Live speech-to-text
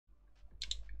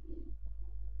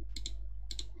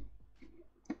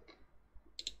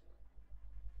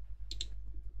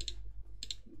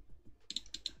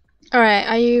Alright,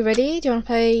 are you ready? Do you want to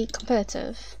play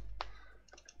competitive?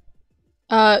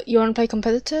 You want to play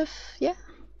competitive? Yeah?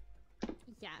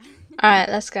 Yeah. Alright,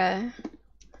 let's go. Yes.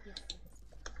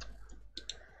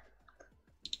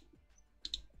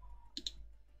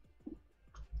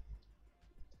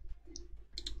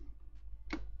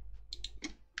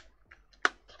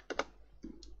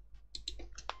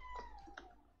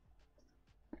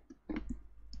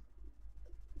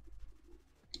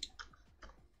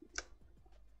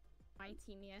 My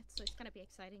team yet, so it's gonna be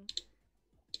exciting.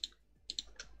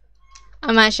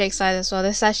 I'm actually excited as well.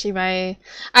 This is actually my...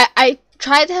 I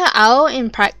tried her out in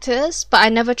practice, but I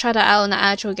never tried her out in the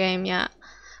actual game yet.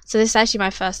 So this is actually my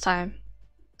first time.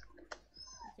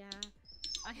 Yeah.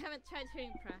 I haven't tried her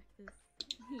in practice,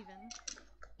 even.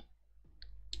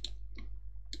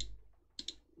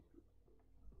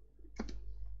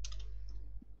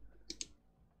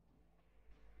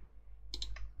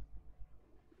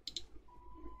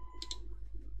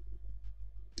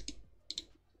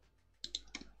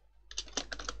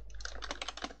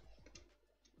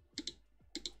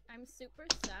 I'm super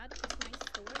sad because my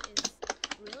store is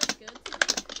really good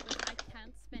today, but I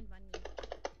can't spend money.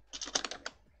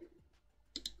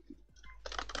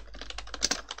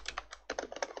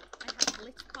 I have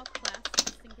Glitch Pop Class,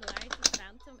 Singularity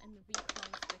Phantom, and Recon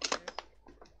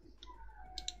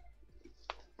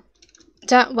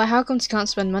Spectre. Well, how come you can't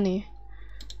spend money?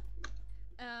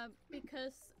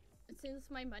 Because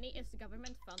since my money is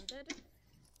government funded,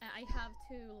 I have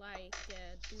to like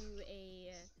do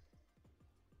a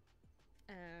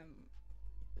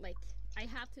like I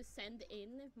have to send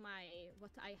in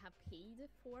what I have paid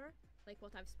for, like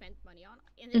what I've spent money on,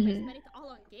 and if I spend it all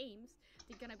on games,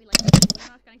 they're gonna be like, we're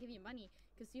not gonna give you money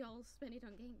because you all spend it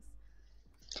on games.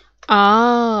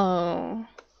 Oh.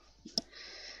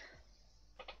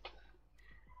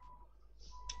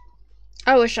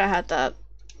 I wish I had that.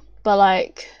 But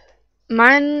like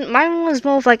mine was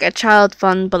more of like a child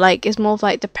fund, but like it's more of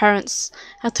like the parents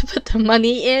have to put the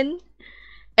money in.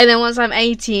 And then once I'm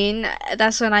 18,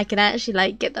 that's when I can actually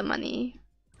like get the money.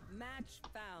 Match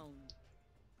found.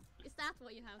 Is that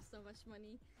why you have so much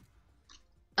money?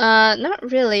 Not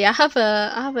really. I have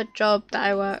a job that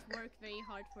I work. You work very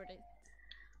hard for it.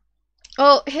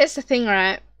 Oh, here's the thing,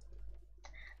 right?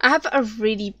 I have a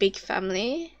really big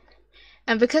family.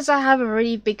 And because I have a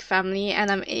really big family and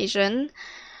I'm Asian,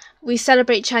 we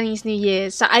celebrate Chinese New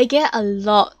Year. So I get a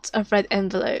lot of red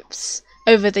envelopes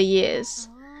over the years.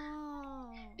 Oh.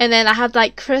 And then I have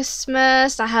like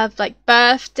Christmas, I have like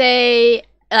birthday,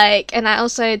 like, and I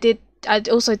also do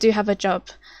have a job.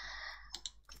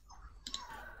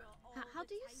 How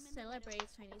do you celebrate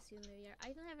Chinese New Year?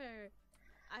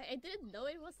 I didn't know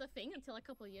it was a thing until a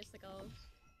couple years ago,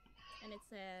 and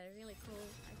it's really cool,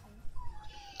 I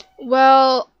think.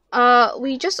 Well,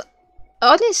 we just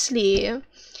honestly,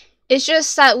 it's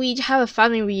just that we have a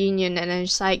family reunion and then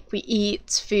it's like we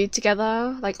eat food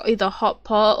together, like either hot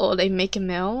pot or they make a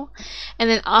meal, and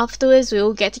then afterwards we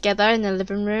all get together in the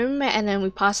living room and then we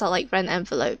pass out like red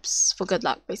envelopes for good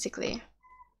luck, basically.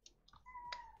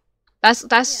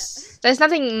 There's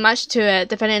nothing much to it.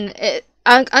 Depending it,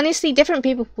 honestly, different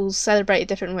people will celebrate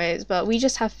different ways, but we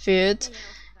just have food,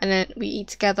 and then we eat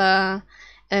together,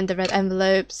 and the red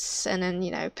envelopes, and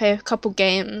then play a couple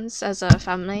games as a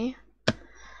family.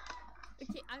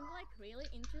 Okay, I'm like really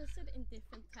interested in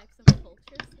different types of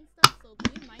cultures and stuff. So do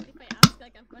you mind if I ask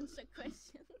like a bunch of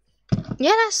questions?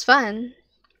 Yeah, that's fun.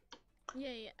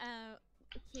 Yeah.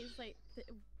 Okay, it's like,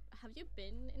 have you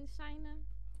been in China,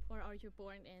 or are you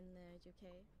born in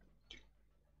UK?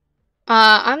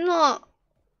 I'm not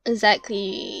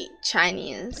exactly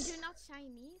Chinese. You're not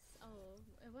Chinese? Oh,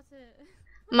 what's a...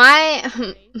 My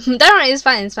don't worry, it's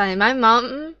fine, it's fine. My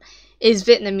mom is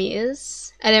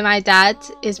Vietnamese, and then my dad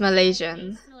is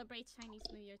Malaysian. They celebrate Chinese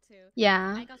New Year too.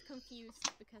 Yeah. I got confused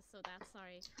because of that.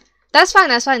 Sorry. That's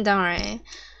fine. Don't worry.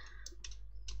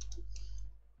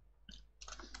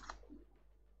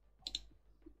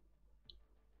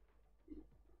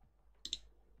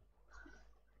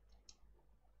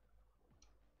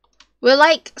 We're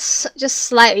like just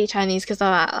slightly Chinese because of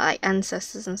our like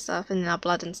ancestors and stuff, and our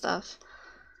blood and stuff.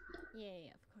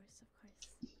 Yeah, of course.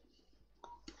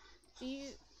 Do you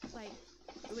like?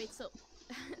 Wait, so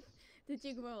did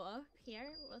you grow up here?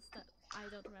 Was that? I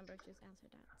don't remember. Just answer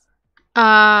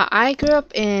that. I grew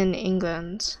up in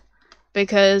England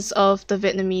because of the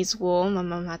Vietnamese War. My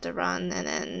mom had to run, and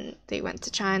then they went to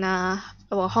China,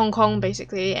 or Hong Kong,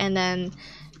 basically, and then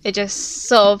it just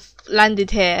sort of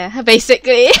landed here,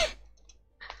 basically.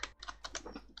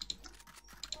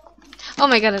 Oh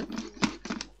my god.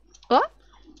 What?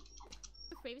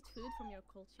 Your favorite food from your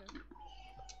culture?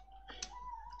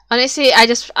 Honestly,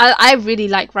 I really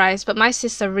like rice, but my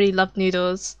sister really loved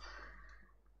noodles.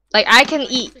 Like I can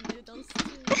eat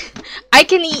I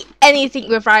can eat anything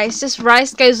with rice. Just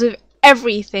rice goes with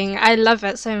everything. I love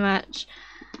it so much.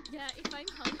 Yeah, if I'm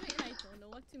hungry and I don't know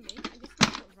what to make, I just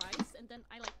make rice and then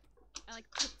I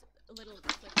put a little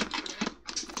just like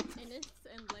bread in it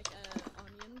and like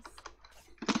onions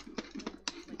and like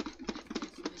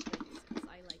chili flakes because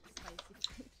I like spicy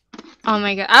food. Oh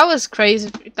my god, I was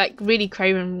crazy, like really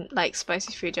craving like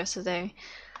spicy food yesterday.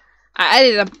 I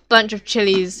added a bunch of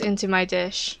chilies into my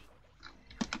dish.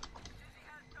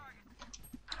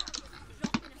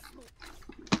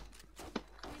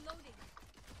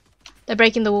 They're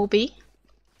breaking the wall B.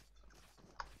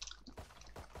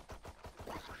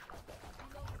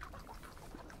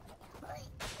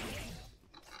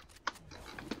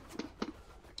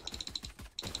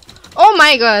 Oh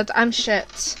my god, I'm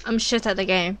shit. I'm shit at the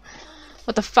game.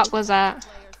 What the fuck was that?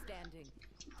 Player standing.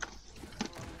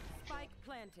 Spike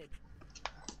planted.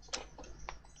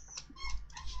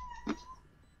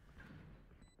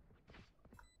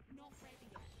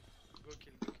 Go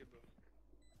kill, bro.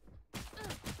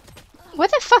 Where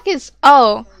the fuck is...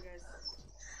 Oh.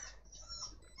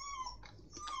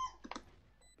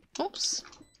 Oops.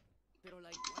 Pero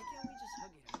like, why can't we just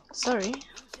hug it out? Sorry.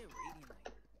 What's it rating like?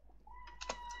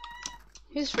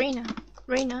 Who's Reina?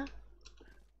 Reina?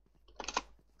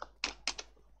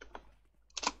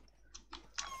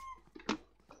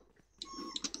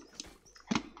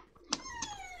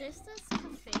 There's this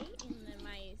cafe in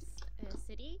my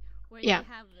city where Yeah. they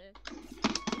have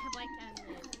like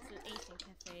it's an Asian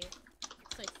cafe,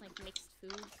 so it's like mixed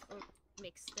food or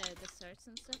mixed desserts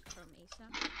and stuff from Asia,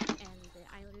 and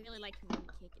I really like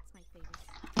mooncake. It's my favorite.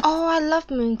 Oh, I love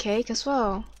mooncake as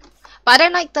well. But I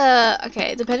don't like the...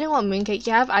 Okay, depending on what mooncake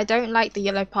you have, I don't like the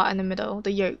yellow part in the middle,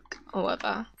 the yolk or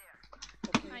whatever.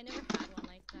 I never had one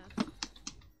like that.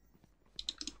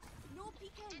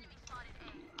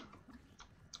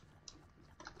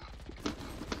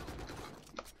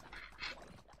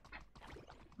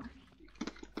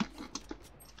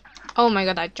 Oh my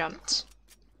god, I jumped.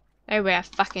 Oh wait, I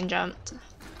fucking jumped.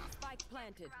 Spike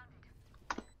planted.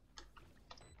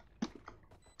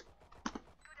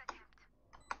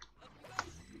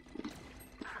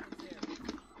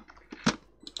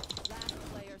 Last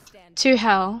player standing. 2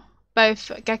 hell.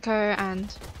 Both Gecko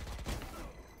and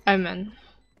Omen.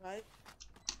 Right?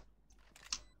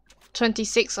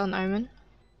 26 on Omen.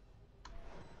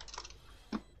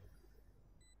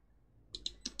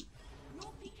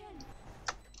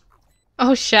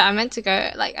 Oh shit, I meant to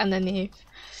go like underneath.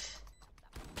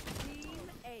 Team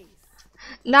ace.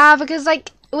 Nah, because like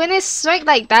when it's smoke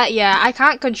like that, yeah, I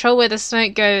can't control where the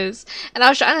smoke goes. And I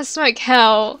was trying to smoke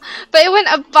hell, but it went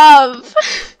above.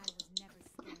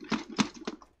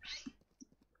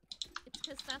 It's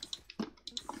because that's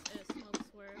smokes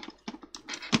were.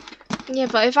 Yeah,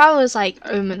 but if I was like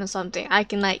Omen or something, I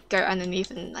can like go underneath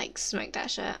and like smoke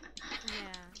that shit. Yeah.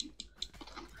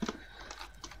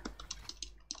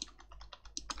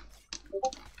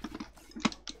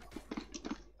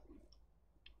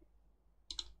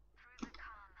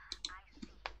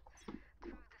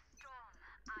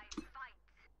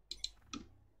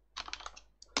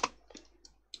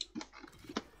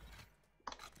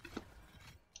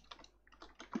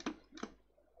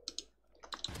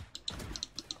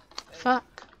 Fuck.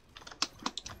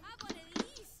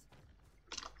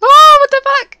 Oh, what the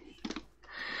fuck?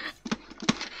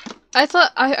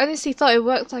 I honestly thought it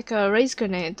worked like a raise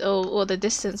grenade or the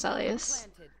distance at least.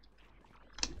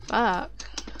 Planted. Fuck.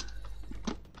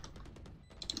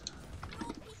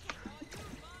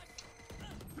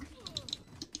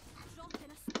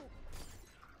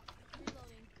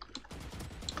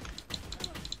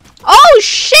 Oh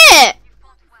shit!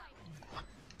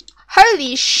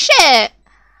 Holy shit!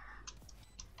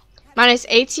 Minus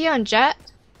 80 on Jet.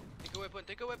 Take a weapon,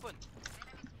 take a weapon.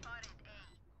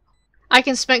 I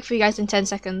can smoke for you guys in 10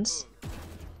 seconds.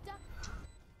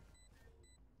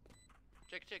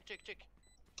 Check, check, check, check.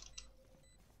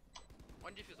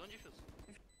 One defuse, one defuse.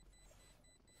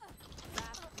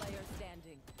 Last player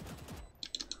standing.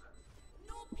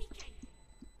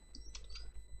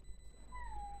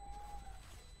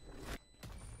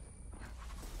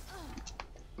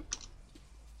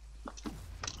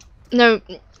 No.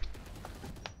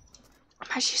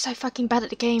 I'm actually so fucking bad at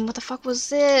the game. What the fuck was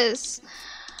this?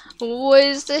 What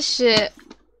is this shit?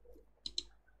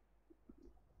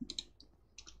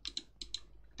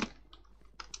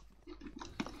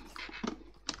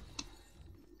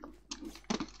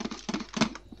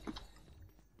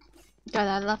 God,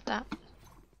 I love that.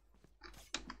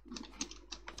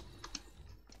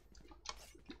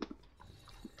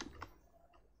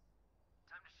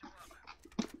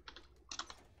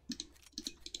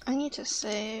 need to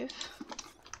save.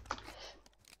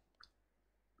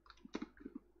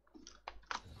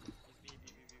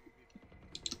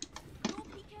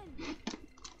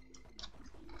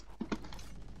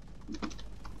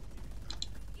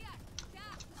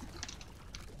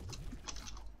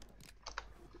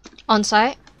 On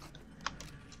site.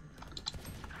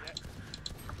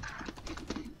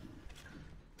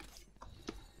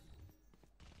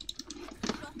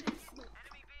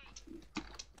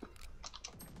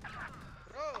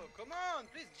 Bro, come on,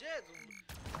 please, Jed.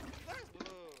 Fast,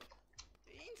 bro.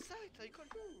 Inside, I can't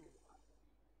do.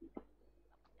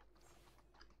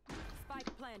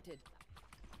 Spike planted.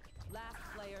 Last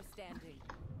player standing.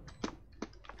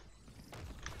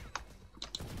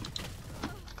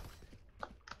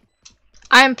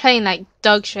 I am playing like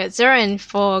dog shit. 0 and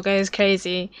 4 goes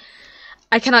crazy.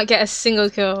 I cannot get a single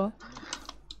kill.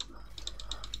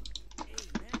 But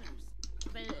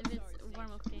if it's a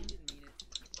warm-up game.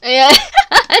 Yeah,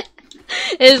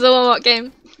 it is a warm-up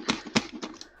game.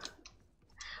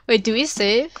 Wait, do we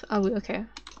save? Oh, we okay.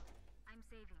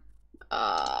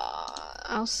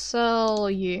 I'll sell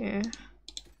you.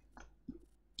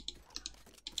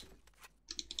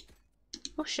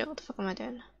 Oh shit! What the fuck am I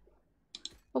doing?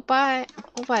 We'll buy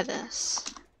this.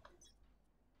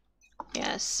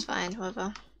 Yes, fine,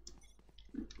 whatever.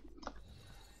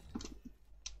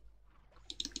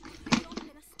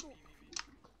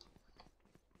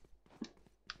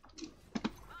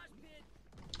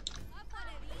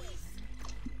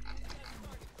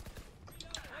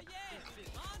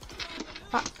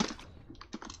 Fuck.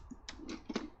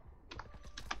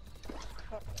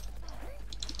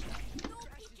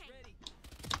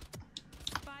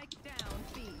 Spike down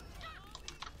B.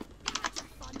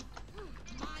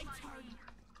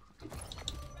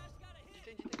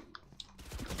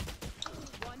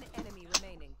 One enemy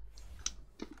remaining.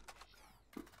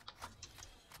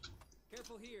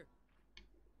 Careful here.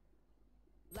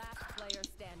 Last player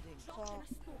standing.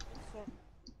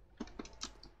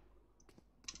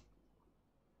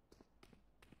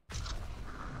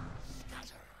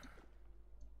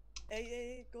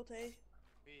 Hey, go to A.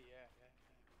 Yeah.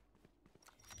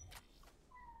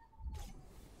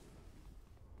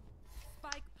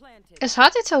 Spike planted. It's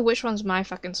hard to tell which one's my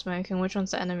fucking smoke and which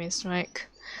one's the enemy's smoke.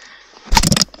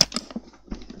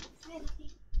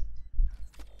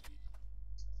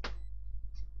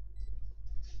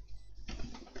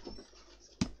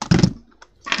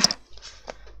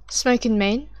 Smoke in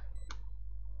main.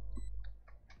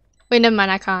 Wait, never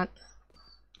mind, I can't.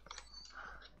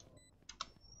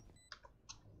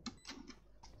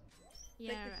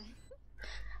 Yeah,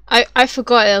 right. I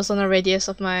forgot it was on the radius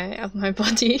of my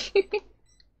body. Yeah.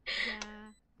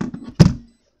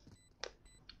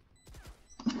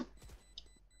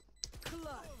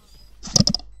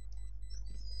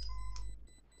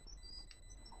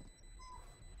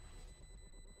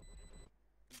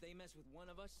 If they mess with one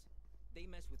of us, they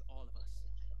mess with all of us.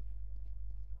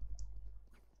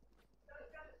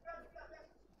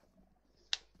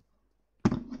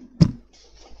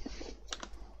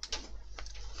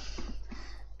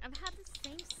 I've had the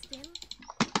same skin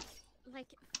like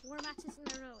 4 matches in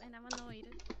a row and I'm annoyed.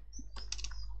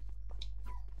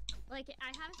 Like I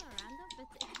have it on random, but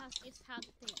it's had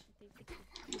the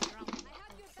round of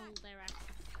full direct.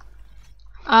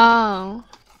 Oh.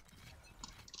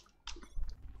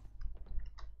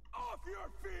 Off your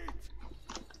feet!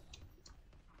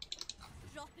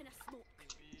 Drop in a smoke.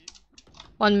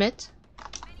 One mid.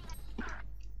 Drop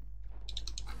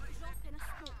in a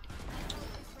smoke.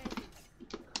 Ready.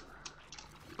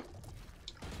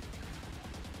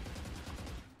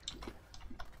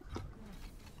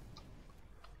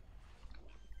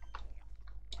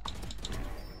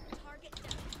 Target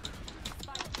down.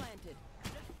 Spike planted.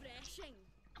 Refreshing.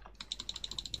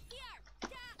 Here,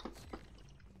 catch.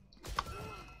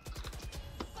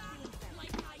 Back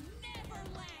like I never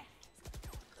left.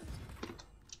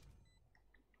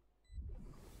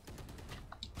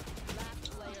 Last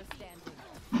player standing.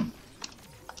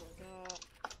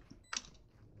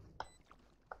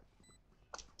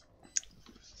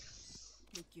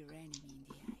 Look your enemy in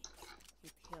the eye.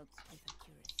 It helps with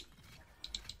accuracy.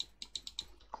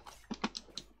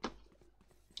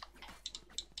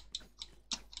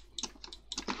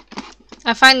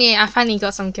 I finally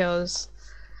got some kills.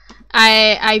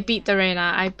 I beat the Reyna.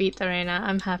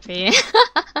 I'm happy.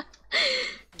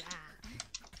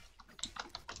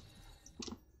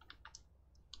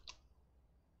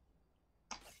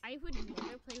 I would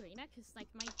never play Reyna because like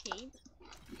my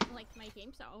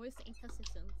games are always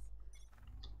inconsistent.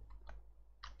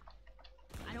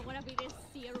 I don't want to be this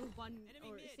 0-1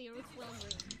 or 0-12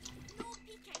 range. No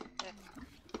peeking.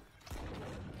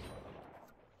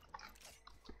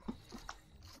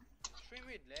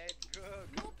 it. Let's go.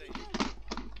 Go take.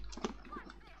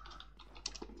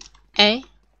 A.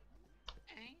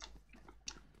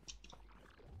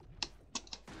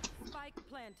 Spike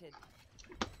planted.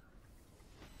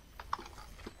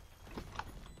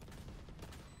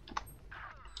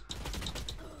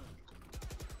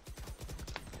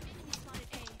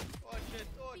 Oh shit.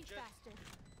 Oh Be shit. faster.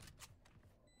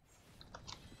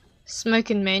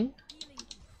 Smoke in main. Healing.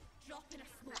 Drop in a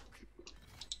smoke.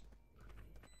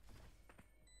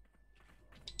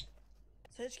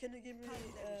 Sage, can you give me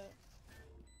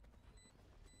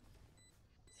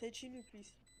Sage, heal me,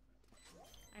 please.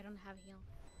 I don't have heal.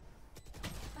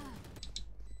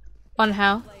 One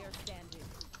hell. Player standing.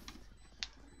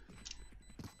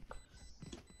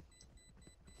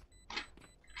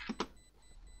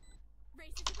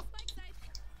 Racing to the spike site.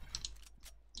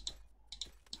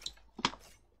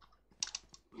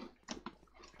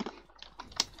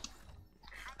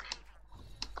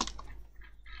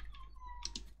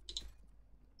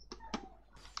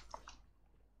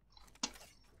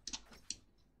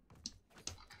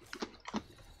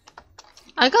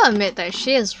 I gotta admit though,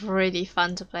 she is really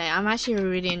fun to play. I'm actually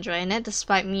really enjoying it,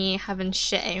 despite me having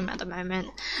shit aim at the moment.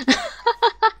 Yeah,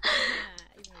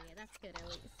 that's good at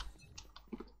least.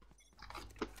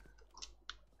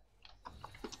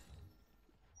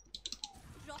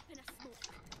 Drop in a smoke.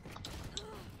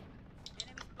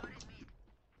 Enemy spotted me.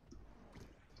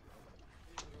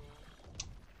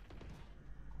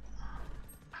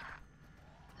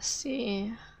 Let's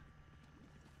see.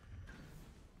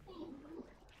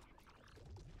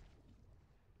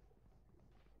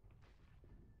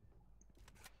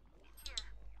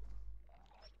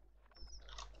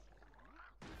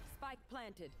 Spike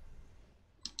planted.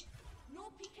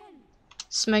 No peeking.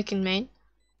 Smoke in main.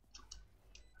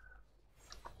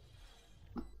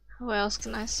 Where else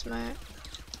can I smoke?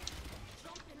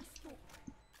 Drop in a smoke.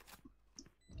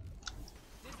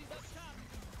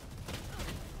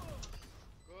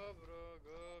 Go, bro.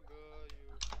 Go.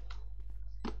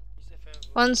 You. It's a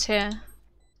favor. One's here.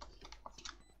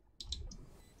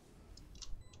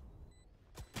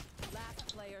 Last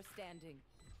player standing.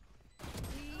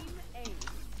 Team A.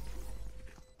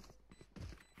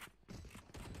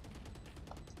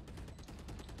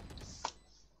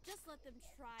 Just let them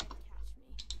try to catch me.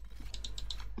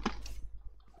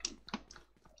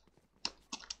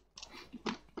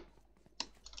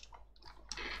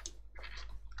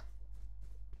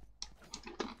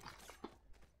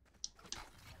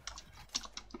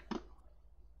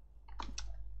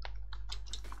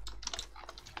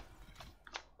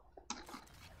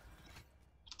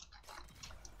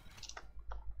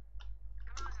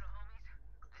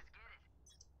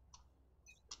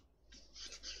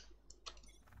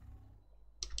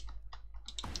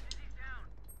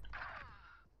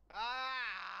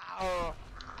 Oh.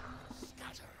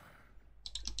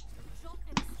 Drop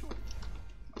in a smoke.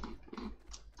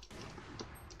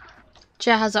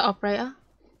 Jet has an operator.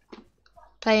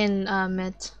 Playing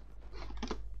mid.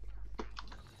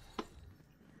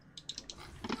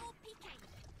 No peeking.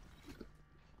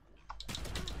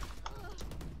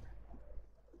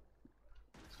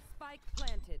 Spike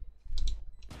planted.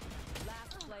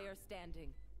 Last player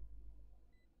standing.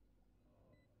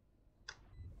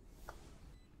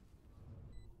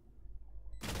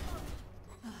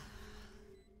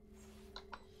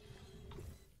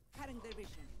 Cutting their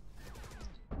vision.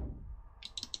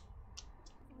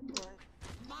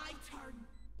 My turn.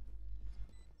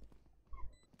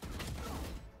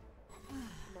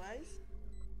 Nice.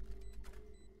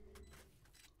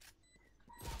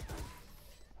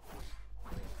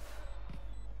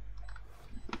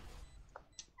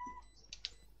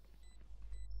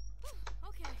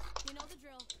 Okay, you know the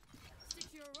drill. Stick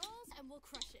to your roles and we'll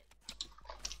crush it.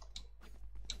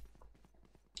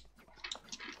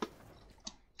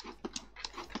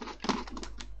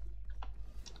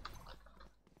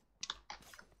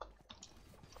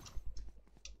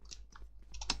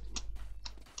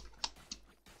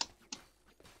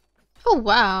 Oh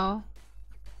wow.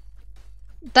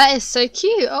 That is so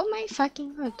cute. Oh my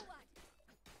fucking god.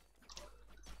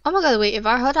 Oh my god, wait, if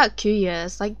I hold out Q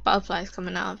years, like butterflies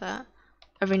coming out of it.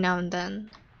 Every now and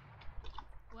then.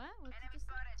 What? What did you just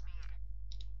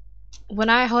When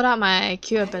I hold out my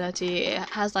Q ability, it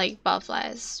has like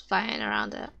butterflies flying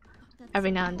around it.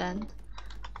 Every now and then.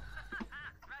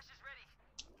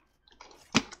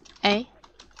 A.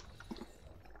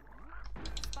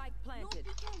 Spike planted.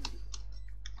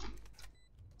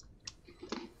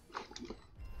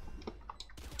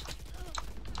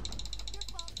 Your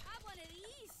fault. I wanted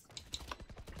these.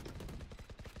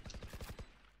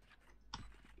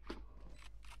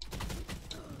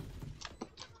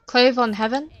 Clove on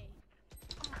heaven.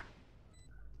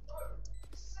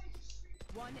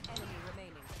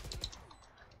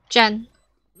 Jen.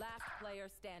 Last player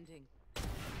standing.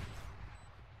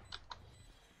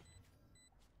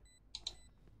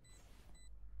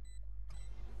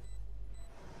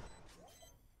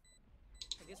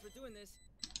 I guess we're doing this.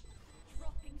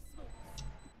 Dropping smokes.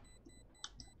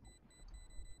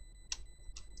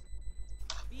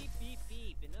 Beep, beep,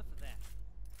 beep. Enough of that.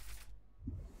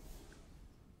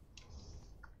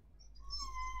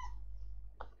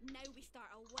 Now we start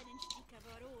a winning streak of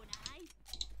our own, aye?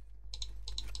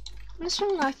 Mr.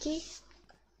 Lucky.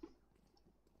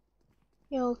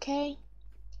 You okay?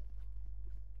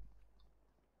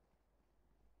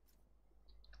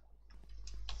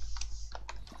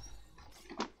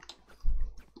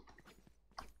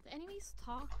 The enemies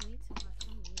talk way too much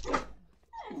on me.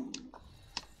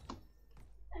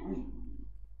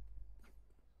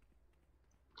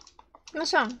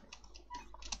 What's wrong?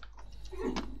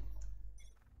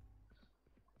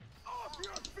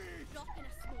 Dropping a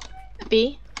smoke.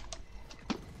 B.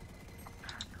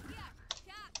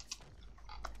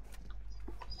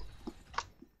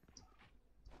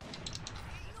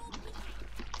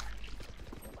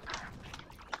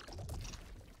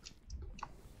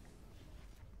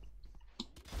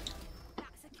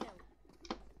 That's a kill.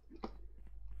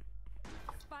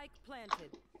 Spike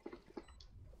planted.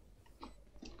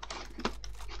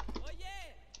 Oh yeah!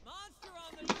 Monster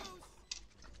on the loose!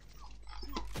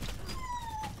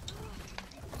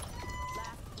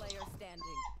 Last player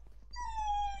standing.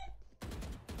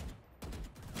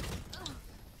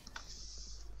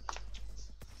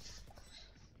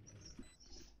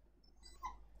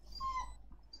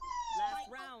 Last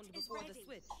My round ult is before the ready.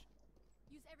 switch.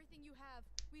 Use everything you have.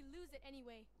 We lose it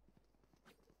anyway.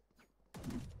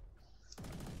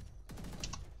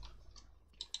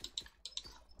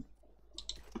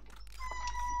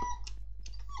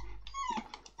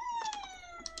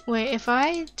 Wait, if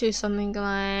I do something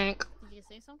like... Did you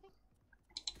say something?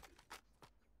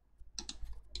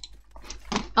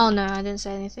 Oh no, I didn't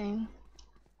say anything.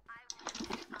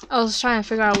 I was trying to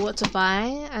figure out what to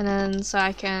buy, and then so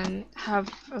I can have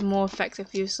a more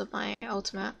effective use of my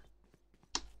ultimate.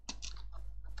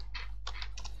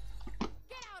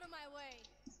 Get out of my way!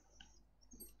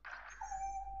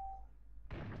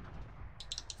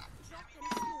 Dropping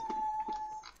a smoke.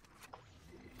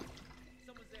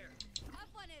 Someone's there.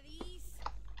 Have one of these.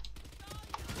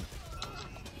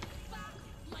 Back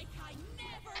like I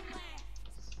never left.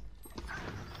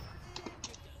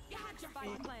 You had your Spike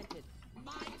fun. planted.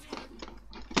 My turn.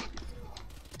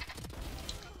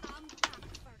 I'm back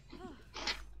for.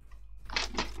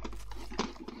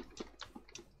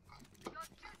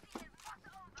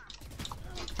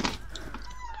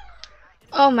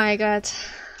 Oh my god. Still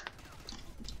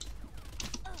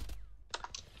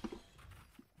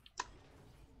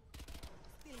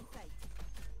in sight.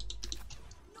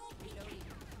 No peeking.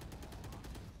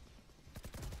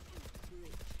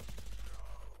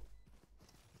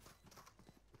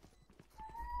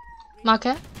 Marker?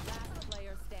 Last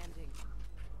player standing.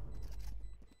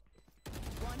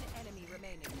 One enemy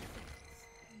remaining.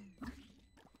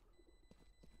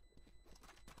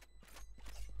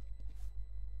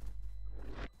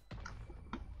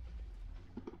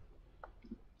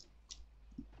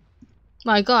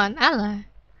 My god, ally.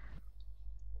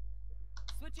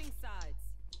 Switching sides.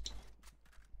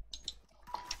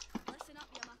 Listen up,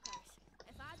 you muckers.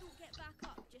 If I don't get back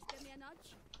up, just give me a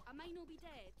nudge. I might not be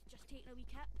dead, just taking a wee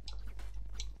kip.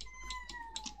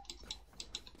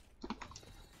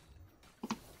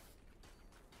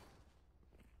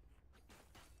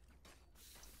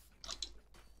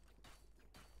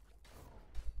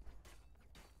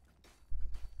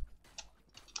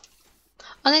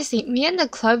 Honestly, me and the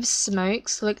Clove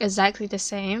smokes look exactly the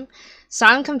same, so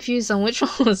I'm confused on which one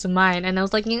was mine, and I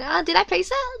was like, ah, did I place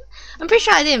that? I'm pretty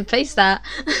sure I didn't place that.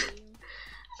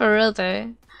 For real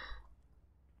though.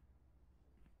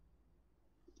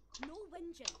 No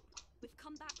whinging. We've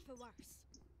come back for worse.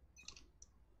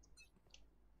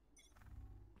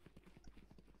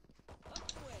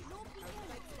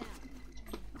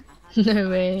 No peeking. No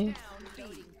way. Down B.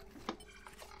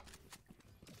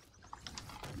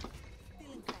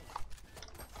 Still in sight.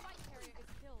 Spike carrier is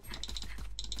killed.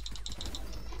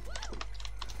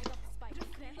 I got the spike.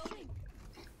 Refreshing.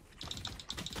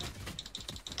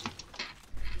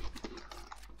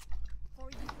 For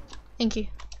you. Thank you.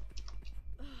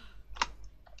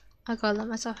 I gotta let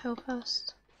myself heal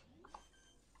first.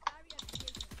 Barrier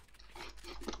created.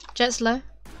 Jet's low.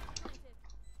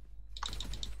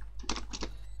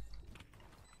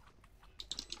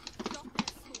 Dropping a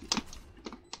smoke.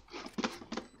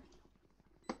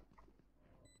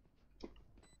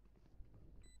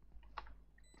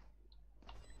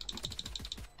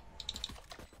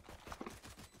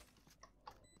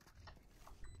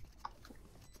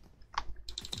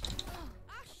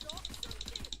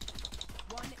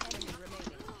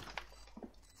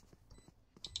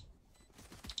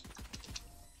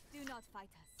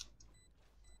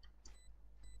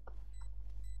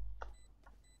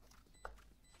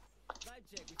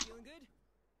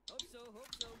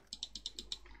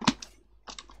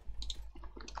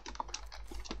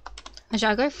 Actually,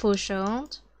 I'll go full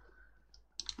shield.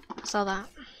 Sell that.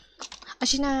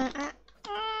 Actually, no.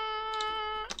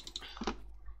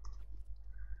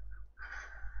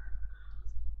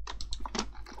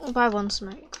 We'll buy one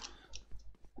smoke.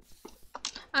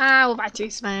 We'll buy 2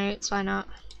 smokes. Why not?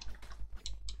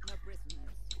 No prisoners.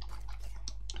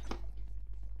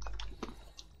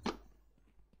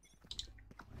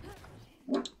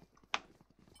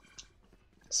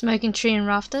 Smoking tree and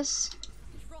rafters.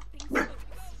 Dropping smoke.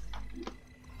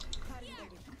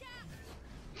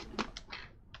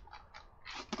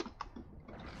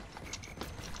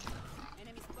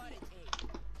 Enemy spotted A.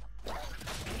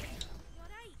 You're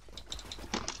right.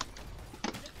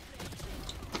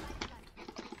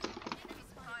 Enemy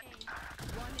spotted A.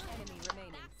 One enemy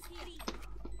remaining. That's here.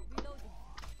 Reloading.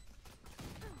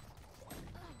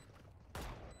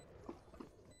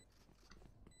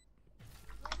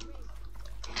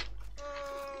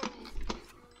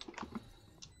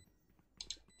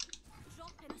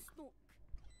 Drop in a smoke.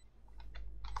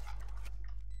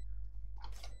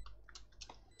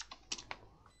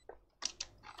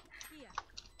 Here.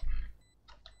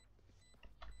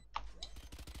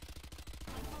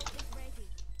 My ult is ready.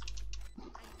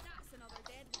 And that's another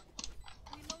dead one.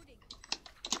 Reloading.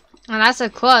 And that's a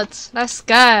quad. Let's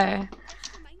go.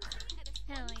 Extra mindset at a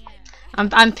Hell yeah.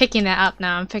 I'm picking it up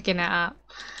now. I'm picking it up.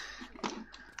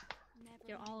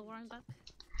 You're all warmed up.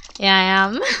 Yeah, I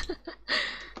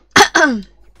am.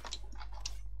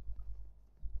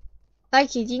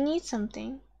 Lucky, do you need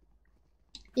something?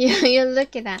 You're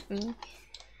looking at me.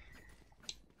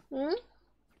 Hmm?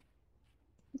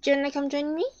 Do you wanna come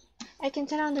join me? I can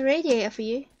turn on the radiator for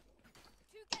you.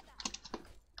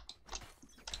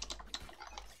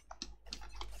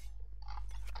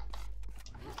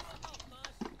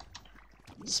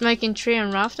 Smoking tree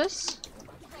and rafters?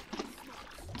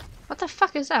 What the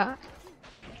fuck is that?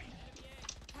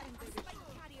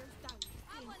 carriers down.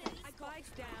 I want it.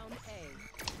 Spike down A.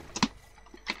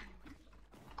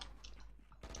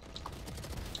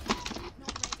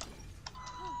 Not ready yet.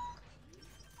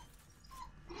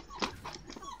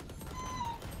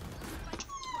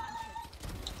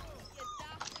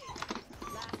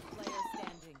 Last player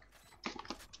standing.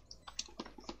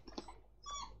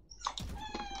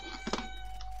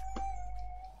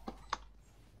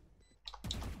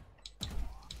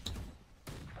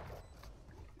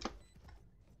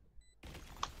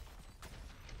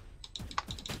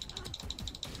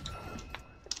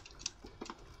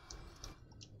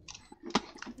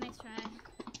 Nice try.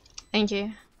 Thank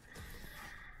you.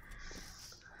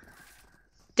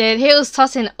 Dude, he was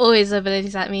tossing all his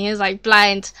abilities at me. He was like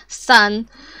blind, stun.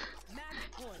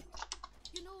 Match point.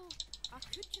 You know, I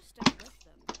could just stick with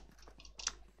them.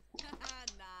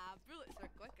 Nah, bullets are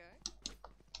quicker.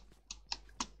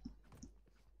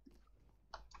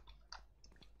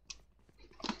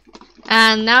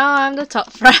 And now I'm the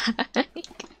top frag. That's good.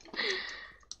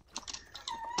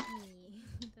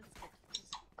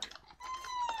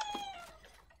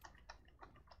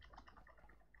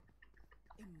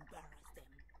 Embarrass them.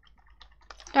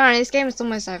 Alright, this game is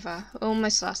almost over. We're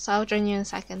almost lost. I'll join you in a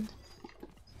second.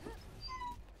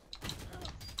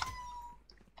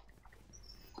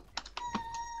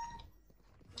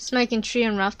 Smoking tree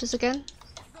and rafters again.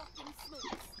 Dropping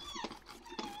smokes.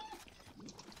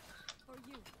 For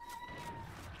you.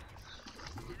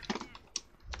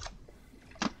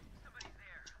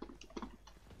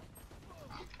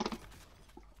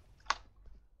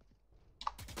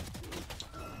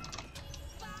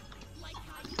 Like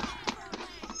how you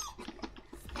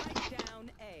Spike down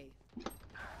A.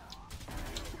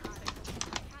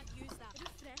 can't use that.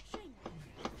 Refreshing.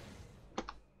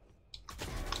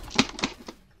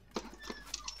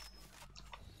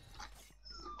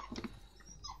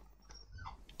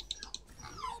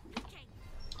 No peeking.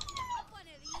 Have one of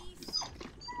these.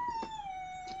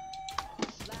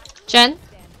 Last Jen? standing.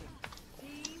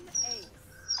 Team Ace.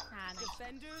 Ah, nice.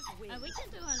 Defenders win. We can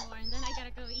do one more and then I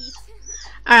gotta go eat.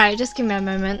 Alright, just give me a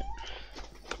moment.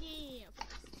 Yeah,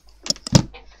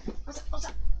 of course. What's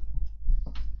up?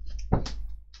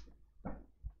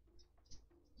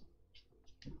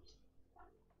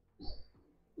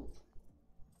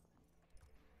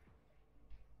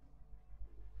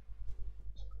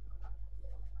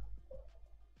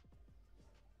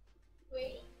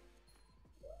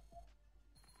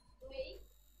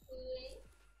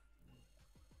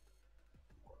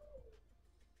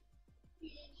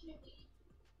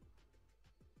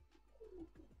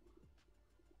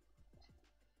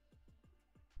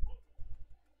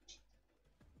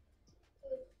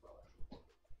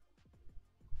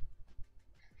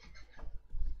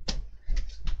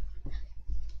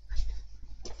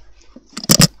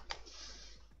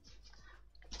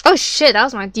 Oh shit, that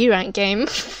was my D rank game.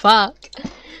 Fuck.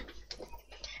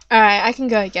 Alright, I can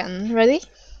go again. Ready?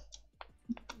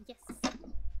 Yes.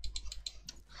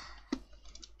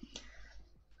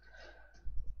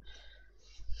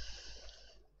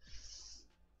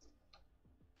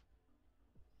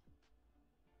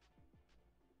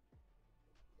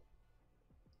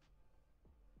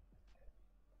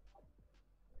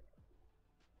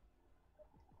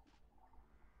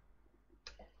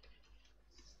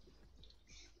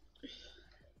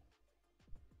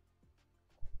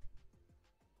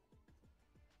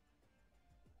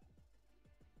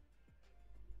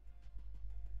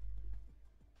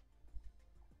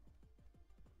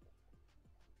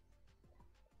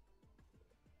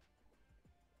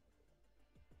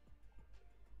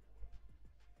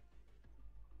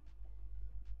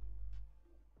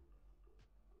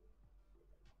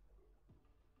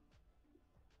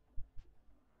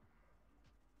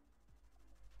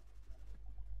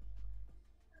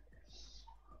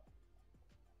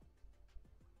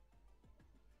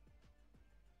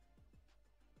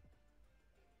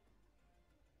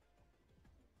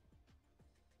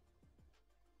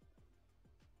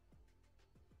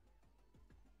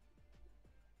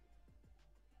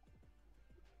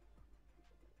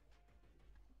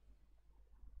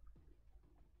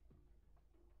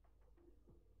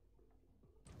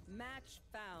 Match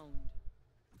found.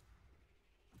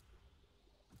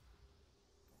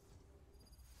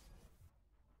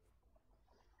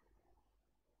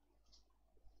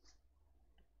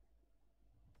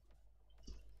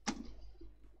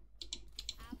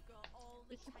 I've got all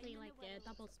the We could time play in like the world.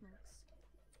 double smokes.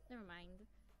 Never mind.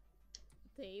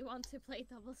 They want to play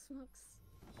double smokes.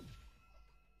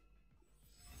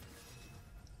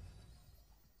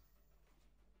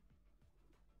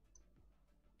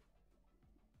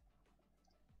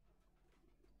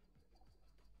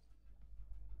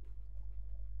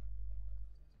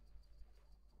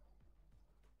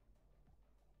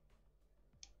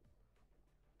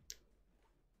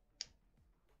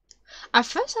 At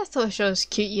first I thought she was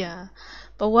cute, yeah.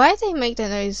 But why they make the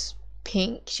nose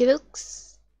pink? She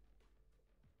looks,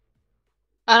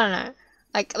 I don't know.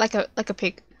 Like a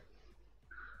pig.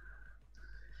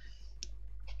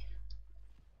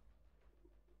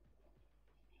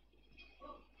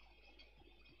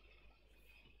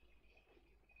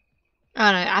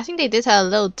 I don't know, I think they did her a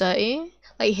little dirty.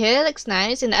 Like here looks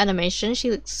nice in the animation, she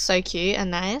looks so cute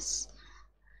and nice.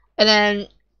 And then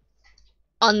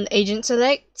on Agent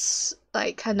Selects,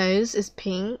 like her nose is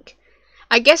pink.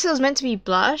 I guess it was meant to be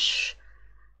blush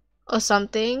or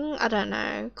something. I don't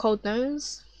know. Cold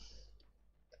nose.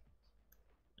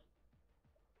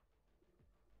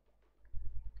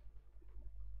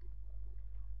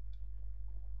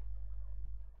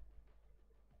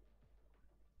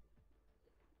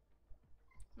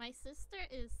 My sister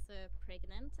is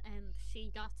pregnant and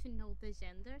she got to know the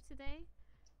gender today.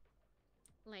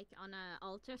 Like on a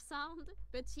ultrasound.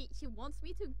 But she wants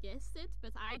me to guess it,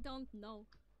 but I don't know.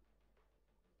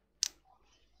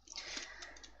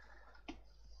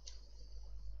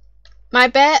 My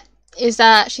bet is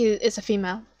that she is a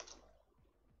female.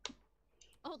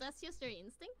 Oh, that's just your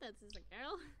instinct? That is a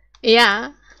girl?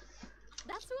 Yeah.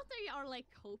 That's what they are like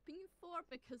hoping for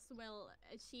because, well,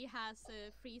 she has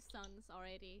 3 sons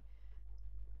already.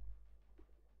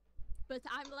 But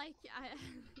I'm like,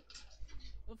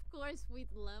 of course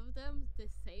we'd love them the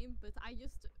same, but I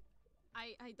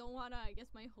don't wanna get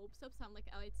my hopes up, so I'm like,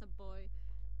 oh, it's a boy.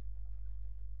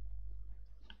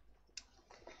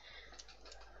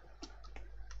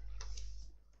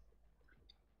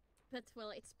 But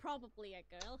well, it's probably a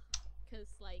girl,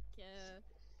 cause like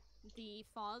the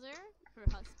father, her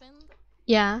husband,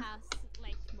 Yeah. has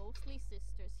like mostly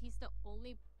sisters. He's the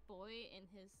only boy in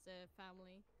his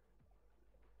family.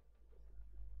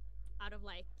 Out of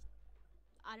like,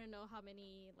 I don't know how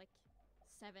many, like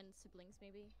 7 siblings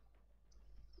maybe.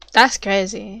 That's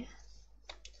crazy.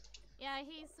 Yeah,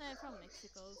 he's from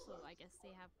Mexico, so I guess they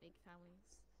have big families.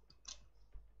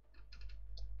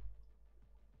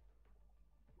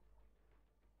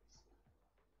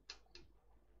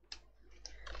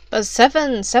 But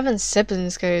seven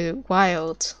siblings go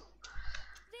wild.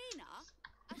 Reyna,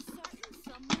 a certain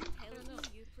someone tells me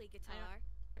you play guitar.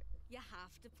 You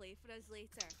have to play for us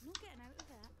later. No getting out of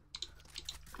that.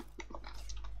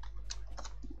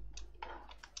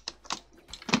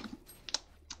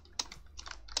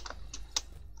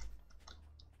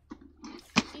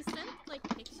 She sent like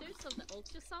pictures of the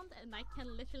ultrasound, and I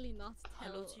can literally not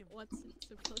tell what's it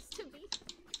supposed to be.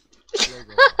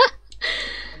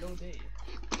 Hello there.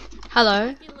 Hello.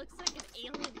 Like, it looks like an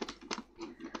alien.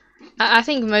 I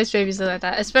think most babies are like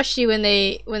that, especially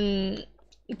when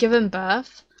given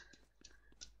birth.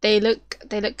 they look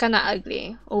kind of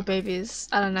ugly, all babies.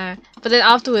 I don't know, but then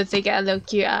afterwards they get a little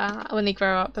cuter when they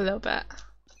grow up a little bit.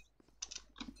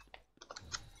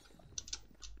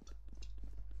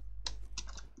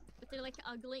 But they're like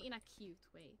ugly in a cute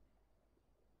way.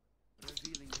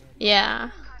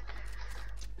 Yeah.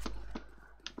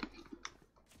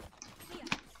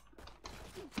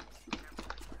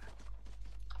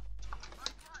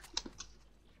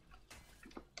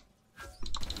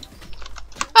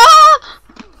 Ah!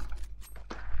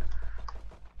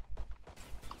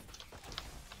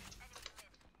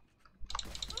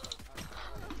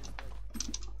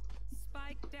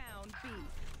 Spike down B.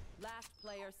 Last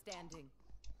player standing.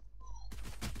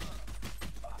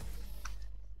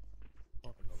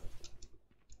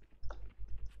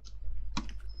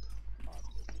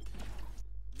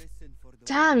 Listen for the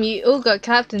Damn, you all got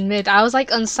capped in mid. I was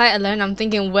like on site alone. I'm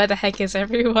thinking, where the heck is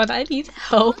everyone? I need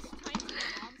help. I was trying to get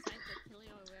bomb side to kill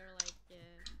you, we were like,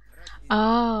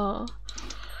 Oh.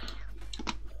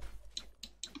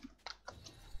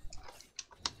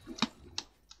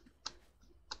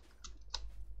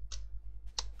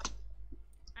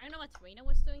 I don't know what Reina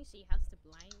was doing. She has the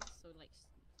blind, so like,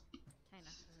 kind of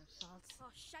her fault. Oh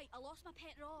shite, I lost my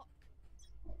pet rock.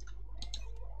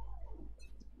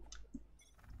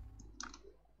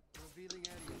 revealing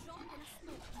area. Drop in a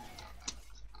smoke.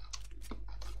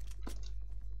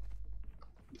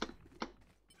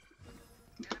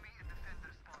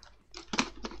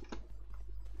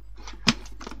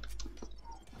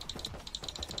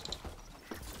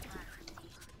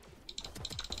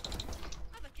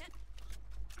 Have a kit.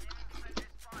 Spike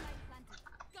planted.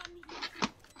 Gun here.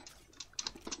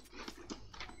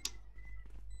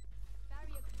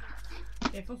 Barrier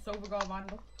created. Careful, Silver got a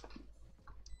vandal.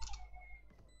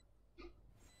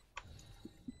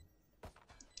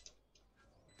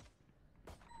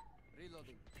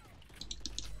 Reloading.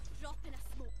 Drop in a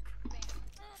smoke.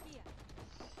 Here.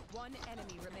 One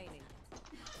enemy remaining.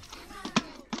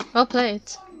 Well played.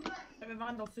 Have a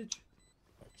vandal, Siege.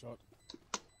 Shot.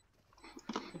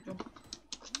 Good job.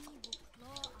 We will claw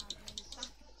our way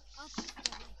back up the way.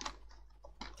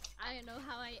 I don't know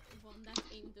how I won that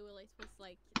aim duel. It was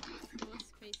like, it was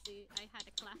crazy. I had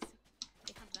a classic.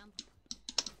 They had them.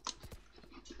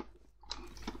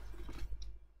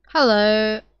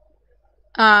 Hello.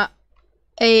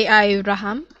 AI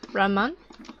Rahman.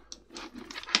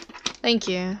 Thank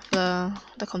you for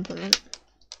the compliment.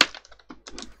 That's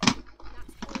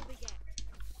all we get.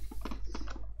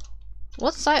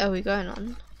 What site are we going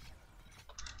on?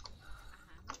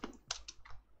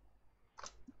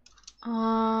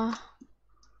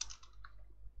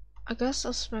 I guess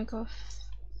I'll smoke off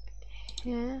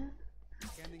here.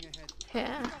 Scanning ahead.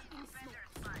 Here. Dropping smoke.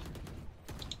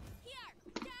 Here.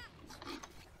 Catch.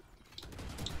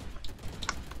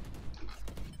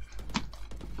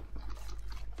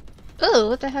 Oh,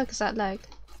 what the heck is that leg?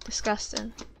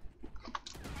 Disgusting.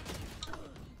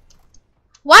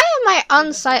 Why am I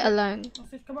on site alone? Oh,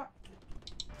 Siege, come back.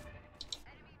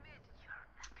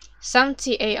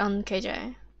 78 on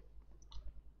KJ.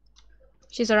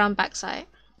 She's around backside.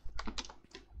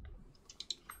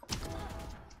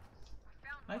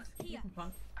 Nice. You can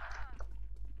plant.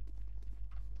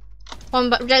 One,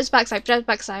 but Jed's backside. Jed's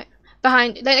backside.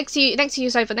 Behind, next to you,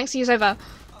 Sofa. Next to you, Sofa.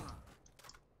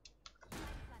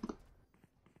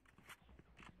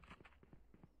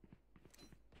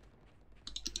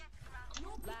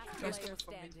 Last player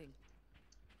standing.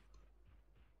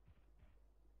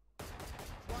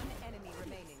 One enemy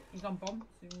remaining. He's on bomb,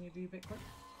 so you need to be a bit quick.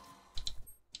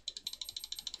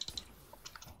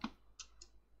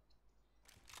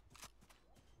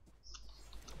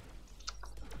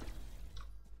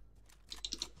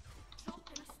 Drop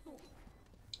in a smoke.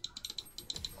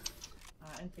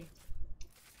 Empty.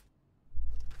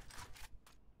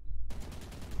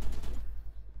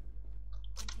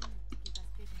 Continue to give us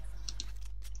vision signs.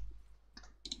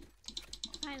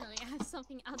 Finally, I have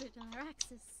something other than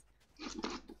Araxis.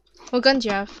 What gun do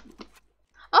you have?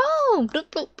 Oh, bloop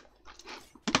bloop.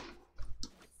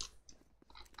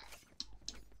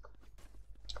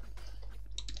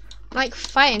 I'm like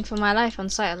fighting for my life on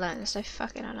site alone. It's so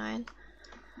fucking annoying.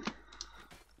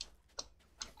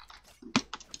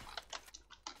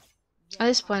 At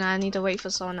this point, I need to wait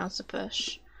for someone else to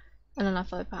push, and then I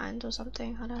fall behind or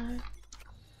something. I don't know.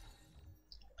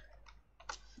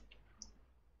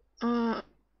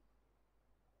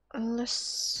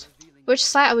 Let's. Which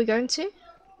site are we going to?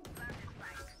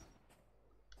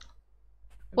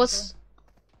 What's?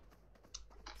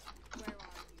 Where are you?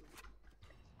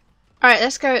 All right,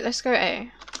 let's go. Let's go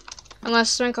A. I'm gonna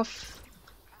smoke off.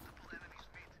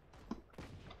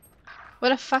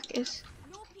 Where the fuck is?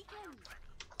 No peeking.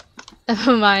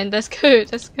 Never mind. Let's go.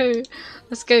 Let's go.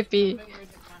 Let's go B.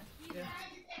 Yeah.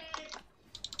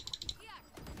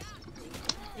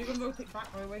 You can rotate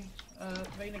back, by the way.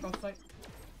 Vayner got sight.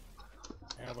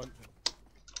 I haven't.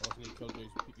 I wasn't in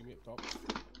Killjoy's picking me up top.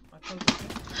 I told you.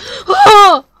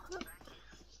 Oh!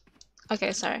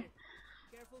 Okay, sorry.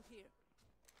 Careful here.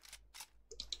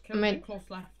 Killjoy close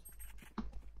left.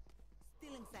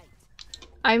 Still in sight.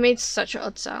 I made such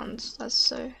odd sounds. That's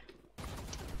so.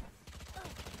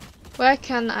 Where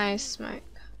can I smoke?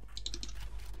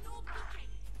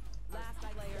 Last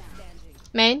player standing.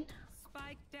 Main?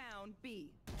 Spike down B.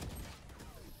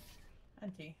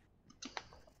 Anti.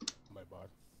 My bad.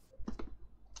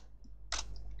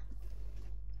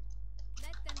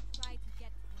 Let them try to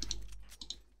get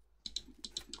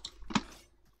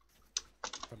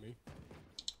For me.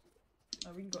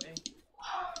 Oh, we can go A.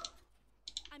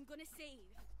 I'm gonna save.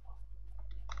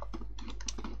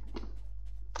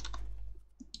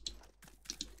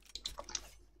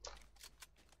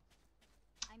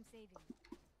 I'm saving.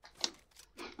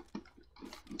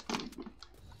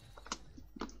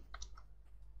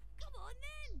 Come on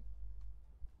then.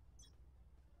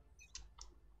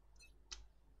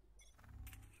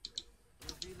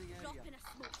 Drop in a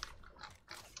smoke.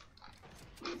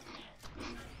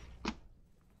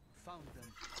 Found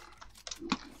them.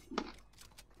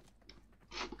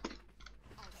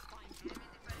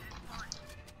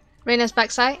 Reyna's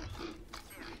backside. Enemy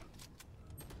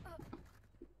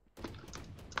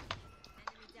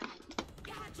down.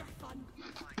 Got your fun.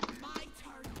 My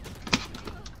turn.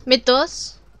 Mid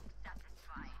doors.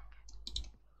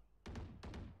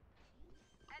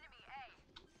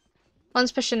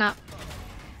 One's pushing up.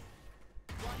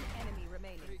 One enemy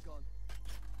remaining.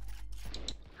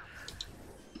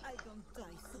 I don't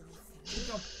die so easy. Good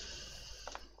job.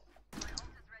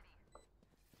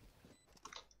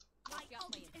 My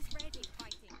ult is ready.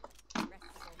 Fighting. Rest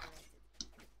is overrated.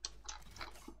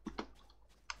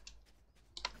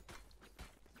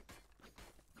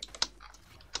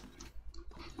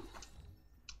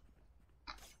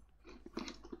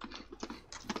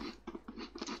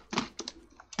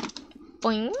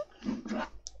 Boing.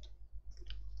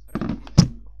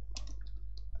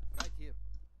 Right here.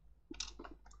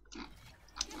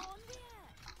 Get on there.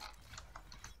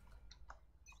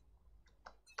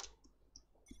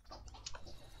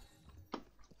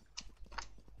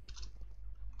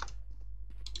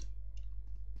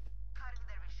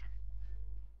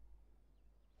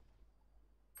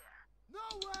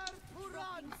 Nowhere to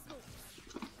run!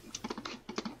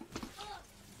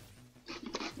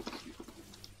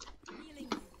 Healing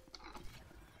you.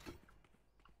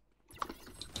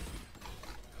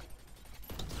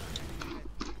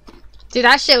 Dude,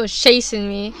 that shit was chasing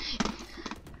me.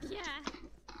 Yeah.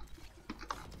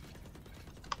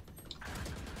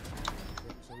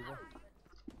 Silver.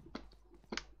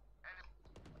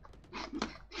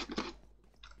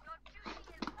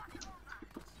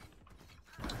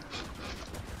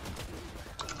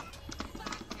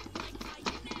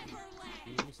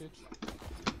 New message.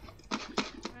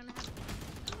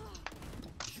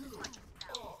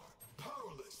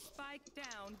 Spike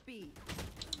down B.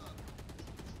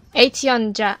 80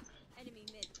 on Jet. Enemy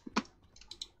mid.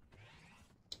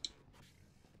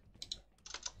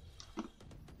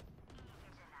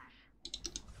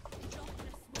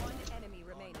 One enemy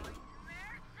remaining.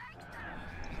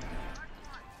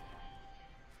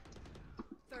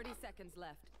 30 seconds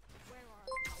left.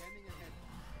 Scanning ahead.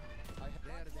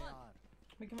 There they are.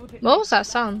 We can rotate. What was that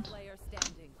sound? Player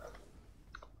standing.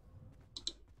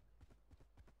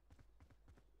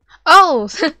 Oh,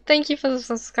 thank you for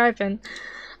subscribing.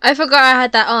 I forgot I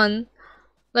had that on.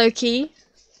 Low key.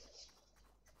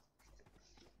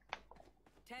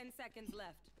 10 seconds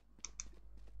left.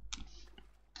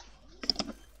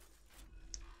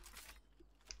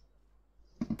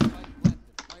 Spike planted.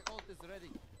 My ult is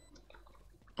ready.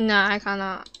 No, I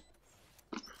cannot.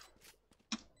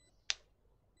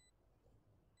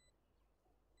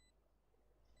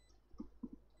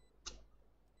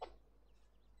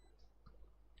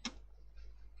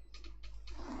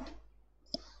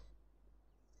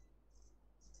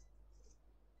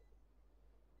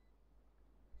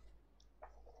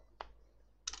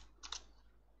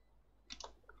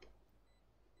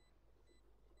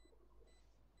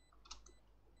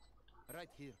 Right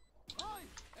here. I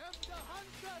am the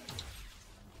hunter!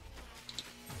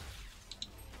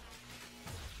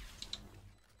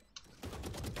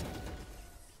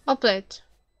 Well played.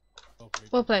 Okay.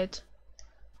 Well played.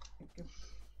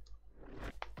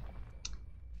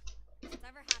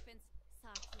 Whatever happens,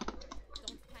 Saki,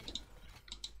 don't panic.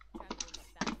 Traveling is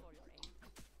bad for your aim.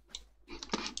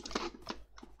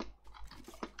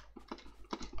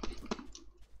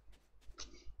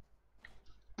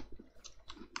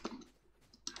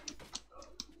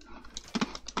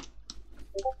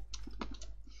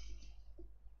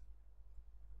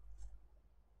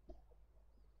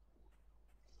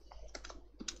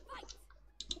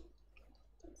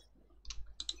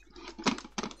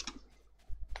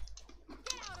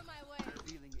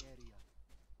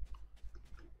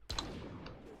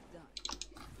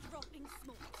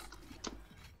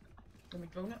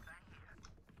 thrown it.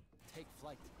 Take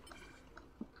flight.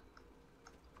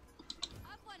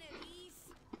 Have one of these.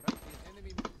 Right here,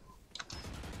 enemy.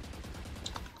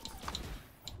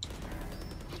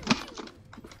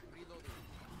 Reloading.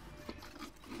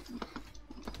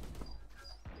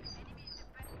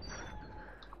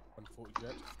 140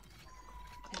 jet.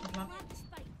 Take the plant. Plant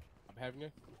spike. I'm having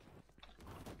it.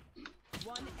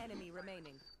 One enemy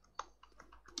remaining.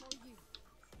 For you.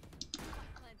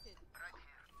 Spike planted.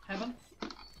 Heaven.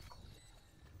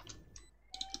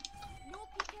 No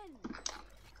peeking.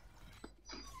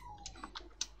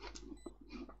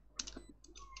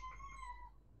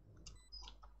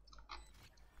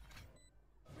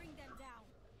 Bring them down.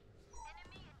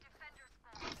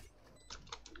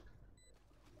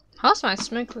 How's my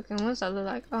smoke looking? What does that look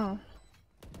like? Oh,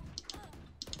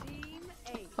 Team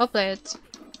A. I'll play it.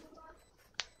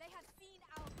 They have seen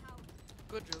our power.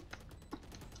 Good job.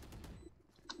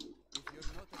 If you're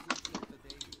not a good team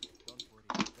today, don't worry.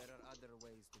 There are other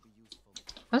ways to be useful.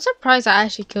 I'm surprised I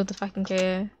actually killed the fucking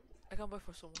KO. I can buy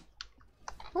for someone.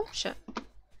 Oh shit.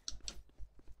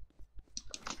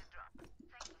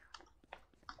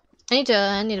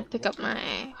 I need to pick up my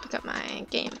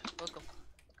game. Welcome.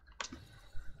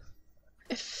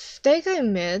 If they go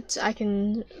mid, I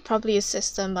can probably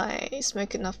assist them by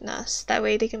smoking off nest. That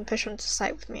way they can push onto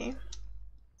site with me.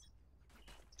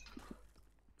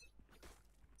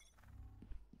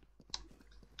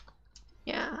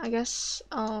 Yeah, I guess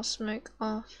I'll smoke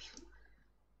off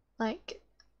like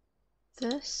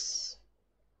this.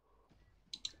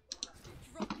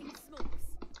 Dropping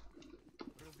smokes.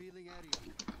 Revealing area.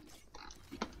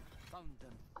 Found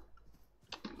them.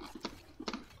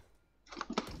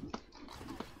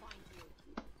 Find you.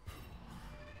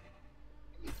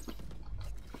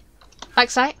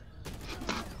 Backside.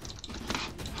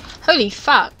 Holy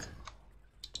fuck.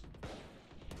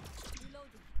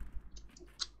 Reloading.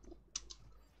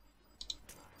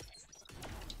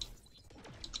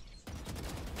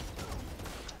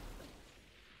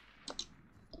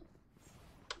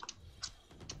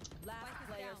 Last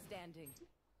player standing.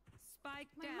 Spike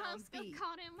My down mouse got B.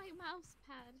 caught in my mouse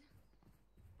pad.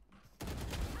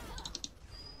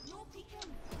 No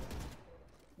peeking.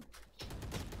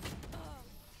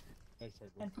 Nice try,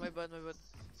 bro. My bad, my bad.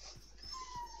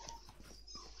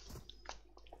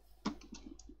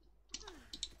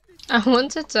 I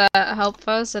wanted to help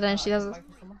her so then she doesn't. Like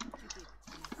for someone.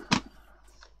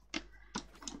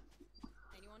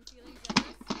 Anyone feeling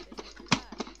jealous? This is too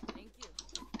bad. Thank you.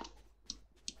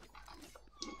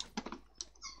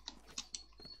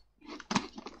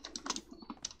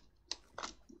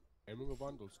 Aiming a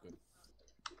bundle's good.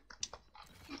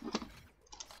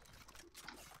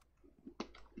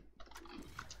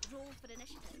 Roll for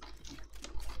initiative.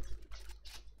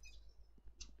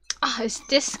 Ah, it's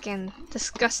this skin.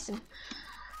 Disgusting.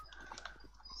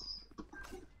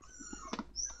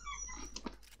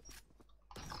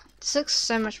 This looks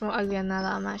so much more uglier now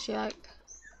that I'm actually like.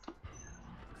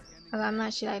 That I'm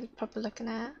actually like proper looking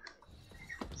at it.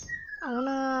 I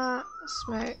wanna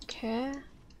smoke here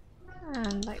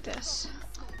and like this.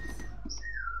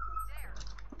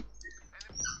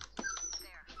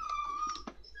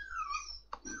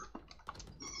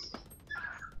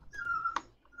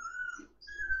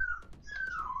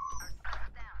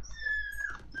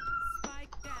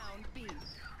 Spike down B.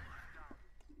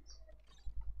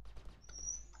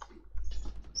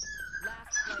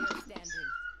 Last player standing.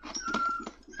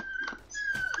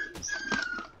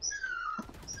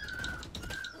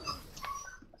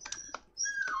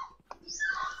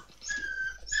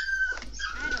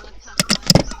 I don't know what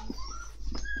happened.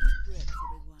 Deep breaths,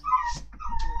 everyone.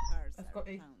 Your hearts I've are got A.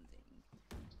 pounding.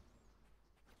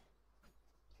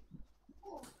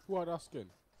 Who are that skin?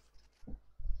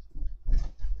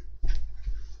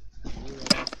 Who are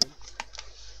that skin?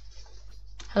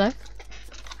 Hello?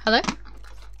 Hello?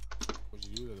 What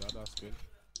you do with that skin?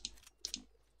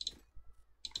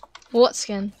 What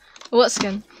skin? What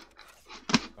skin?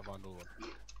 A bundle one.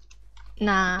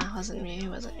 Nah, it wasn't me, it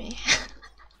wasn't me.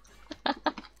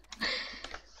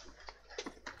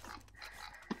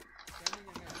 Scanning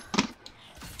ahead.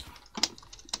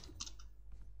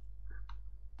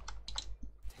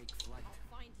 Take flight.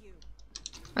 Find you.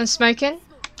 I'm smoking.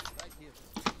 Right here.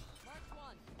 Mark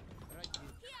one. Right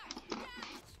here. Here.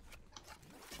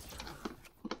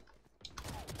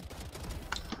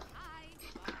 Hi.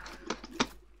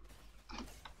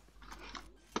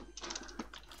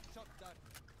 Shot dart.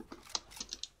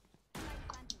 Spike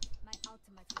planted. My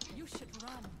ultimate is ready. You should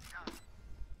run.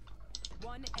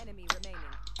 One enemy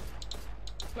remaining.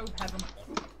 Clove heaven.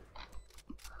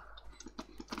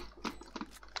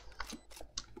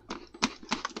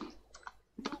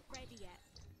 Not ready yet.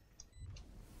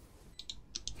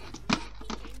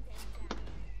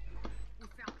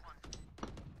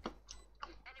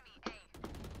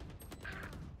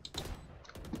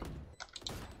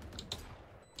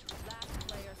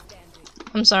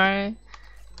 I'm sorry.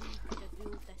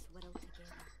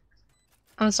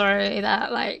 I'm sorry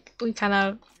that like we kind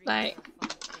of like.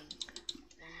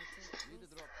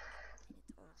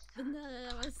 No,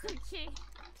 that was okay.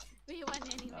 We won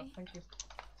anyway. Thank you.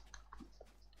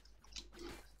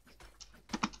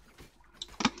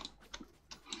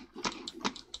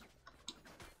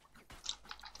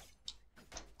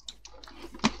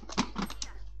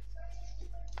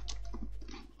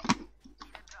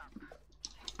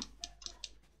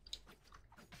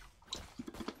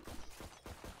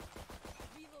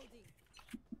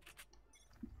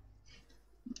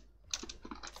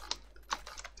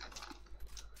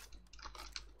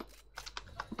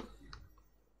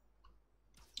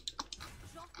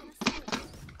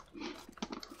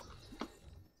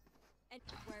 And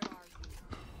where are you?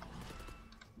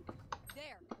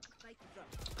 There. Like drop.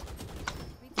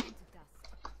 Return to dust.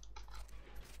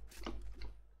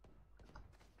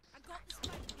 I got this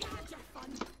fight. Had your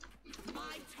fun.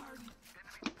 My turn.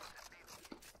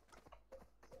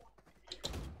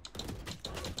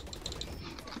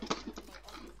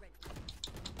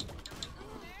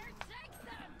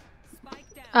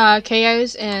 Spike down.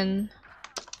 KO's in.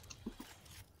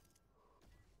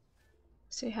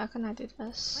 See, how can I do Why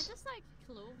this? does like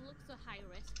Clove look so high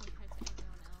risk compared to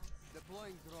everyone else?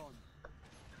 Deploying drone.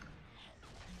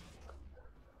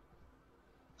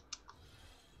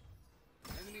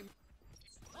 Enemy.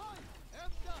 I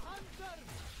am the hunter.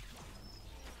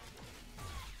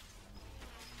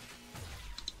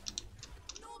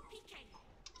 No peeking.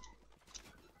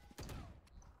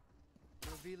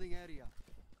 Revealing area.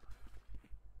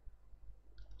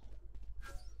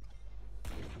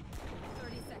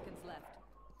 30 seconds left.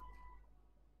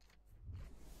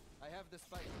 I have the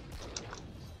spike.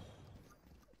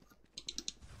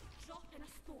 Drop in a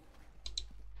smoke.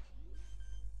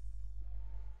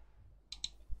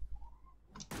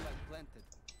 Spike planted.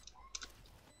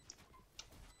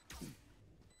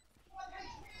 One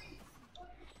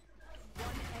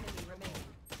enemy remaining.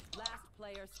 Last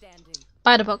player standing.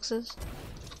 By the boxes.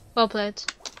 Well played.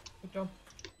 Good job.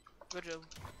 Good job.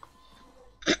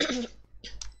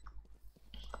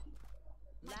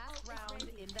 Last round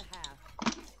in the half.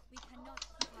 We cannot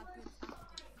keep our goods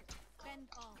after. Spend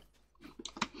all.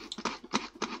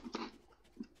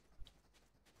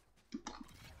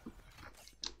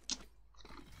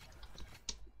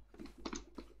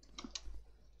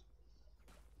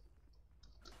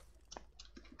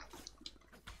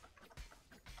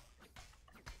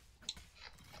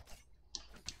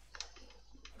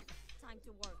 Time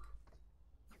to work.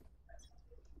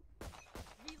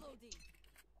 Reloading.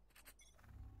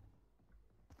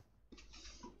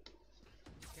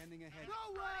 Scanning ahead.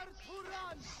 Nowhere to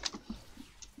run.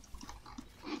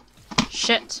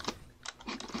 Shit.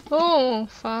 Oh,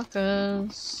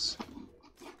 fuckers.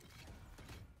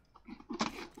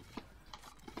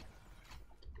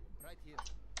 Right here.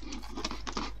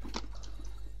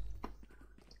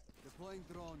 Deploying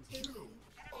drones.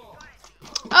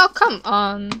 Oh, come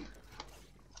on.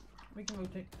 We can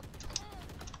rotate.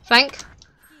 Flank.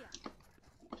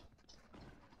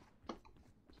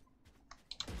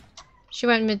 She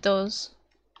went mid doors.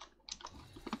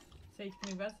 Sage,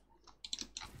 can you res?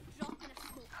 Drop in a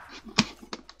smoke.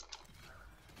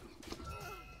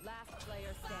 Last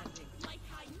player standing. Like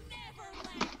I never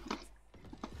left.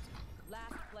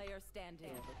 Last player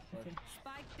standing.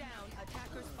 Spike down.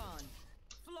 Attacker spawn.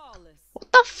 Flawless.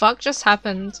 What the fuck just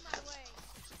happened? My way.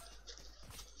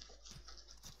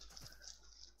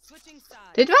 Switching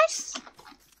sides. Did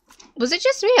was it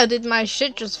just me or did my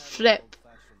shit just flip?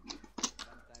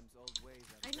 Sometimes old ways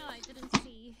are I know, I didn't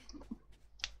see.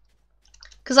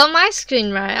 Cause on my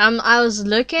screen, right, I was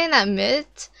looking at mid,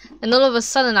 and all of a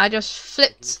sudden I just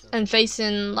flipped and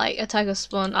facing like attacker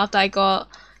spawn after I got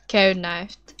KO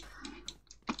knifed.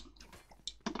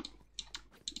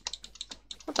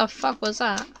 What the fuck was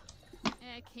that?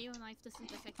 KO knife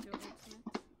doesn't affect your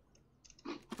ultimate.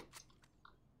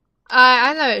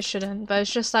 I know it shouldn't, but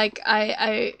it's just like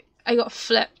I got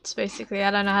flipped basically.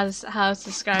 I don't know how to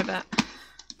describe it.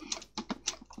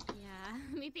 Yeah,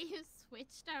 maybe you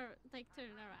switched or like turned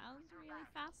around really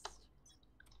fast.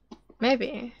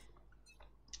 Maybe.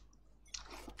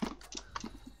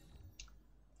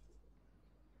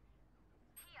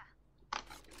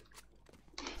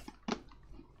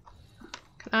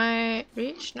 Can I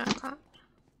reach? No, I can't.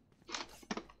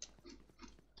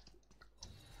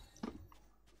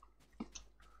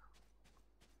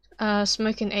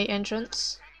 Smoking 8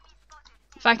 entrance.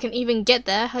 If I can even get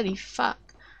there, holy fuck.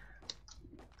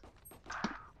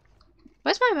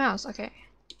 Where's my mouse? Okay.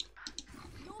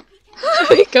 There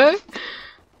we go.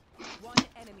 One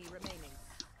enemy remaining.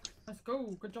 Let's Let's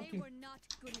go. Good job, They team. were not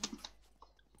good enough.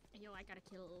 Yo, I got a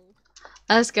kill.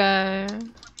 Let's go.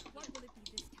 What will it be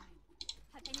this time?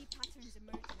 Have any patterns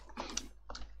emerged?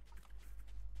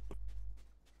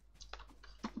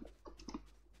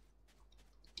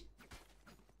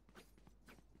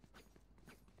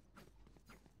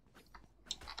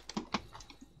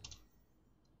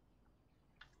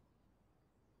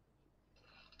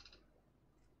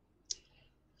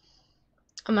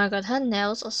 Oh my god, her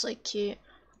nails are so cute.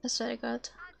 That's very good.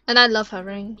 And I love her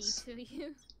Me rings. to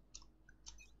you.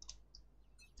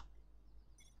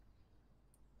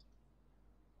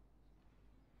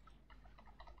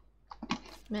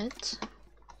 Mid.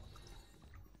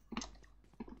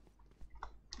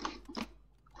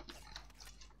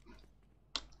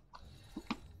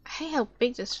 I hate how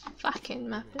big this fucking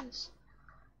map is.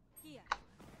 Here.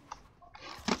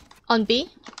 On B?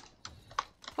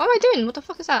 What am I doing? What the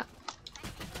fuck is that?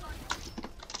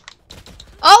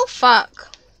 Oh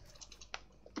fuck!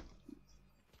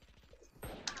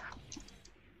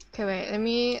 Okay, wait, let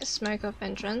me smoke off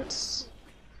entrance.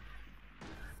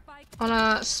 Spike I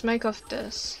wanna smoke off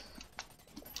this.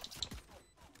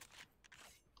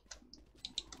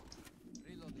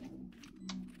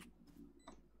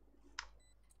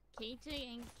 KJ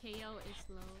and KO is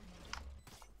low.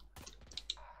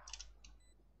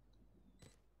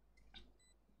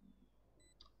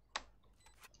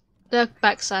 The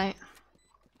backside.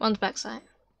 One's backside.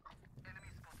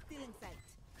 Still in sight.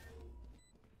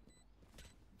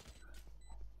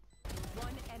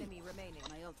 one enemy remaining.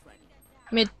 My ult ready.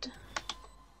 Mid.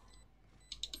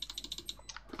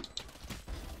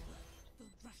 Good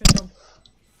job.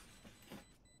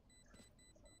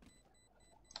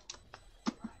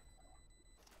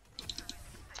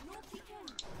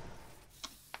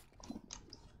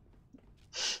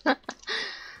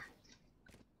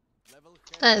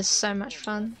 That is so much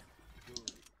fun.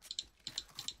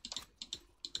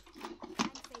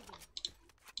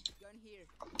 Gun here.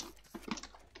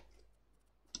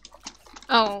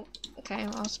 Oh, okay,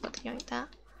 well, I was about to go like that.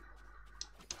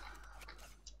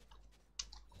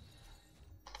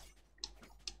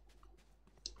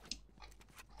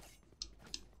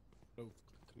 Clove,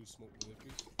 can you smoke me there,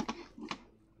 please?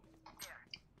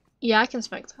 Yeah, I can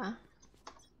smoke that.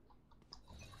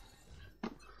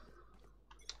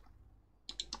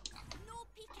 No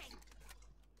peeking.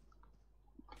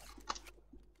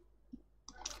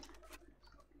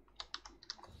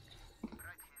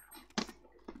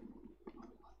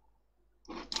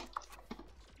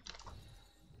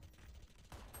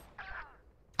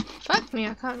 Fuck me,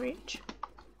 I can't reach.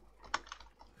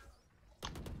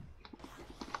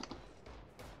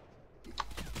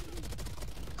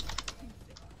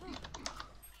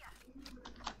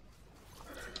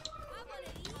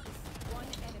 One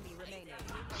enemy remaining.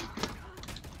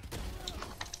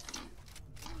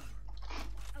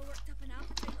 I worked up an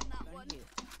appetite on that Gun one. here.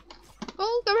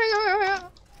 Oh, come here, come here, come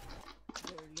here.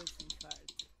 They're looking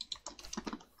hard.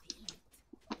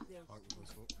 They're Can't give us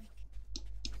smoke.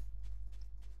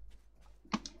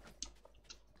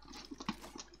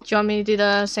 Do you want me to do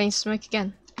the same smoke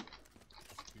again?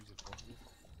 Please, if possible.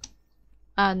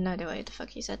 No idea what the fuck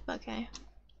he said, but okay.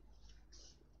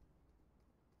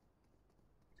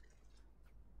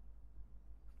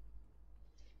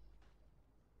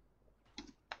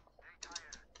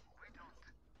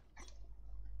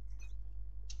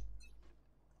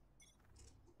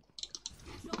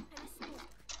 Drop in a smoke.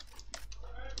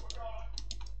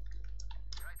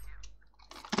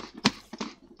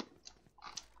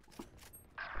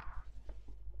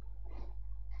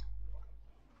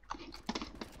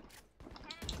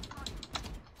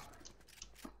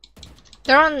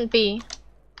 They're on B.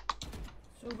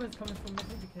 Silver's coming from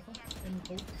mid. Be careful. In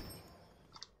hold.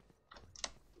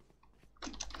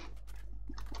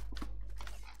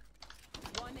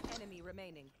 One enemy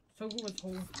remaining. Silver was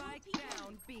hold. Spike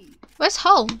down B. Where's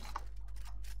Hole?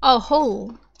 Oh,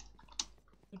 Hole.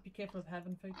 Just be careful of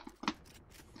heaven, food.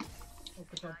 Oh,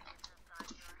 good job.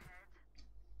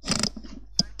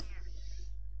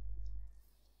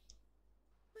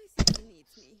 My sister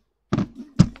needs me.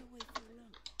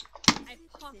 I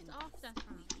popped off that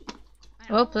round. I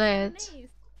Well almost played.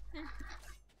 amazed.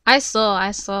 I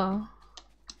saw.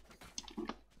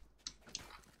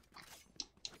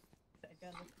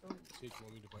 Again, let's go. Say, do you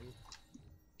want me to buy you?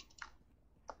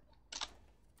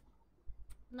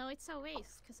 No, it's a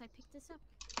waste because I picked this up.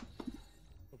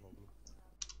 No problem.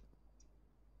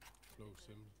 Clove,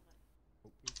 sim.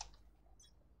 Smoke, please.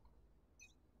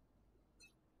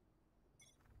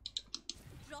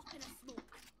 Drop in a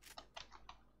smoke.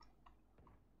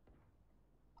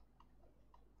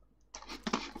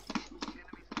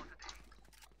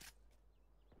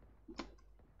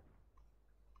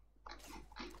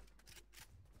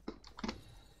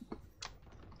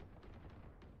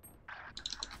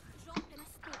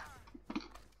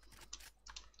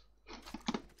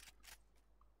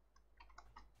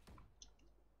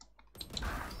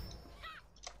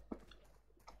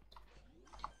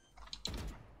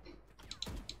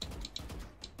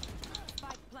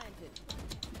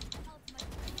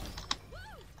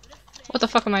 What the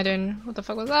fuck am I doing? What the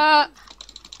fuck was that?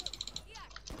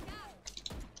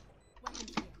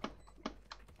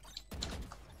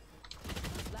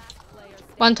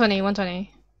 120,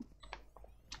 120.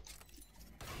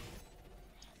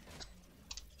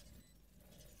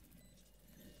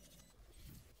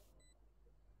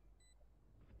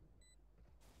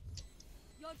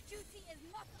 Your duty is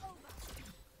not over.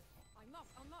 I'm not.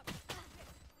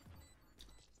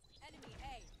 Enemy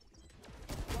A.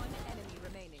 One enemy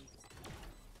remaining.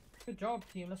 Good job,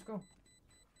 team. Let's go.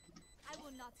 I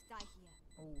will not die here.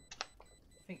 Oh,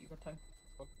 I think you got time.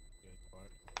 Yeah, it's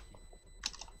alright.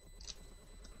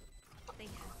 They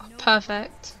have no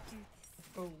Perfect.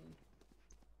 Oh,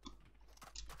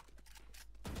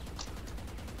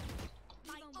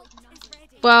 My ult is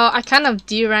ready. Well, I kind of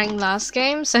D-ranked last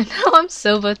game, so now I'm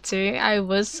silver 2. I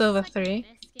was silver 3.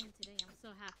 Best game today. I'm so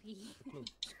happy. Clove,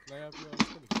 can I have your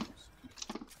stomach?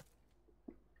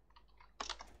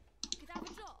 Could I have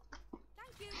a drop?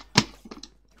 Thank you.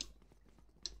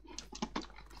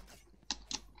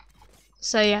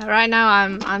 So yeah, right now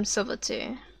I'm silver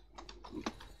 2.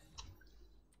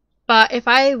 But if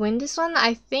I win this one,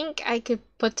 I think I could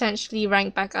potentially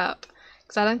rank back up.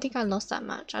 Because I don't think I lost that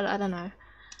much. I don't know.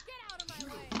 Get out of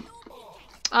my way.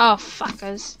 Oh,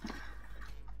 fuckers.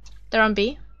 They're on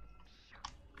B.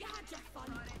 You had your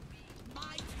fun.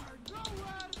 My turn.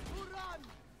 Nowhere to run.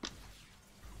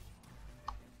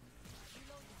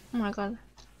 Oh my god.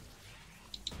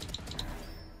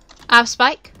 I have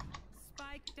Spike.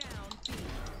 Spike down B.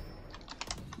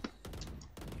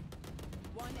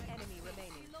 One enemy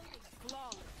remaining.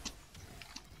 Flawless.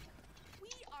 We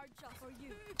are just for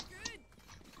you. Good.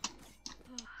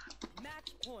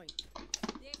 Match point.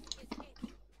 This is it.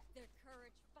 Their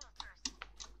courage first.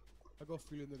 I got a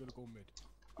feeling they're gonna go mid.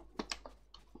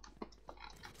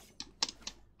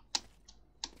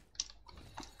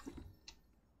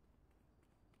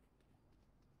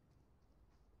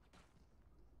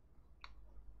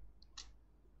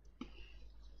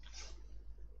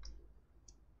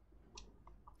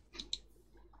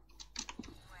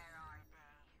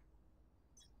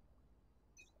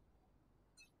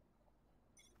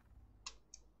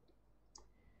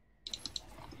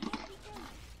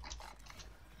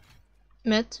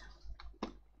 Mid.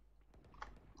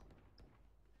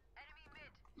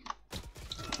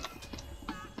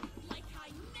 Like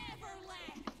I never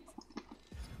left.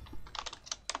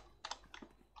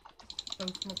 so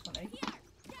smoke on A.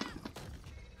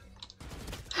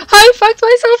 I fucked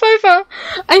myself over!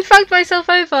 I fucked myself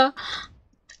over!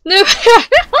 No!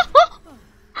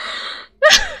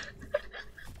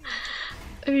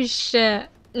 Oh shit.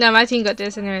 No, my team got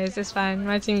this anyways, it's fine.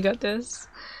 My team got this.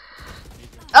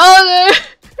 Oh no!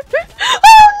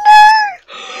 Oh no!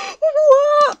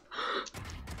 What?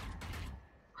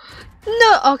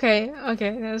 No! Okay,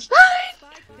 okay, that's fine.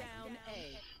 Spike down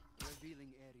A.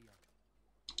 Revealing area.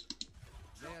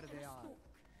 There they are.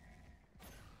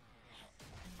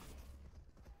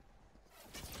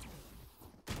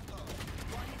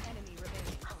 One enemy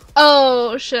remaining.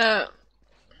 Oh shit.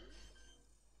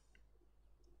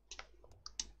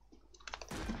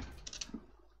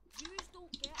 Yous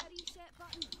don't get a reset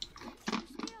button.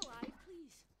 Stay alive,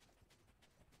 please.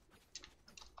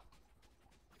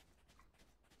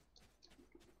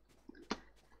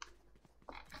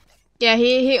 Yeah,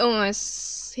 he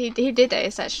almost he did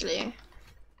ace actually.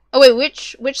 Oh wait,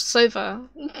 which Sova?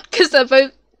 Because they're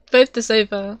both the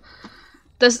Sova.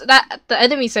 The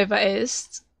enemy Sova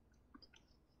aced,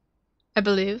 I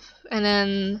believe, and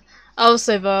then our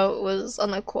Sova was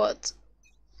on a quad.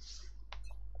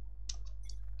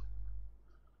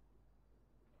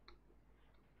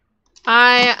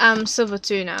 I am silver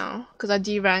 2 now because I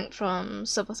D-ranked from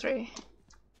silver 3.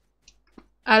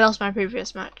 I lost my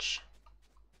previous match.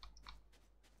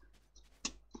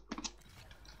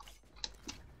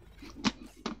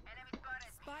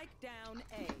 Spike down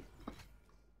A.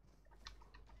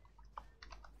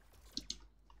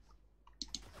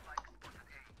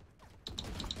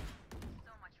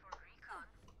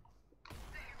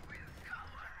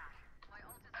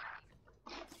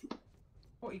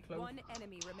 What you close? One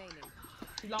enemy remaining.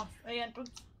 He lost A entrance.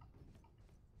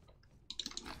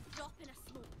 Drop in a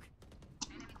smoke.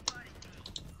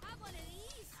 Have one of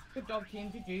these. Good job,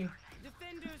 team. GG.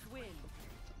 Defenders win.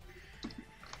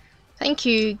 Thank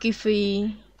you,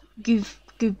 Goofy. Goof.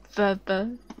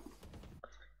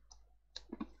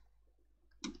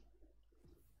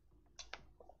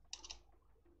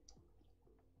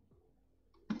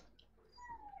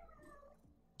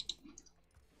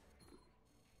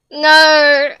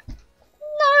 No!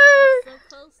 No! So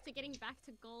close to getting back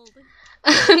to gold.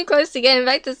 I'm close to getting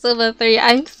back to silver 3.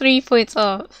 I'm 3 points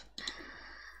off.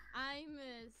 I'm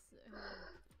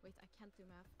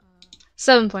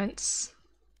 7 points.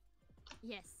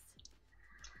 Yes.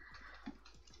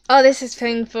 Oh, this is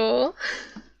painful.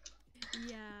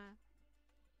 Yeah.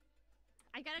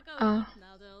 I gotta go Oh. eat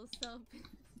now though, so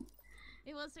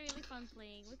it was really fun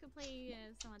playing. We could play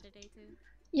some other day too.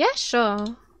 Yeah,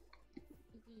 sure.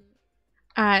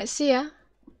 Alright, see ya.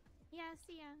 Yeah,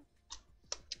 see ya.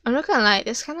 I'm not gonna lie,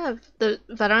 this kind of, the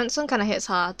Valorant song kind of hits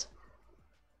hard.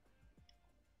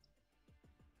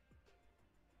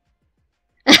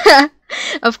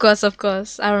 Of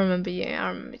course. I remember you.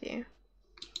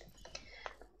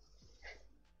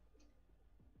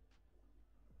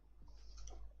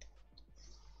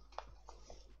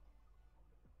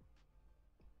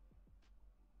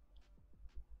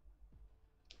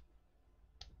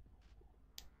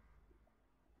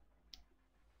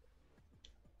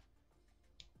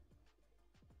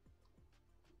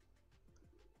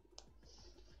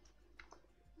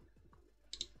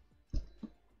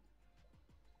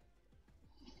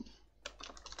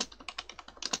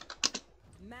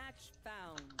 Match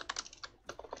found.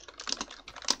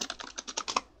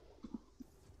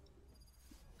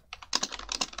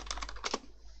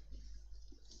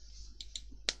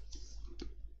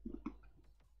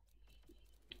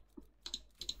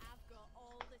 I've got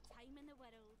all the time in the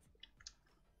world.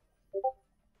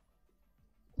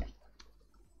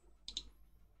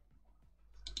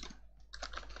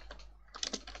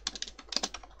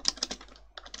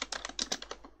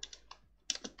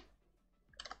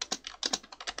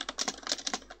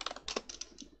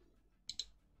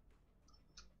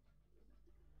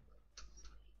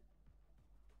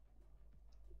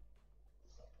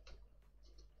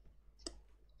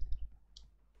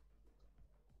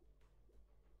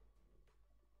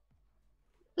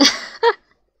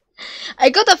 I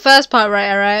got the first part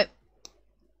right, alright?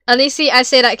 At least see, I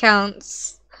say that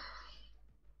counts.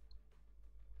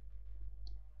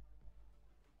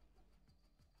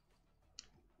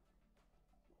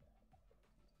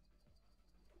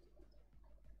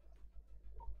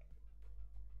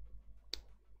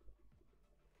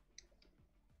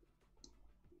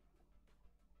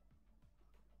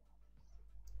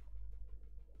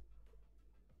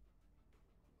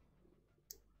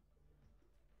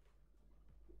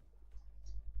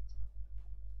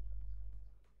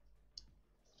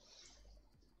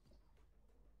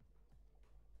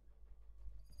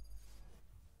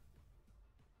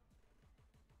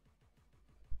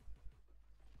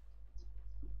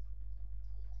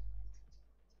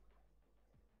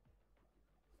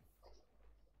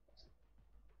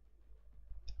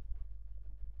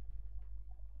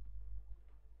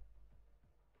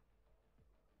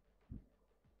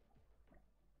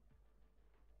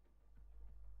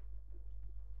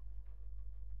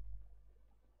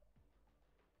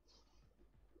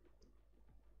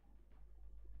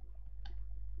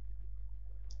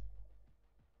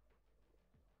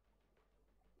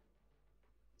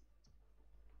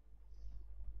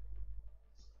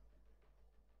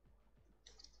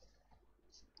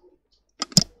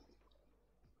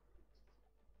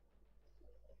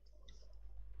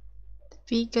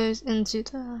 V goes into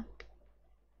the...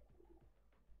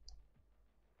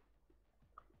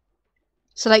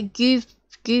 So like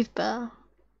Goofba.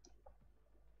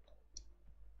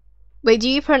 Wait, do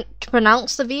you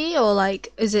pronounce the V, or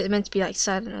like is it meant to be like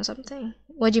silent or something?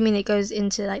 What do you mean it goes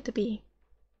into like the B?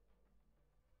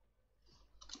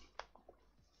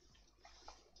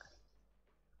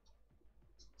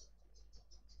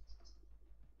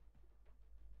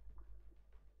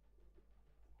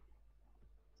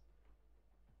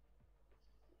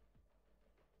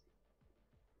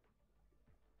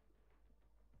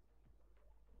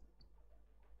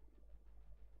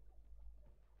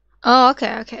 Oh,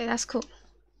 okay, that's cool.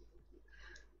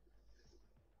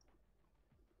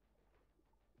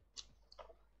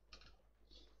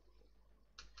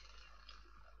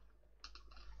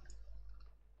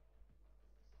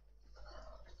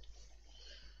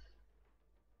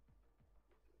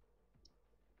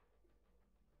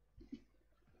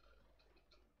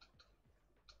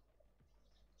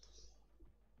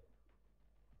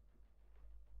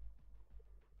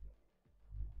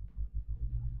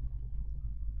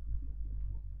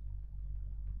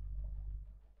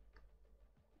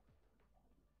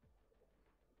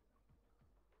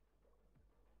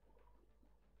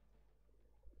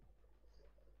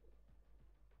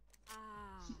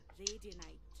 Ah,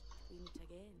 Radianite. We meet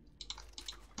again.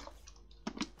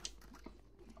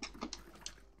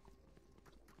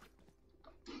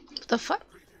 What the fuck?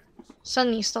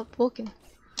 Suddenly stopped walking.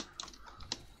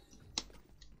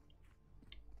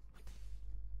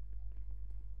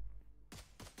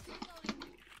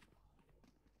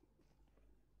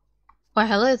 Why,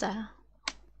 hello there.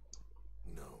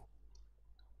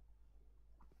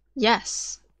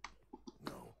 Yes.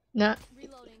 No.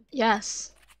 Reloading.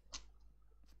 Yes.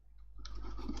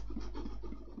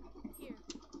 Here.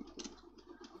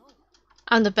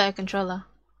 I'm the better controller.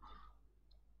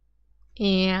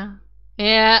 Yeah.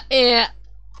 Yeah. Yeah.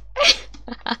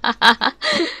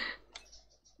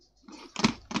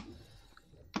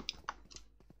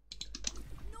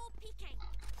 No peeking.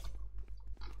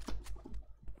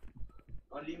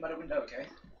 I'll lean by the window, okay?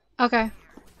 Okay.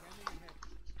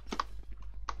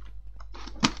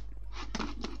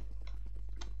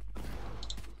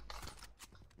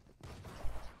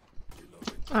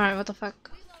 Alright, what the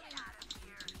fuck?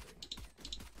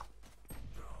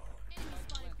 Enemy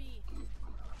spotted B.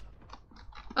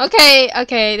 Okay,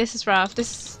 okay, this is rough.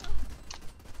 This Enemy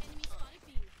spotted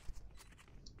B.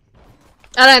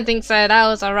 I don't think so. That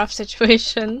was a rough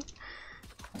situation.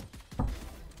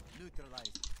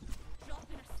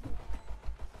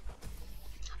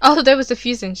 Oh, there was the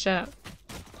fusing shit.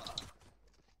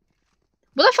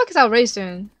 What the fuck is our race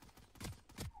doing?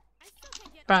 I still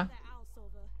can't get Bruh. over that owl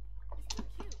silver. It's so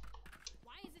cute.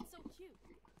 Why is it so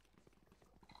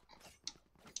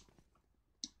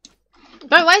cute?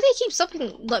 Bro, why do they keep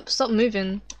stopping, like, stop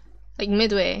moving? Like,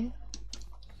 midway. Reloading.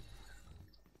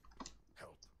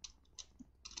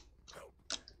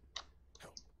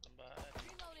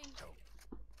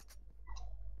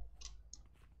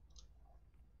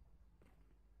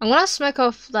 I'm gonna smoke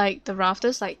off, like, the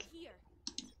rafters, like... Here.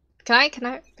 Can I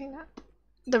ping that?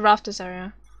 The rafters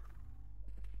area.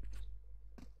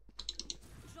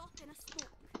 Drop in a smoke.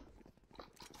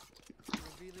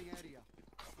 Revealing area.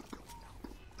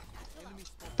 Enemy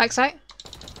spotted. Backside?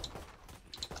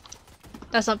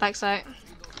 That's not backside.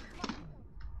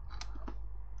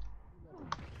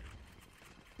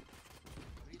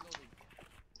 Reloading.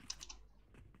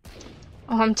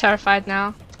 Oh, I'm terrified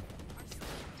now.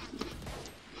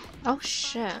 Oh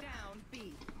shit. Down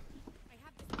B. I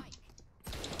have the spike.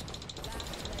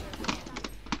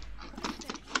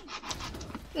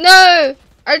 No!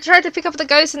 I tried to pick up the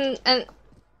ghost and It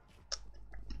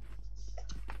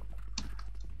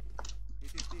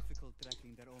is difficult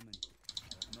tracking their omen.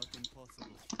 Not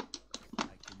impossible. I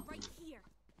can do Right it. here.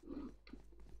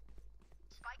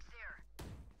 Right here.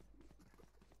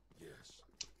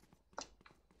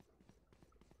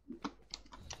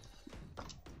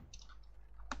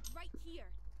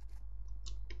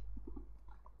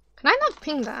 can I not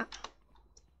ping that?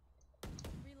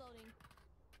 Reloading.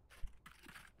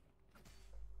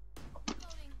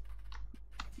 Reloading.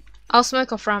 I'll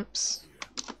smoke off ramps.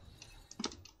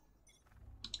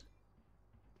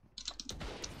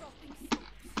 Dropping smoke.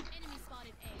 Enemy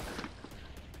spotted A.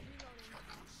 Reloading.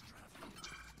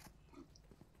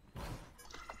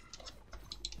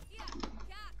 Yeah,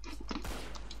 catch.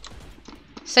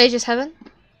 Sage is heaven.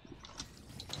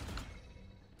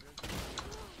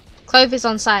 Clove is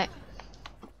on site.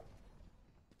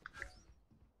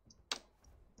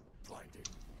 Last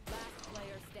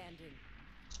player standing.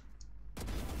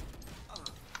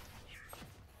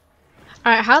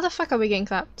 Alright, how the fuck are we getting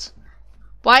clapped?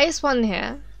 Why is one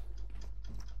here?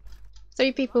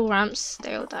 3 people ramps,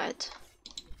 they all died.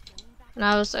 And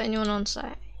I was the only one on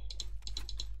site.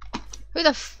 Who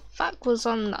the fuck was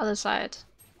on the other side?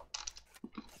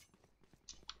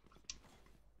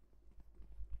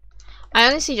 I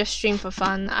honestly just stream for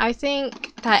fun. I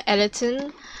think that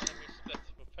editing...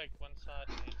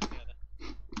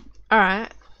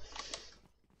 Alright.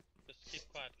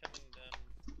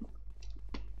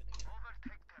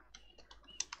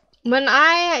 When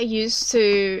I used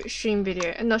to stream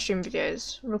not stream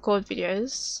videos, record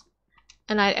videos,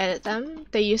 and I'd edit them,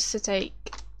 they used to take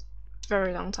a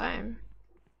very long time.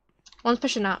 One's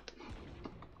pushing up.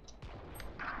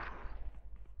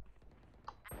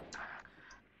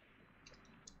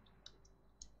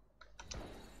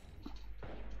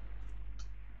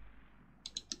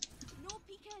 No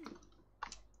peeking.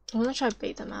 I'm gonna try to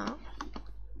bait them out.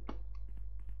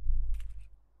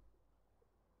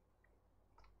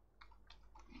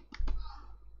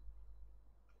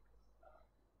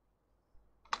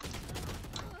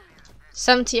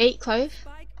 $78 Clove.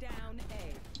 Spike down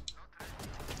A.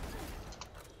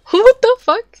 What the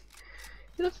fuck?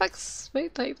 Who the fuck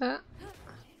smoked like that?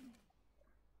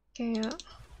 Okay, yeah.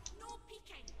 No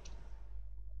peeking.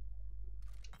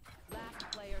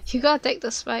 Last player You gotta take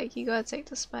the spike. You gotta take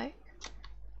the spike.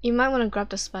 You might want to grab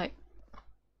the spike.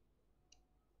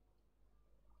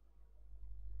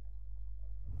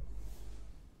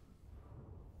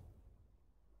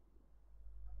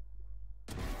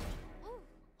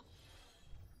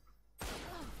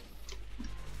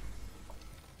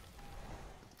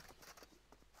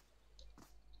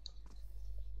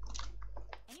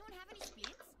 Anyone have any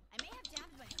splints? I may have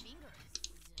jammed my feet.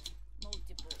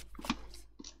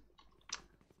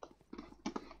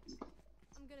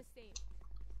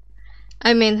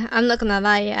 I mean, I'm not gonna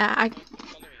lie, yeah, Follow me.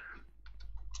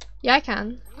 yeah, I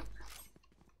can.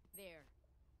 There.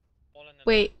 All in the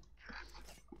Wait.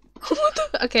 What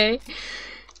the? Okay.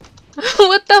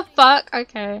 What the fuck?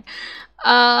 Okay.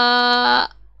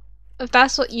 If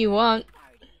that's what you want,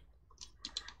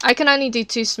 I can only do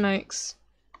 2 smokes.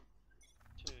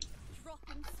 two.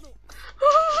 Dropping smoke.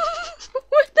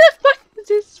 What the fuck is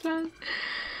this, man?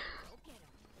 I'll get him.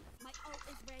 My ult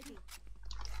is ready.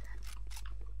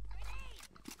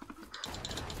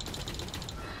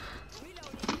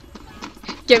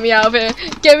 Get me out of here!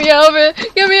 Get me out of here!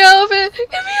 Get me out of here!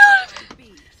 Get me out of here!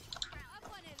 B. Grab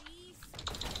one of these.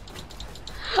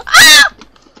 Ah!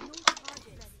 No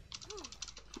targets.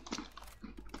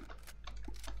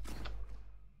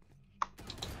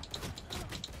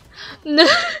 No.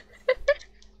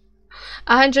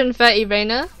 130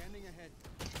 Reina.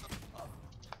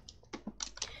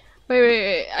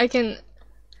 Wait, I can.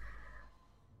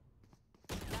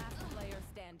 Last player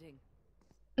standing.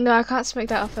 No, I can't smoke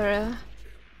that off her.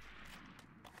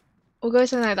 We'll go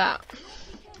something like that.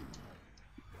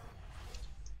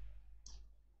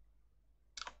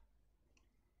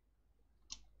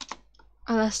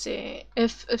 Oh, let's see.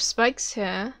 If Spike's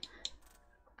here,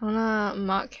 I wanna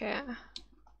mark here.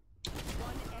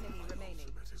 One enemy remaining.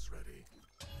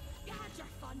 You had your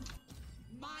fun.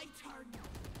 My turn.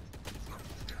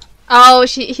 Oh,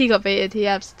 he got baited. He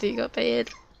absolutely got baited.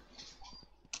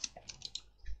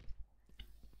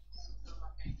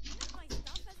 My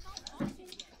stuff is not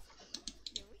auctioned yet.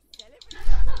 Can we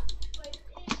celebrate?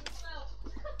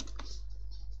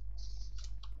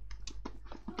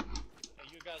 Hey,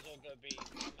 you guys all go B.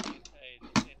 I'm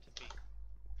into B.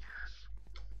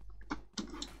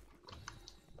 I'm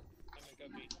gonna go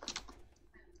B.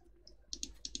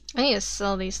 I need to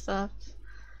sell these stuff.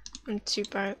 I'm too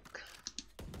broke.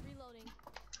 Reloading.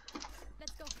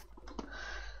 Let's go.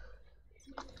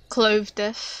 Clove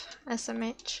diff.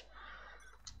 SMH.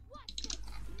 What's this?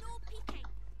 No peeking.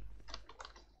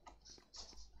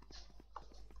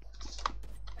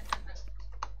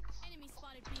 Enemy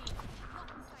spotted B.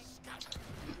 Blocking sight.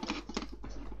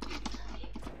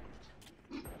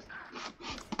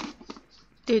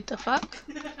 Dude, the fuck?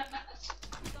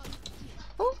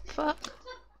 Oh, fuck.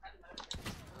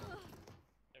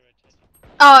 They're rotating.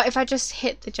 Oh, if I just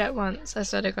hit the jet once, I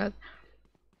swear to god.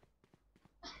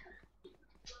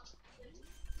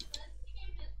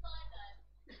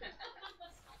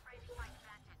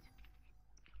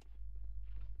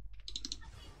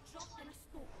 Dropping a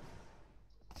smoke.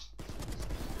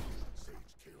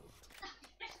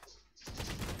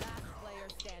 Last player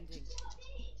standing.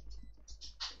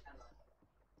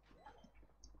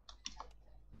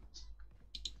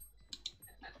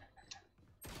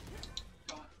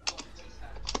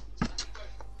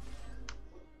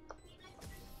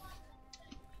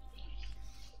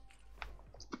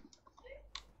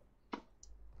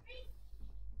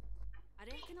 I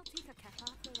reckon I'll take a kip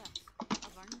after this.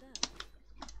 I've earned it.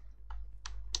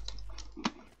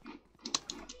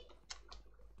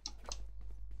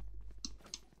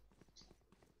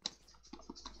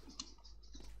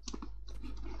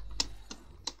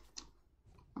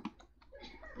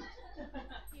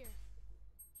 Here.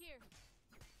 Here.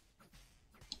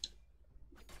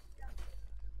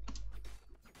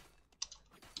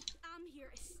 I'm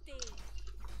here to stay.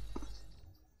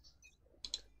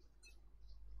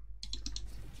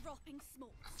 Dropping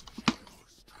smokes.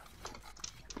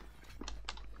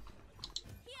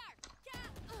 Here!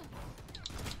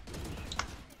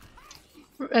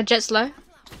 Yeah! Jet's low.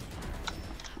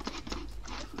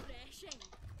 Refreshing.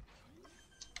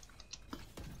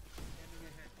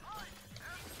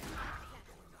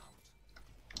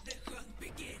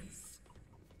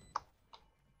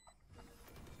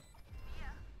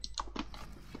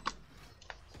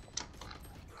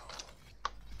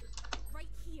 Right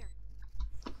here.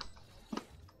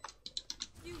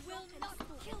 You will not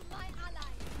kill my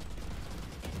ally.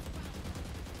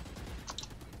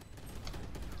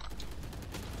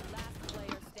 Last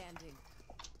player standing.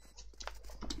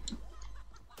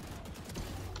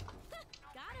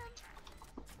 Got him.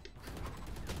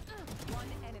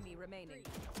 One enemy remaining.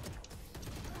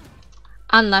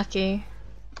 Unlucky.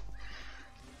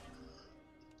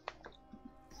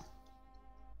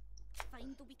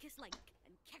 Find the weakest link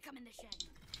and kick him in the shin.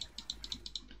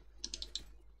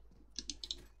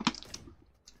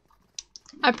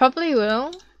 I probably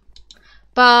will.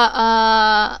 But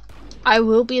I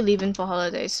will be leaving for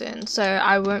holiday soon, so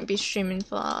I won't be streaming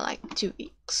for like 2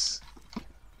 weeks.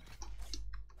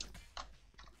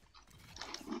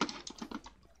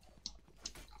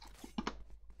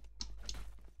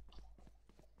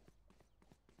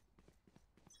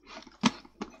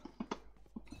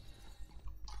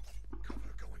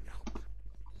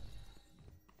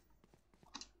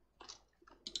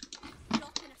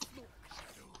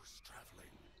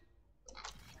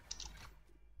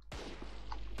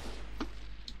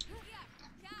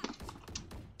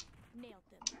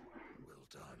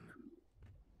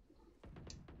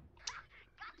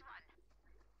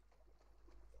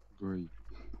 Great.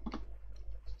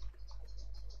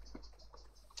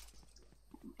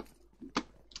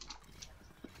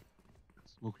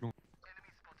 Smoke long.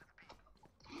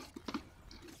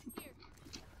 Here.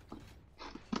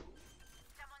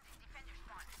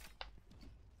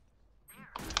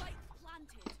 Spike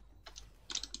planted.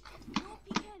 No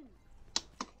peeking.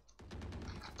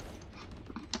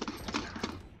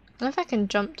 I don't know if I can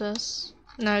jump this.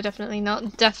 No, definitely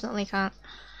not. Definitely can't.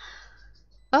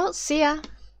 Oh, see ya.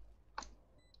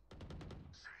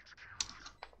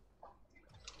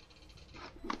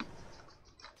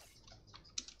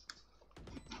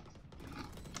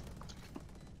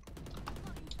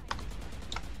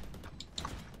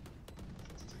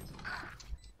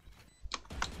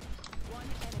 One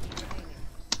enemy remaining.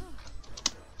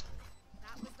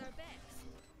 That was their best.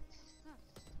 Huh.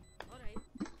 Alright.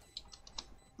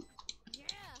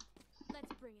 Yeah.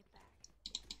 Let's bring it back.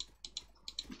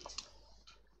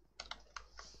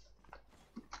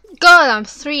 God, I'm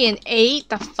 3 and 8.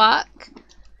 The fuck?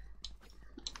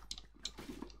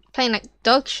 Playing like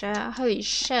dog shit. Holy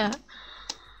shit.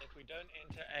 If we don't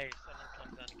enter A, someone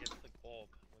comes down and gets the orb.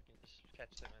 We can just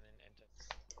catch them and then enter.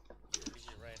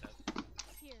 Easy radar.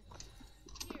 Here.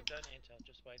 If we don't enter,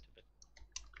 just wait a bit.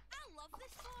 I love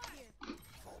this car. Here.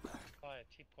 Quiet,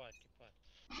 keep quiet, keep quiet.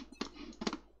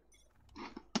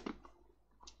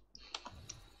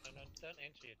 No, don't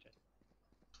enter yet, Jet.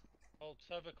 Hold,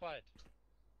 sober, quiet.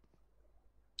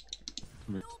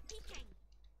 No peeking.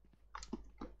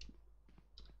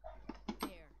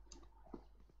 There.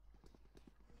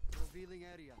 Revealing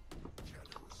area.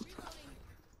 Reloading.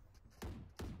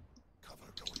 Cover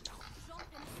going down. Drop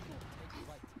in smoke. Take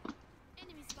right.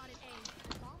 Enemy spotted A.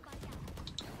 Bomb by out.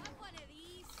 I want of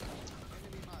these.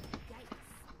 Enemy mark. Yikes.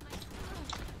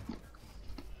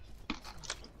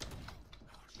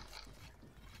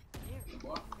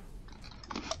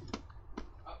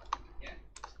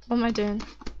 What am I doing?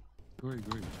 Great,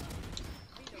 great.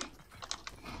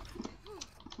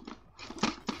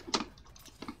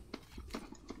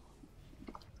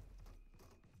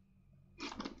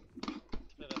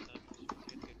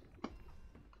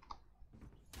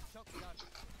 Shot start.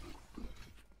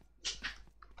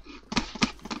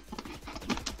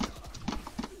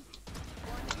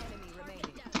 One enemy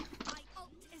remaining. Down. My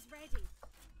ult is ready.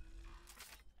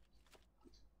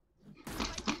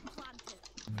 Spike planted.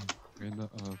 And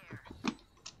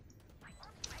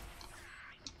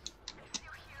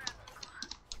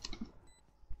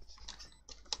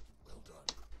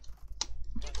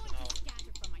You're going to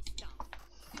scatter from my stuff.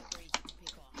 Super easy to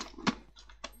pick off.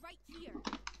 Right here.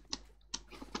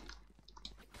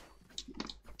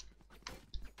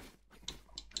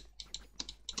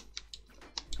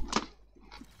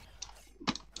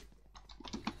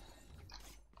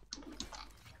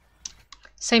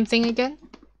 Same thing again?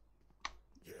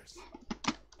 Yeah,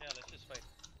 let's just wait.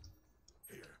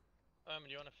 Here.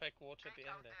 You want to fake water at the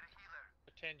end there?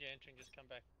 Pretend you're entering, just come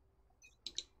back.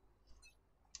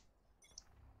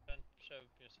 Don't show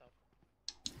yourself.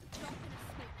 Drop in a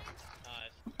smoke.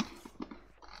 Nice.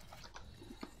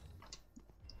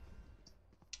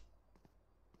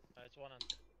 It's one on.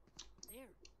 There.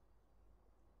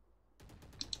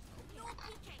 No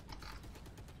peeking.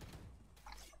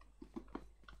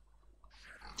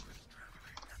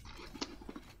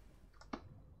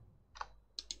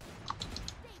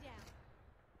 Stay down.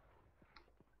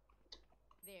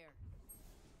 There.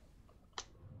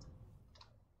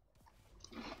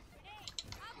 Hey,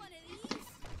 have one of these.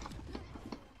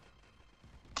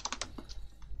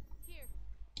 Here.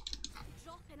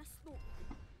 Drop in a smoke.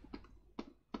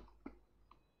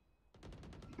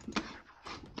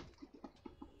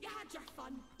 You had your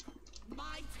fun.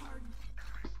 My turn.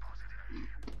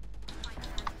 My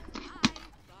turn.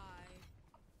 Bye.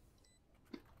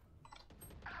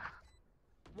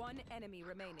 One enemy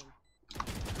remaining. Can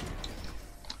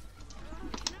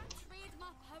I trade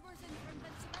my powers in for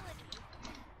invincibility?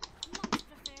 Much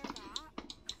prefer that.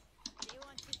 They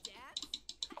want to dance?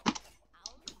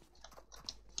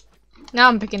 Now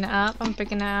I'm picking it up. I'm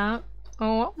picking it up.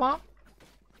 Oh, what?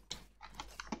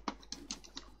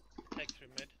 Take through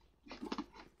mid.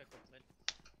 Pick up mid.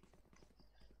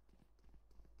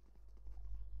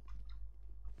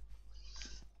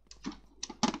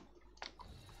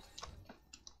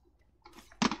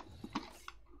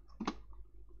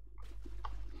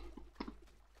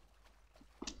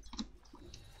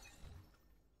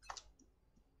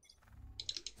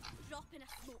 Drop in a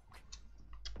smoke.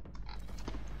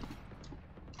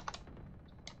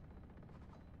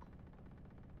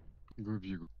 Good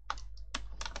view.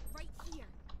 Right here.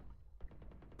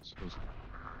 Supposed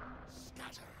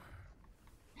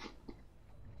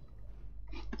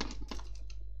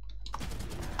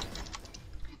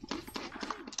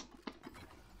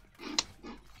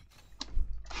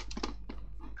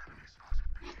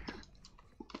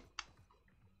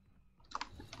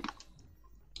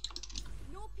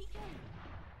peeking.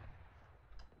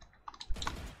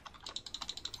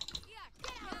 Yeah,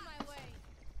 get out of my way.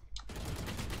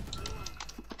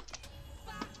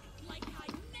 Back like I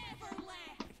never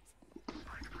left.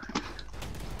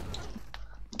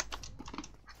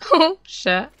 Oh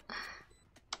shit.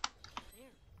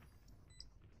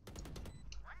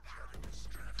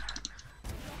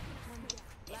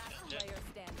 Last player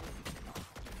standing.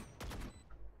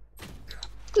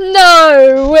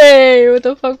 No way! What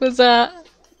the fuck was that?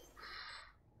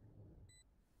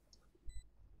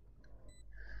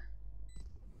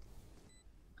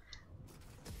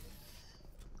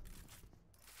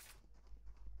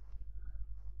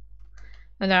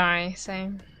 Oh, don't worry,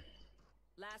 same.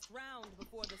 Last round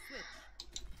before the switch.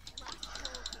 Last call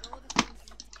for all the things you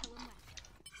need to kill him with.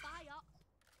 Buy up.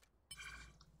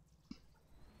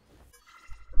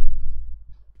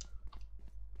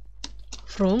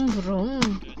 Vroom vroom.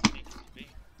 Good thing to be.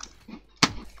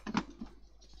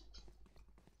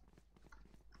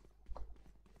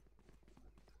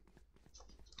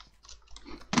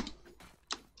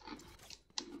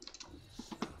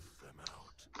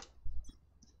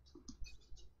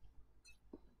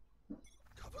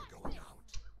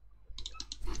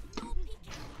 No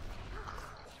peeking.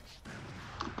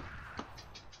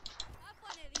 Have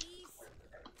one of these.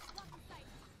 Lock in sight.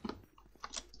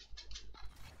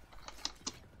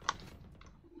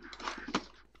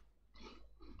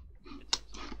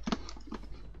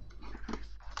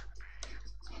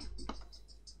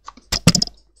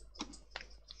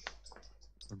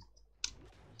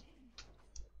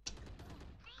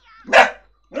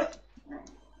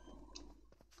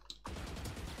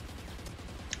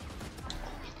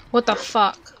 What the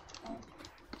fuck?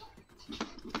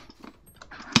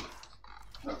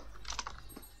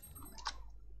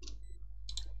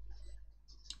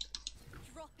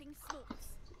 Dropping smokes.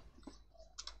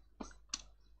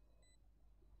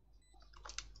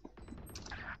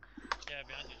 Yeah,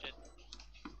 behind you, Jet.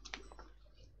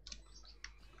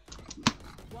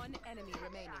 One enemy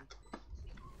remaining.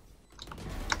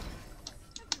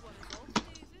 Everyone is off,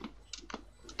 Daisy.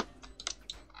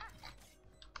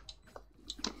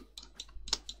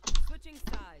 Switching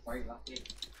sides. I'm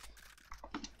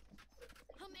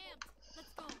amped. Let's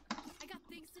go. I got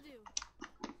things to do.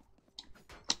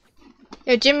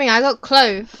 Yo, Jimmy, I got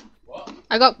Clove. What?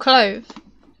 I got Clove.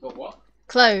 Got what?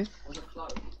 Clove. What's a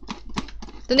clove?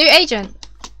 The new agent.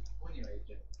 What new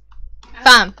agent?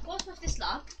 Bam. What's with this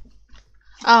log?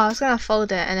 Oh, I was gonna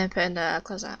fold it and then put it in the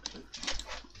closet.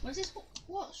 What's this?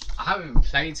 What? I haven't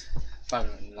played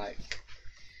Valorant in like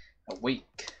a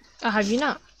week. Oh, have you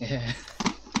not? Yeah.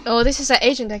 Oh, this is an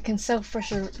agent that can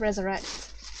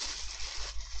self-resurrect.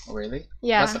 Oh, really?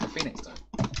 Yeah. That's like a Phoenix though.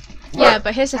 Yeah,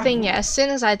 but here's the thing, yeah. As soon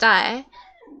as I die,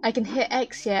 I can hit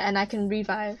X, yeah, and I can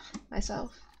revive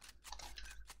myself.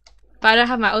 But I don't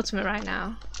have my ultimate right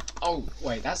now. Oh,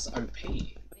 wait, that's OP.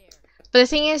 But the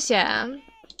thing is, yeah,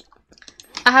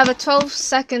 I have a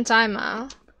 12-second timer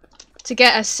to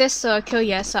get assist or a kill,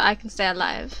 yeah, so I can stay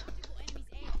alive.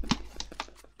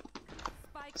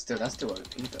 Still, that's still OP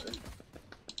though.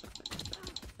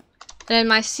 And then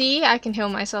my C, I can heal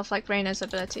myself like Reyna's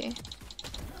ability.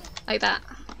 Like that.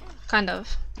 Kind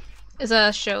of. It's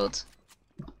a shield.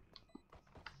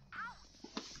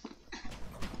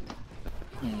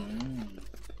 And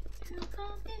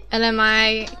then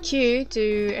my Q does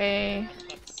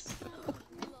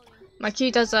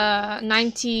a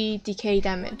 90 decay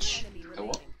damage. A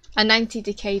what? A 90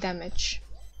 decay damage.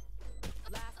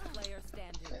 Last player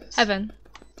standing. Heaven.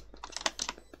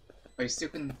 But you still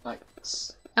can like.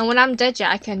 And when I'm dead,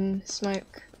 yeah, I can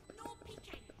smoke.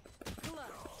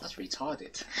 That's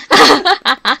retarded.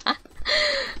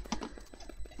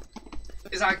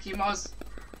 It's like you must.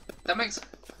 That makes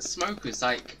smokers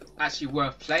like actually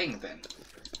worth playing then.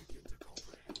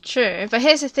 True, but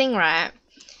here's the thing, right?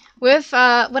 With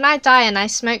when I die and I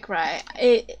smoke, right,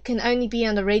 it can only be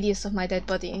on the radius of my dead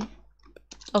body,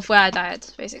 of where I died,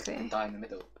 basically. Die in the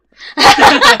middle.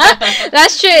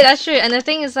 That's true. That's true. And the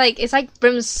thing is, like, it's like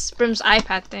Brim's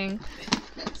iPad thing.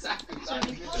 Exactly. Die in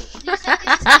the middle. You said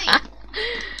this is clean.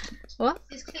 What?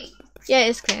 It's clean. Yeah,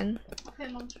 it's clean. I'll put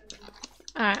him on to it.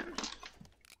 Alright.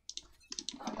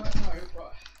 I don't know,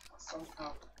 but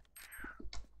somehow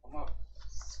I'm not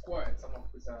squirting someone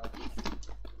with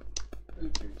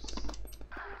food juice.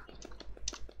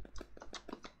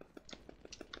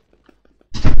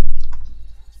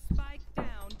 Spike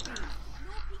down B.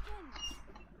 No peeking.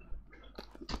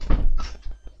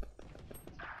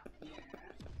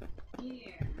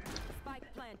 Spike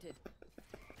planted.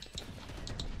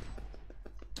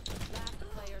 Last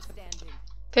player standing.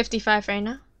 55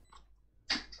 Reyna.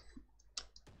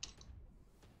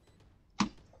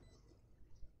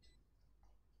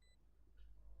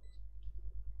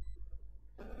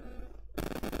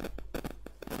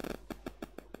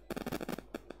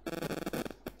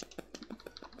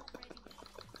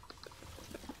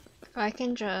 I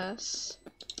can just.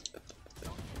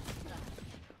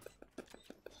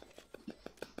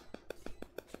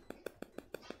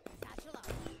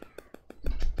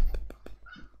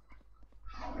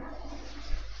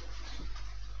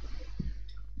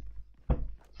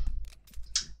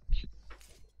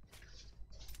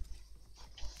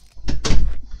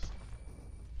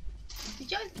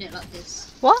 Did you open it like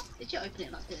this? What? Did you open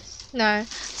it like this? No.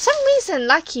 Some reason,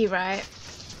 Lucky, right?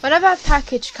 Whenever a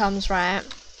package comes, right?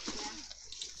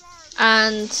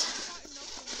 And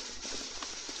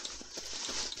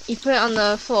you put it on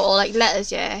the floor, or like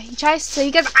letters, yeah. He tries to,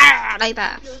 he goes like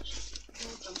that.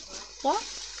 What?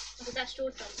 Okay, that's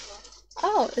your jumper.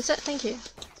 Oh, is it? Thank you.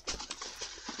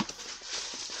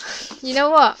 You know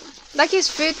what? Lucky's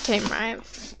food came, right?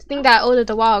 The thing that I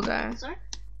ordered a while ago. Sorry?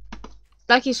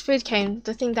 Lucky's food came,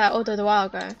 the thing that I ordered a while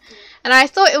ago. And I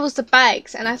thought it was the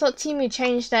bags, and I thought Temu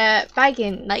changed their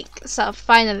bagging, like, stuff,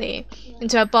 finally,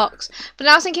 into a box. But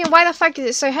then I was thinking, why the fuck is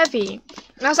it so heavy?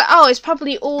 And I was like, oh, it's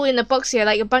probably all in the box here,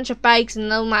 like a bunch of bags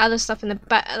and all my other stuff in the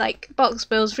box,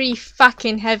 but it was really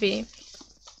fucking heavy.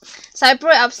 So I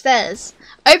brought it upstairs,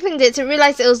 opened it to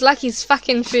realise it was Lucky's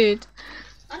fucking food.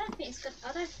 I don't think it's good.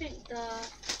 I don't think the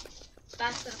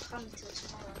bag's gonna come until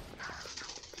tomorrow.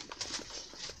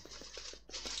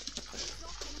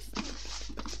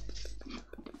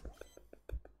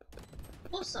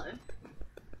 Also,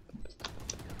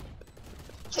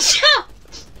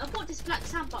 I bought this black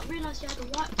sand, but I realised you had a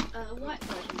white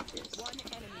version of this. One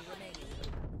enemy remaining.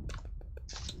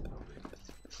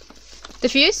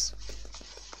 Diffuse?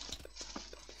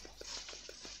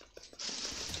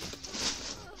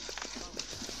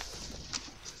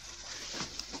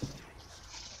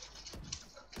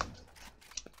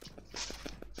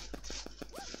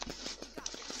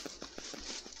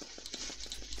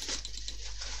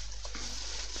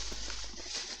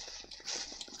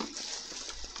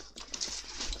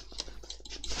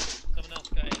 Someone else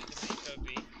go A, go B.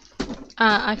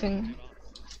 I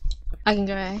can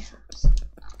go A.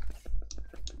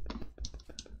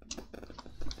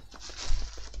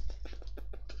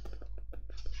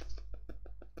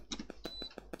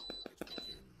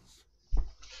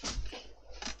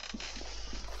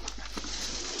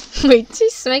 Wait, 2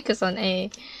 smokers on A.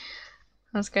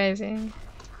 That's crazy.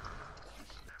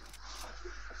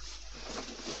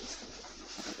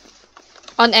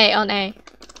 On A, on A.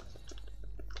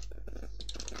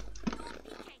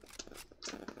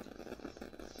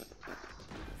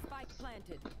 Spike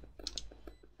planted.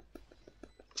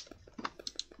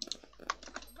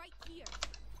 Right here.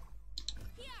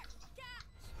 Here, catch.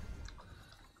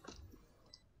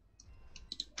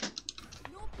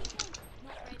 No people,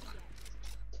 not ready yet.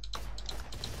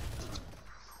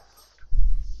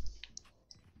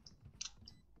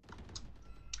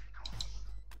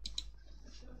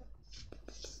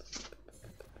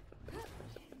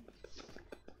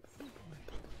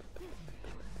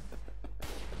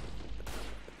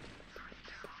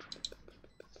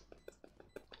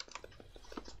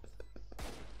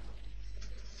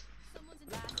 Someone's in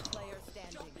Last player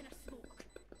standing. drop in a smoke.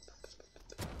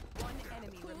 One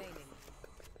enemy remaining.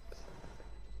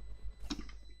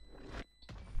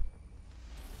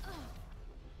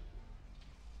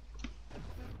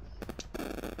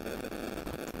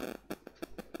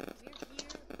 We're here.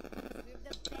 We're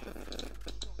the best.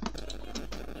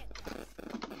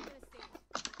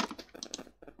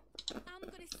 I'm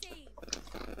gonna save.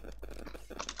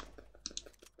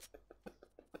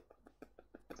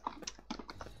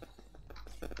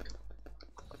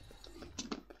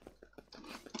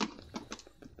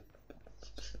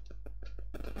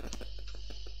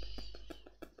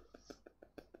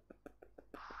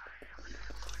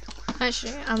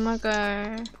 Actually, I'm gonna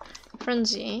go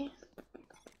Frenzy.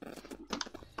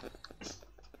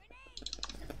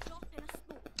 Drop in a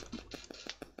smoke.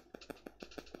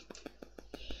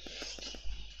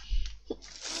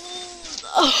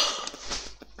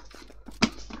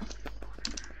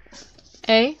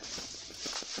 A.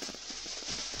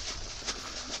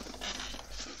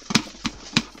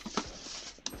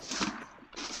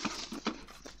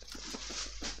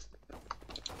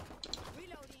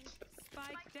 Reloading.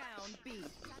 Spike down B.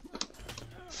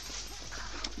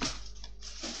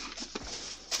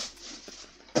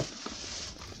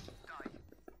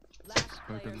 Last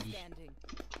player on B. standing.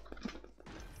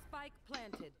 Spike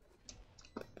planted.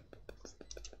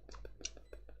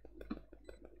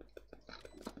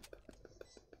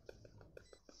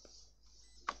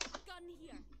 Gun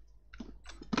here.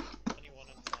 Anyone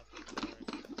on top of the floor.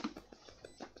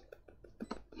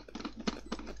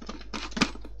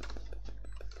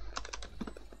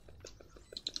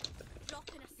 Drop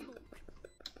in a smoke.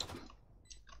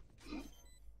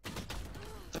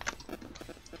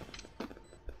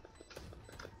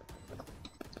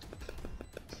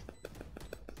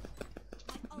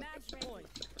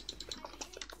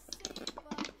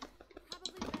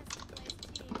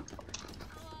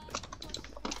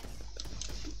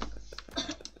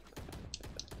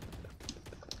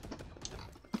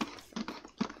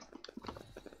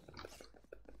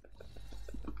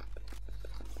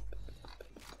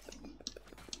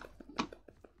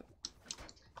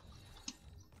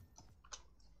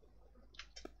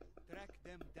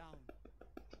 them down.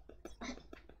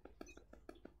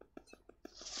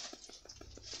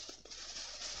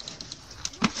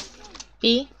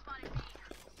 B.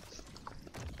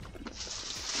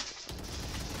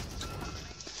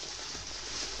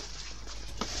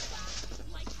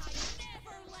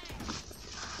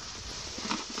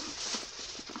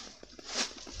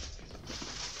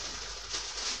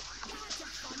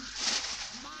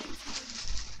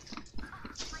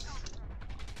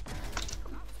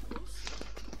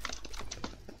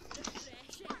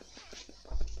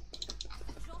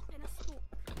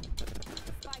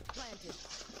 Spike planted.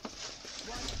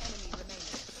 One enemy remaining.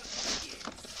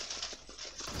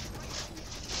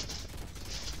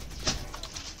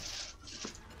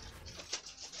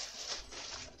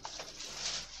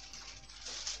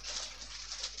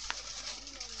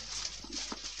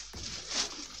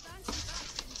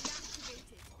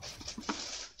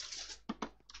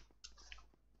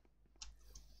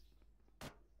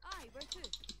 Aye, where to?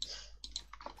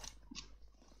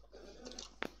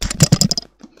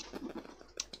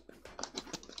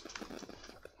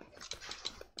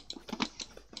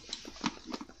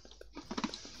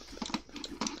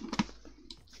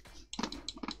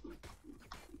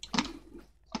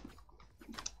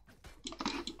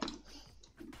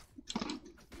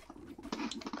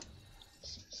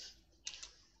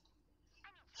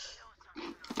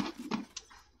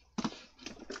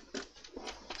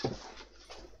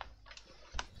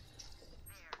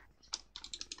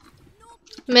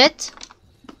 Mid.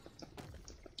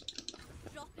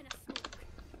 Dropping a smoke.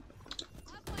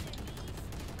 Have one of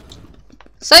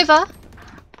these. Sova.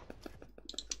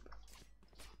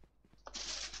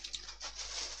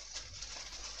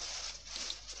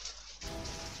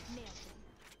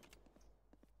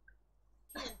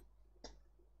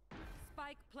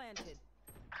 Spike planted.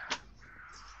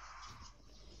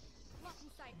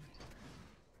 Blocking sight.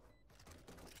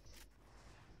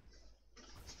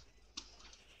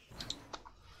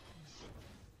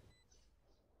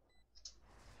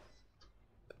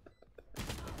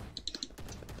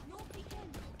 No peeking.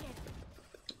 Get him.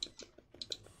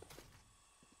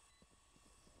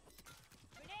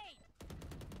 Grenade.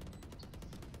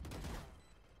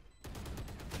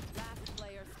 Last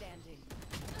player standing.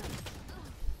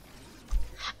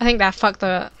 I think that fucked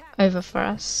it over for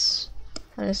us.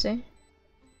 Honestly.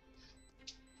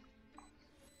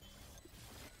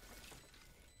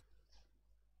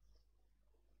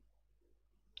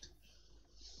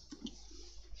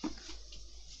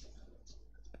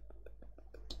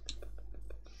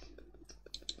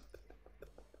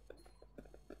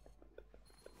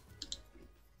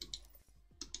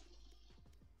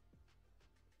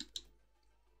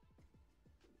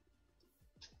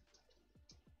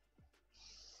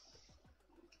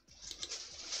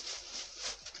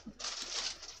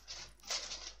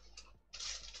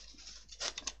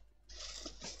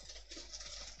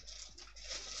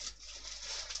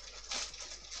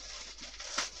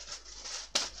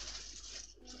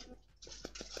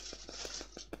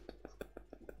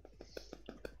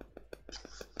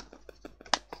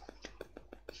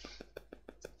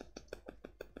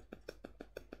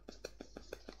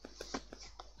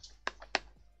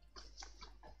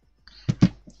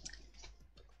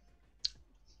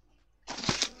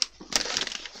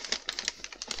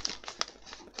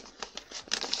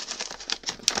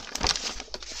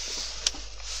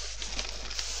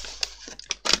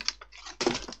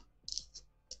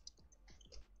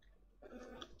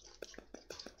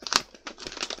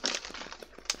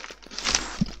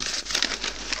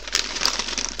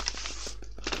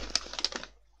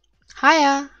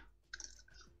 Hiya.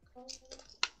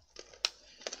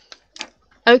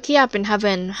 Okay, I've been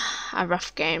having a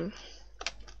rough game.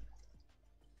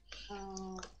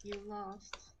 You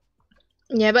lost.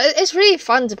 Yeah, but it's really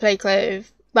fun to play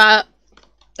Clove. But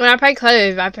when I play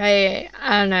Clove, I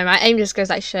don't know, my aim just goes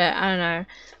like shit. I don't know.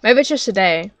 Maybe it's just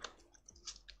today.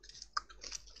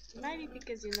 Maybe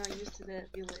because you're not used to the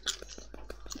village.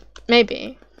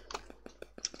 Maybe.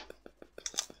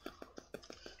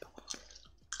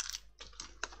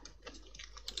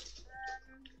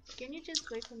 Can you just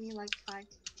wait for me like 5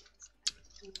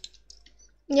 minutes?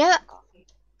 Yeah,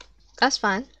 that's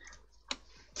fine.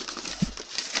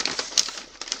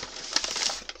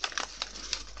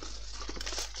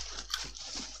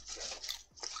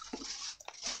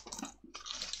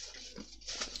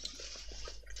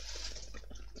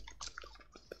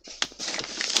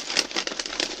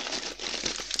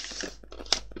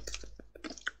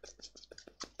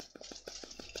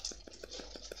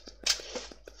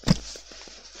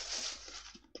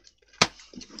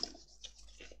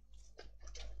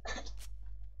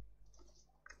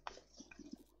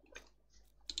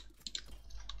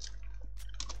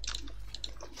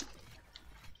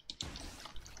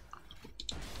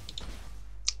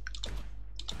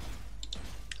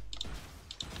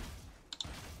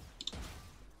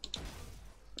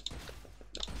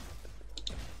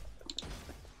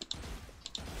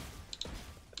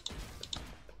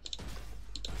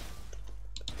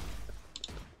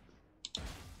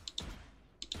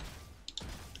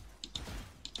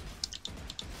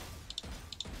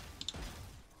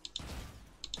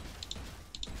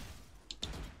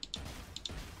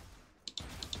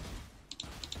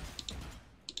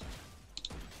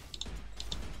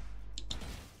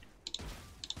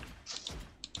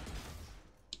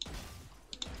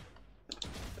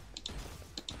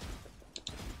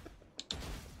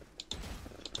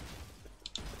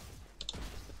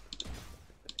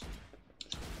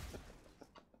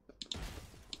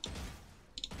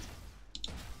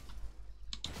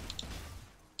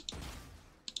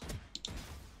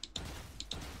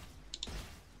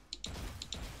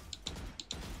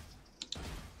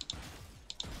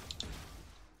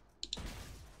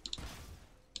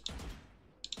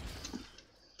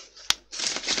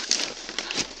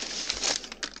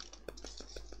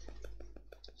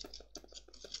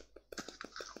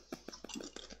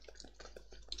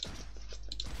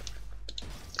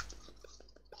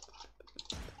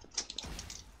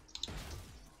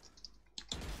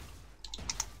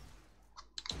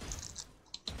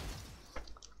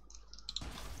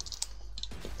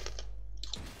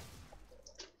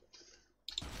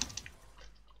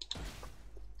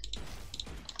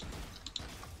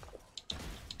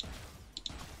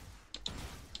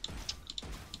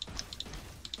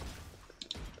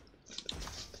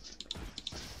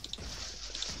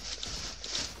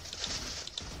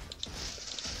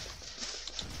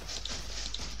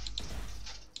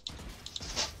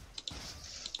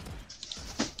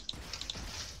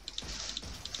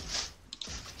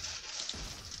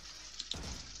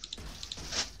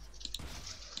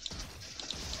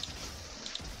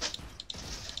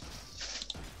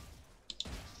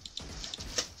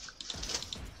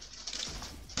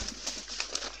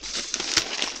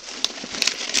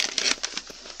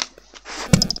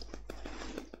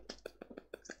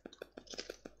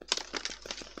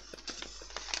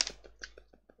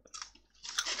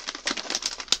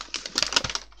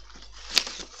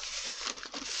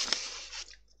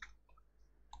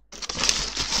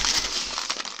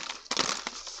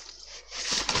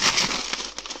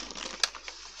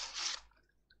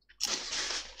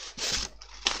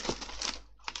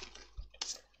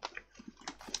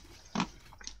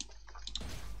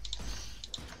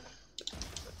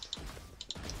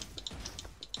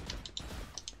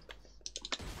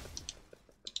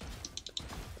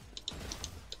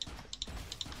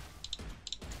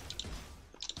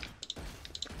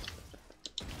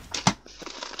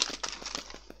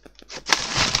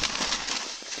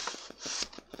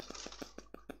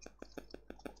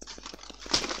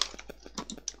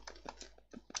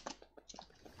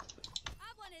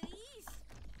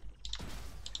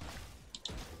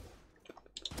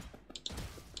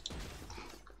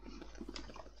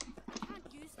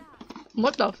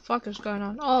 What the fuck is going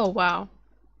on? Oh wow.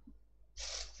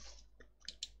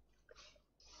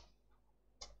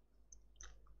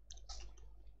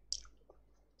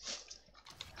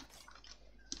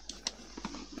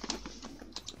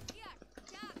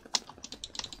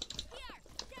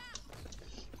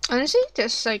 Honestly, they're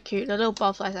so cute. The little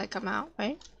butterflies that come out,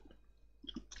 right?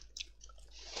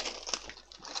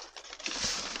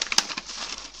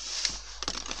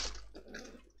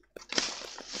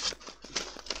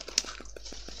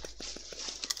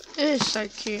 It is so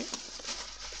cute.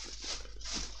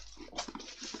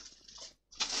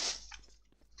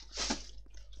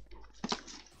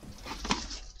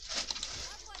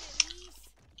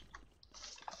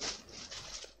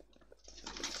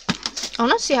 I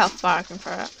want to see how far I can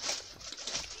throw it.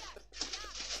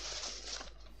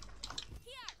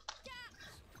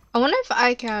 I wonder if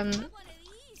I can.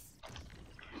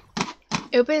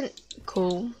 It would be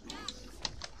cool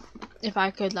if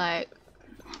I could, like,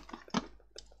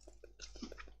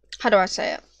 how do I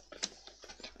say it?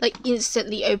 Like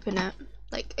instantly open it,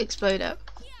 like explode it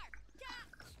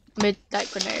mid like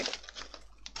grenade.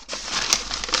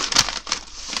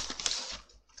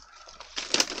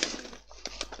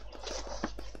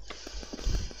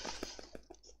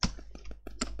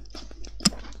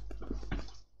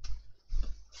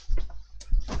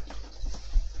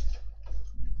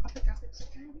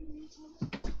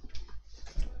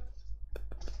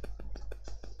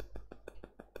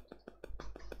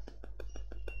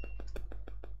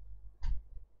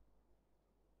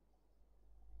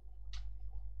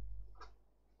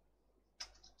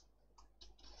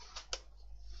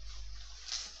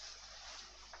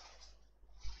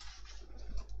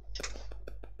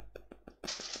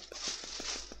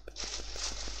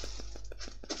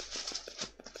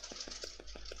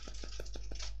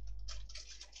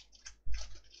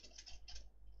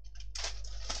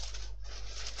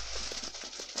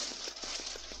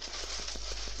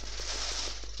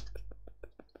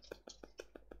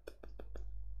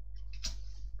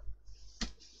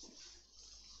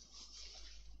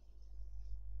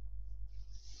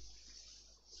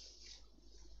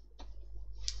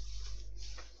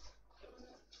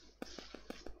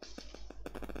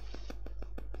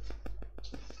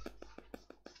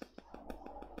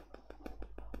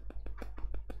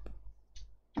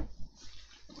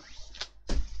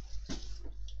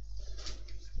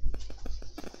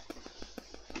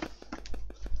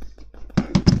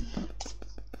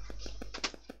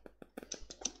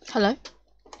 Hello?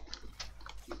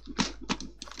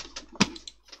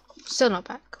 Still not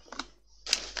back.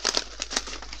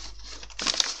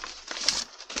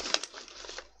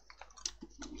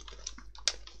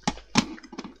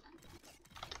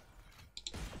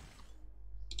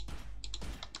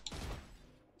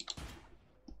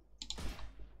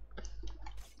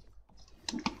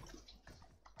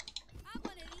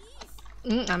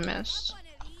 I missed.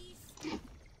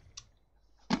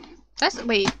 That's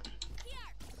wait.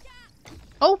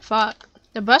 Oh fuck.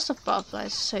 The burst of butterflies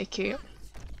is so cute.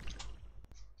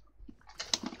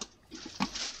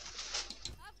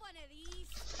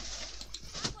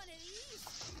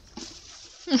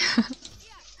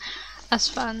 That's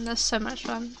fun. That's so much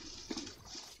fun.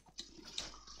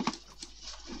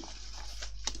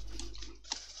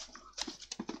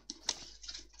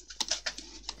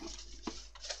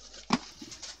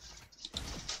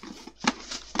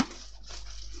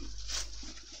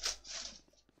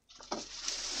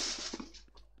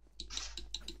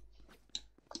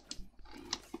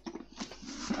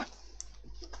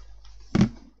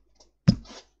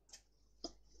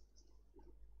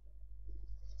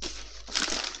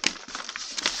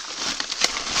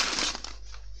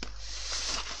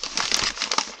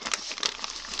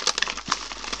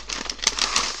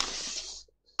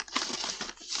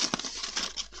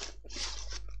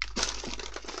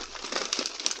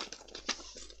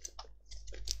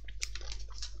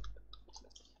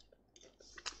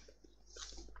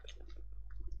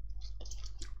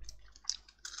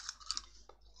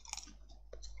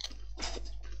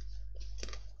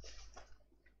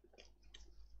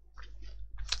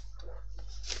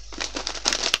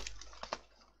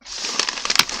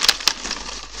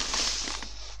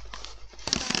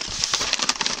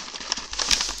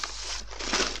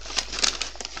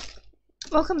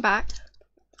 Welcome back.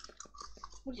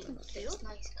 What do you think it looks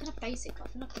nice? Kind of basic, but I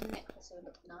feel like a necklace would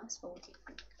look nice. But what do you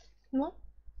think? What?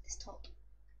 This top.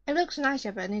 It looks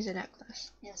nicer, but it needs a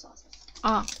necklace. Yeah, that's what I said.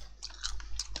 Ah.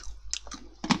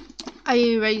 Are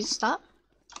you ready to start?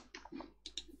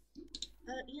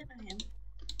 Yeah, I am.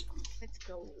 Let's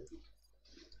go.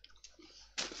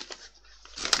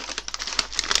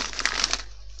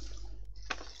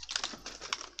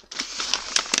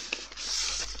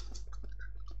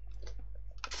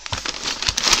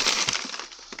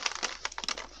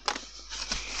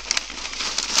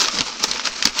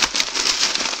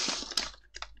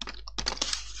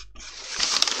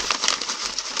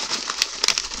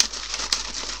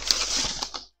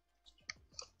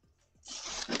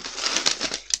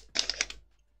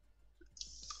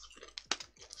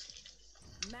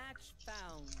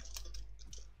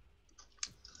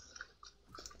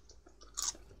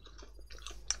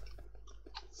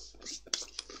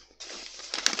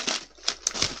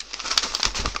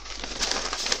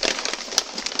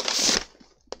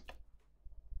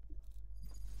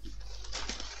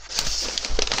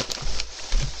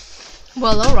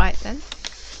 Well, alright then.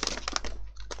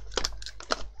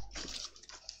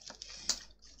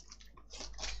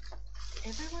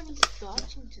 Everyone is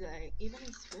dodging today, even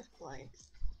in Swift play.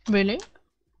 Really?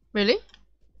 Really?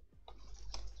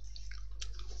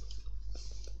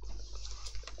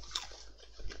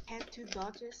 Had 2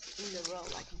 dodges in a row,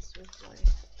 like in Swift play.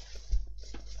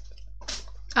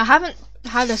 I haven't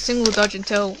had a single dodge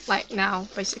until like now,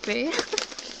 basically.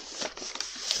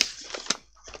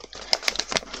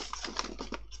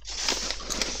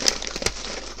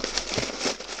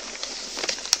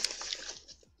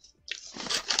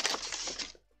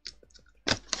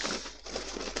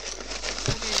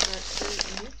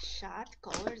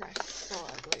 Colors are so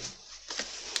ugly.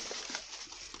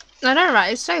 I know,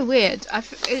 right? It's so weird. I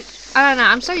don't know.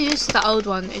 I'm so used to the old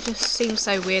one. It just seems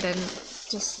so weird and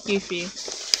just goofy.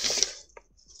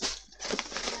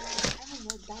 I don't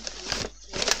know that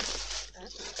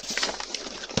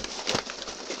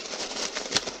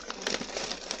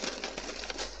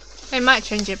They might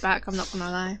change it back. I'm not gonna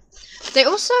lie. They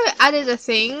also added a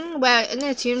thing where in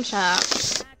the team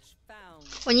chat,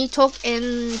 when you talk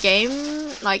in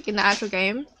game, like in the actual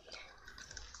game,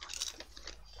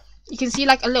 you can see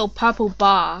like a little purple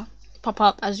bar pop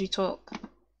up as you talk.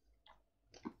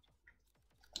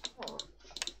 Oh.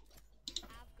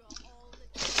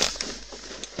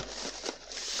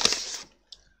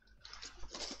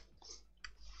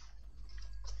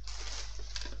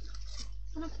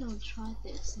 I'm not gonna try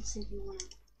this and see if you wanna.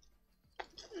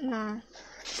 No.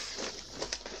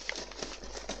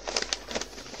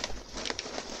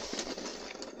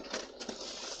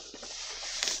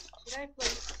 Should I play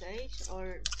Sage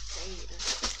or Sage?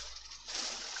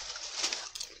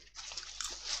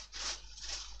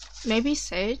 Maybe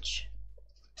Sage.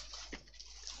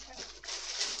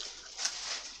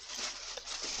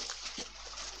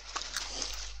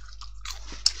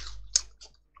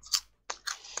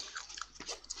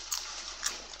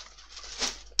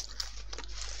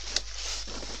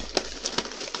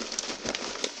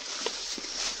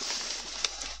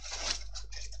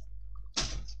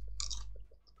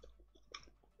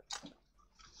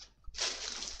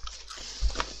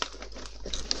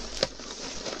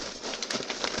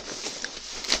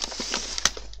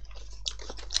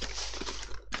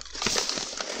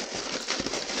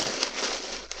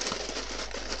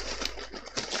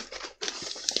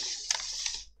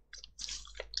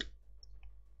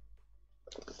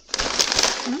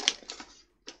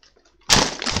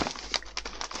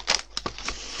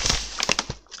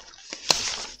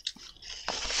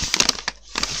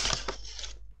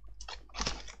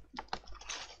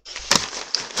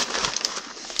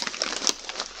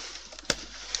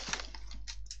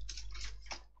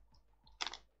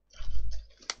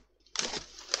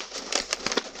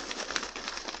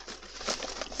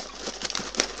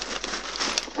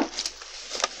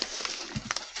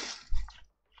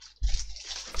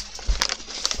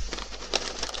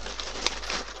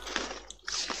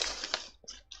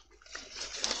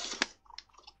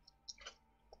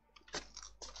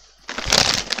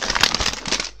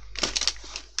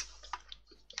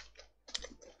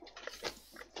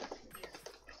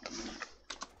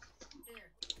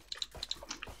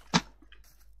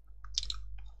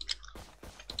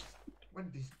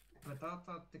 ودي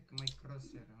بطاطا تك ماي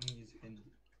كروسر ميز حلو.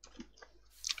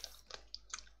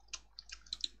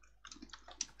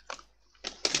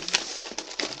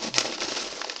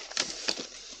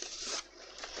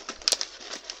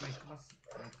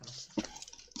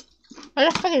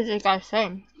 What the fuck is this guy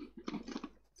saying?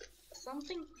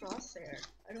 Something crosshair.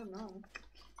 I don't know.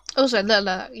 Also,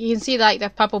 look, you can see like the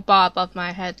purple bar above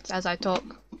my head as I talk.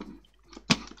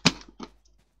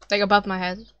 Like above my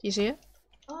head. You see it?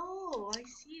 Oh, I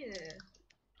see it.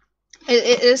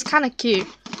 It is kind of cute.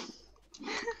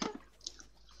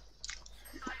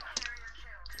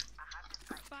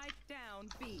 Spike down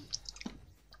B.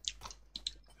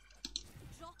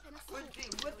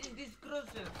 What is this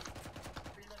crosshair?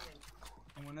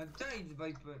 I wanna die,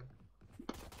 Viper.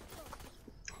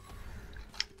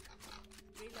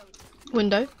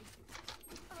 Window.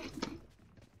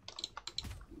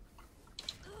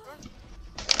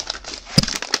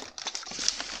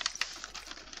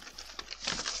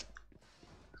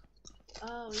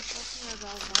 Oh, he's talking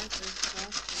about Viper's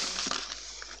crosshair.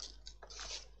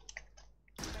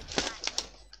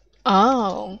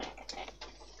 Oh.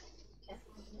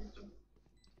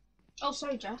 Oh,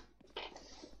 sorry, Jeff.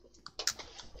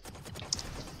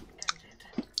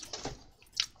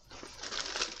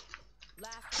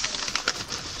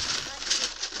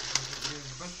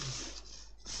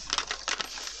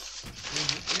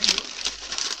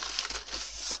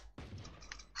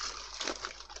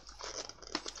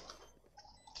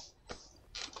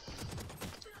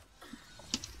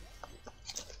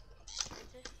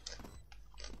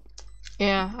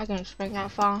 Yeah, I can sprint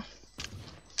that far.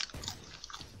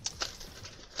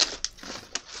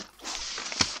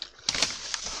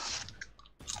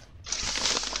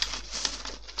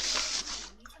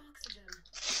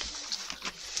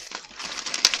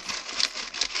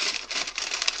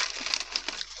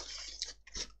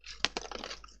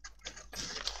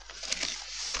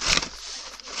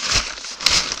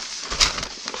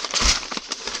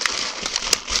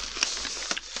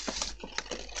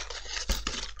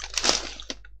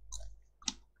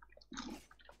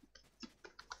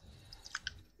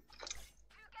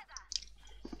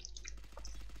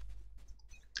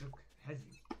 Look, has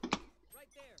you. Right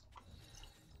there.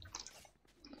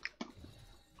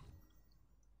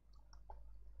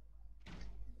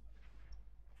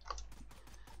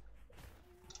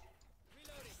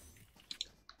 Reloading.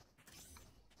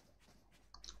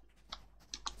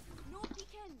 No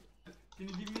peeking. Can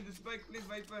you give me the spike, please,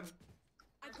 Viper?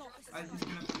 I got this. I just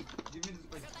gonna give me the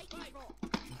spike. Spike is drop.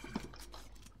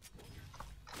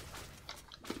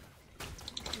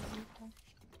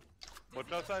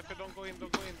 Watch out, Cypher, don't go in,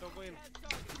 don't go in, don't go in.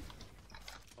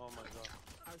 Oh my god.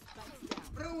 Our spike's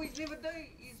down. Bro, he's never died.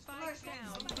 He's Spike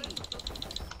down B.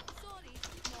 Sorry.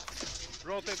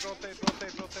 Rotate, rotate,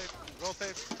 rotate, rotate,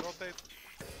 rotate, rotate.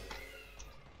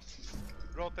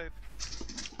 Rotate.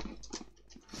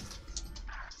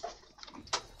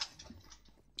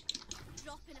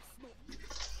 Drop in a smoke.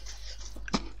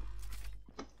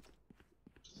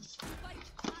 Spike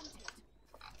planted.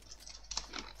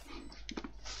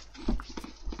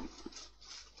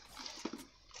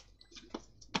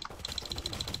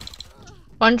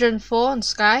 104 on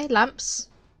Sky, lamps.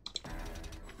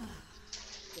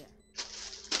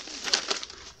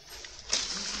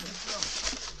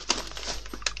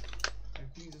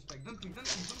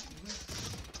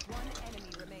 One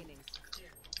enemy remaining.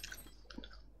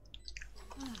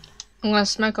 I'm gonna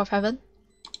smoke off heaven.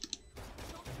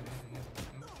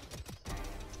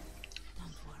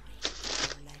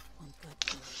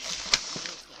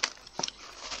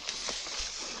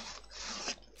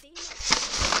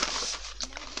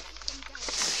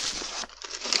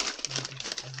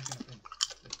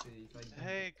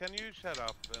 Hey, can you shut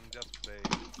up and just play?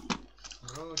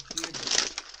 Bro, chill.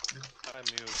 I'm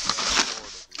mute, I'm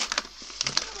bored of you.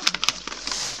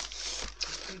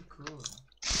 Stay cool.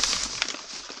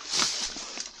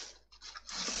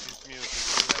 He's muted,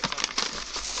 you have something to say.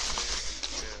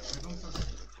 I don't talk.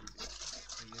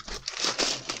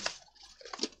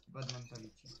 Bad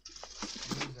mentality.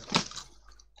 Loser.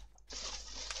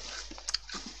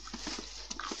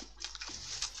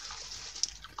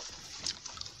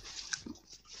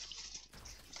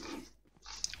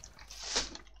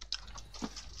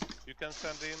 You can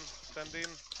send in, send in,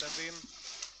 send in.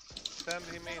 Send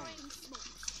him in.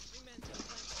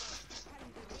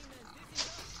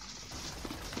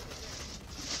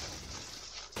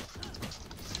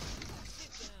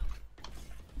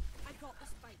 I got the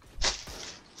spike.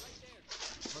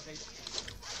 Okay.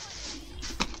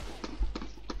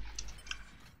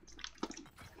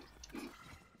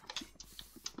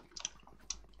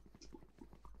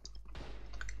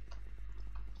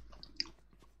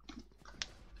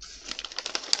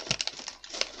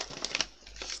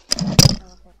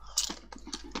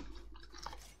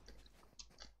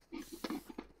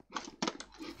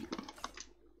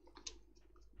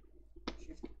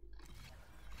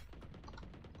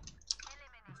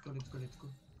 Let's go.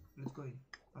 Let's go.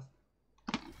 Fast.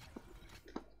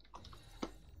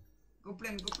 Go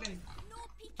plan. No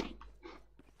peeking.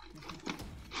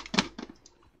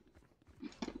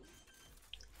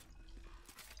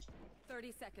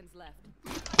 30 seconds left.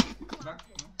 Back?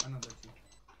 No? Another two.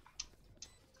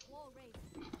 Wall raised.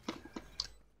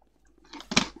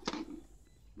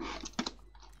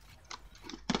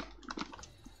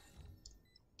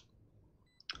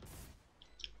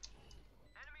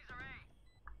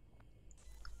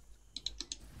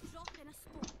 Drop in a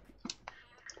smoke.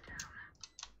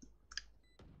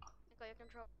 I got your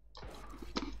control.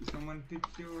 Someone pick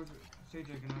your Sage,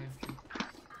 I can help you.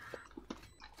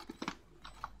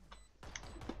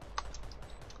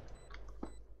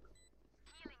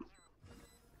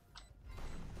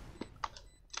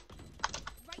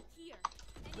 Right here.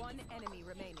 One enemy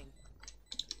remaining.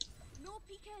 No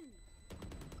peeking.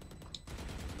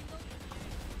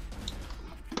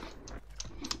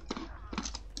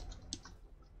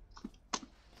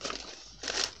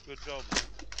 Good job.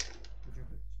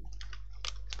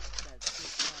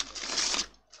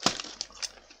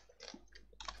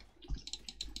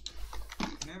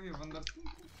 Can I have your Vandal?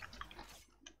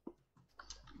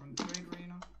 One trade,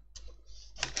 Reina.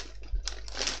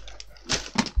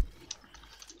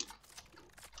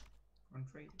 One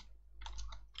trade.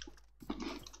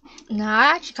 Nah,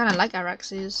 I actually kind of like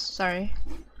Araxes. Sorry.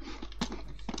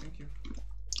 Thank you.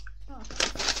 Oh.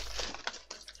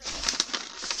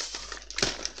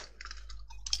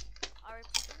 Are we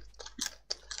pushing?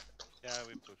 Yeah,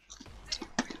 we push.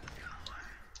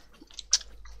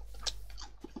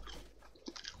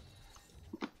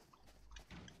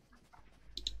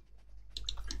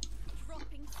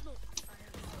 Dropping smoke.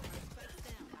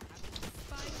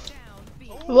 Spike down B.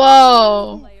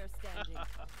 Whoa. Player standing. I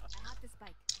have the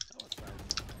spike. That was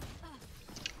nice.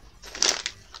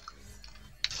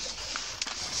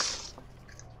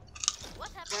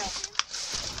 What happened?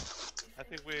 I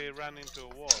think we ran into a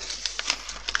wall.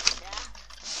 Yeah.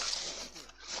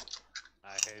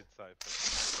 I hate Cypher.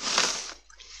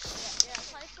 Yeah,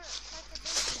 Cypher does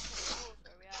into walls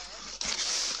where we are.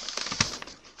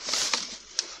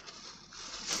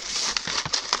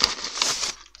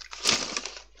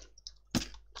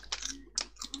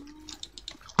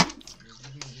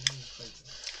 Give me the spike.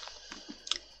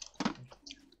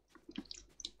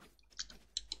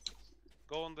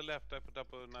 Go on the left, I put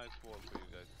up a nice wall for you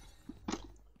guys.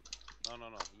 No,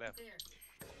 left.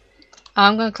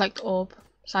 I'm gonna collect orb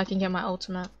so I can get my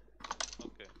ultimate.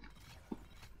 Okay.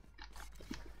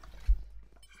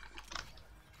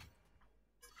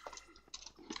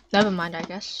 Never mind, I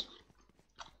guess.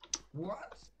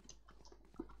 What?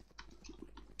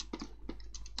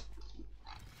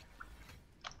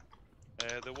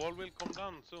 The wall will come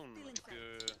down soon. If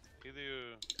you, either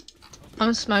you...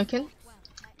 I'm smoking.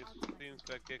 It seems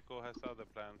like Gecko has other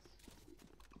plans.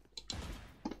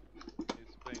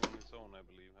 He's playing on his own, I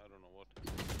believe. I don't know what.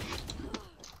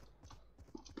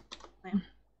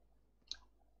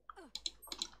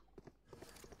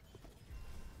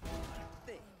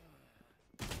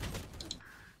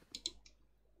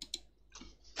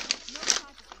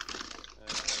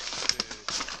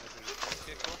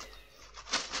 Gecko?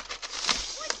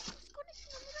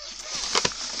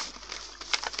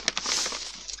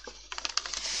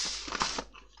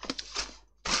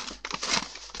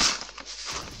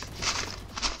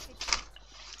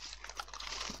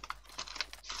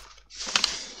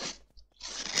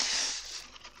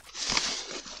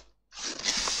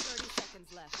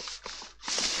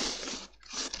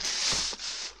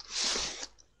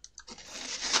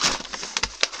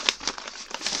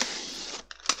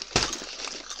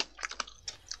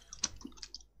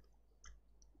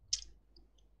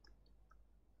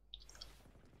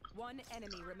 One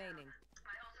enemy remaining.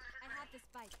 I have the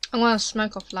spike. I'm gonna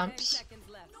smoke off 10 lamps. seconds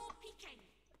left. No peeking.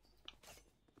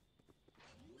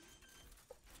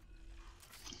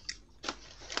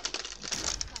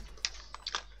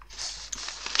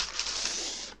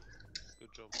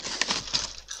 Good job.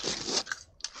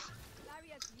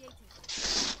 Barrier created.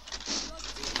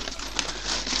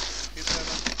 He's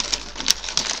seven.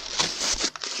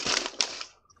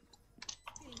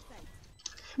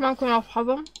 Smoking off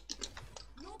heaven.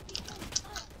 No peeking.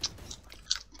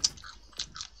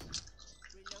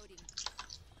 Reloading.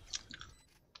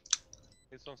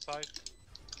 He's on site.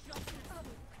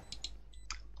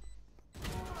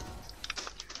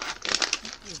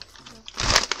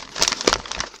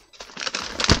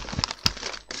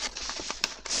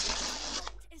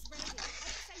 Is ready.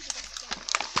 Outside of this game.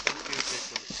 Don't kill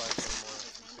Gecko with spike anymore.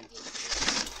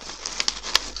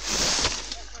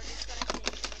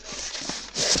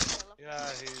 Yeah,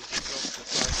 he dropped the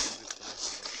spike and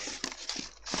disconnected.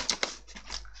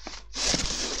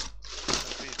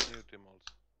 Please mute him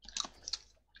also.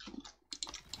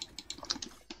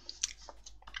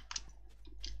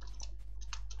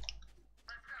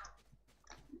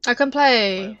 I can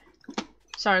play.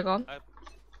 Sorry, go on.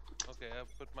 Okay, I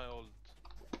put my old.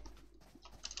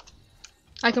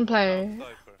 I can play.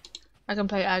 Cypher. I can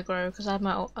play aggro because I have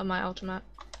my ultimate.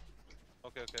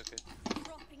 Okay.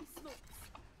 Dropping smokes.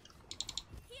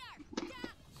 Here.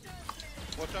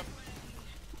 Watch up.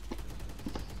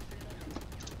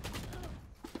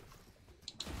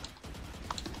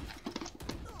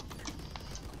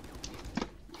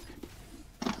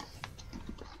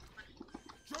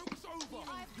 Joke's over.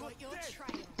 I've got your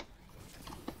trail.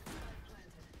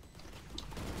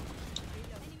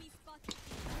 Enemy spotted.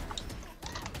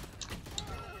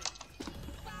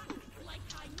 Back like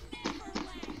I never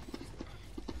left.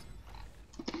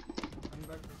 I'm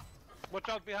back. Watch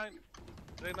out behind.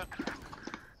 Reina.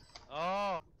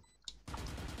 Oh.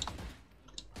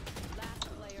 Last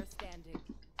player standing.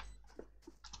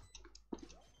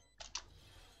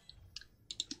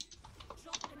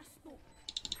 Drop in a smoke.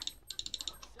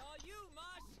 Saw you,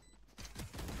 Mosh.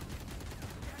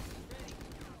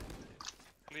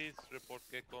 Please report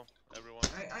Gecko, everyone.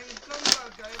 I'm come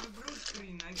back. I have a blue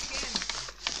screen. I can't.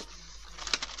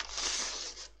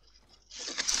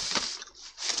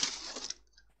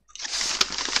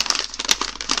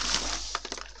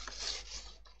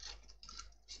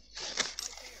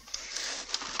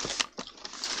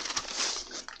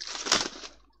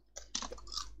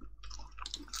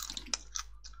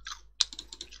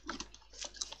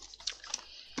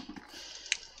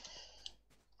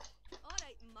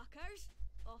 muckers.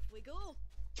 Off we go.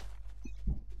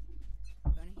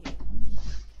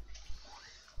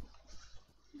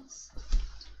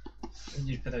 I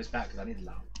need to put those back because I need a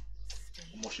lamp.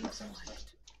 I'm washing myself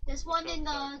first. There's one in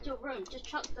your room. Just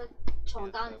chuck the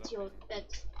chong down into your bed.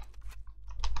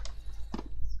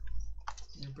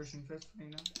 You're pushing first right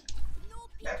now. No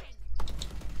peeking.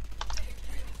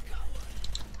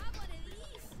 Have one of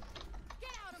these.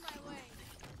 Get out of my way.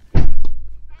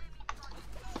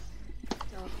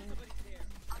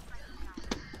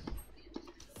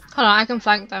 Hold on, I can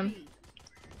flank them.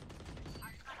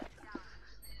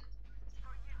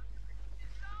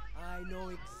 I know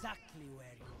exactly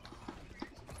where you are.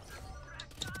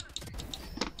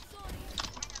 Sorry,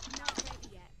 not ready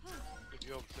yet. Good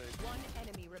job, Sage. One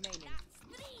enemy remaining.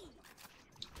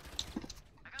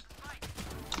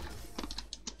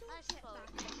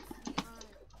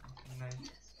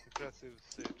 Nice. Impressive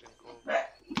Sage and Clove.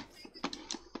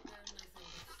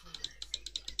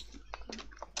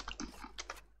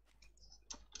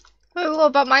 Wait, what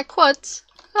about my quads?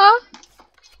 Huh?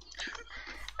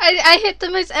 I hit the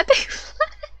most epic flag.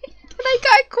 And I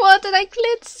got a quad and I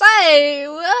cleared sight.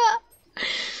 What?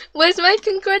 Where's my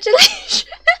congratulations?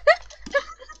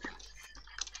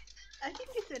 I think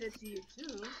they said it to you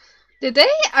too. Did they?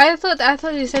 I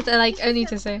thought you said that like only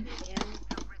to say.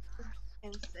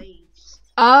 And Sage.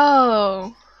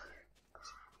 Oh.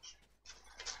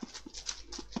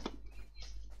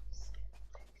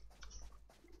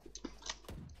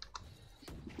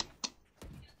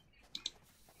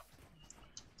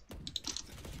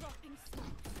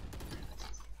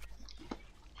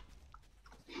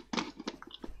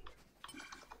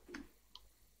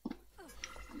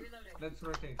 Let's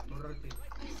rotate. We'll rotate.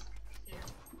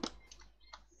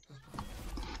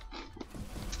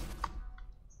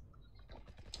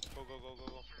 Go, go, go, go,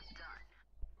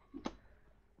 go.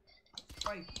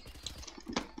 Spike.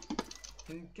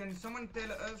 Can someone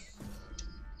tell us?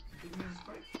 Give me the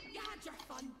spike. You had your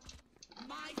fun.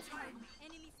 My turn.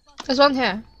 Enemy spotted. There's one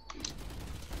here.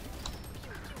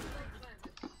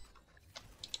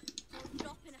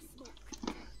 Drop in a smoke.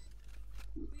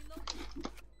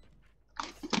 Reloading.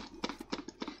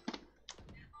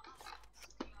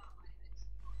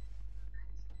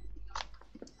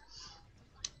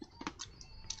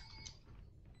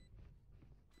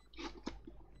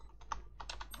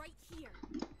 Right here.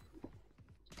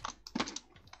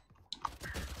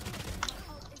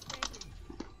 Ult is ready.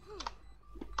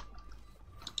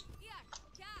 Here,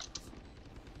 catch.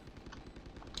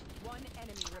 One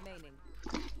enemy remaining.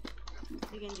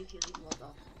 You can do healing well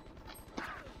though.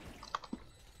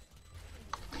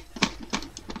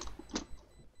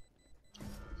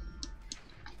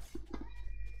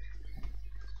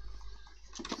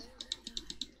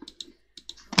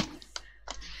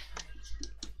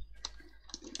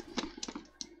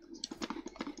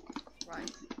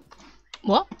 Right.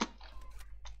 What?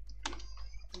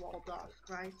 Wall dog,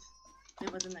 right?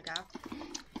 It was in the gap.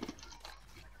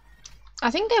 I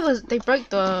think they broke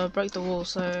the wall,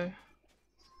 so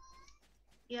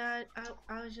Yeah,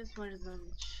 I was just wasn't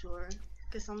sure.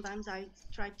 Because sometimes I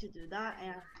try to do that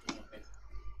and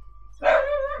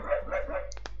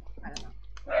I don't know.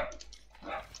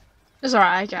 it's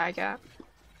alright, I get it.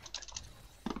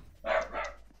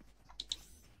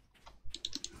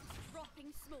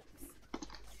 Dropping smokes.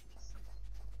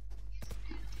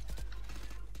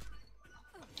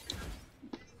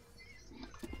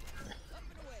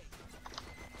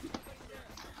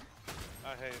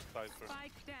 I hate Cypher.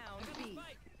 Spike down B.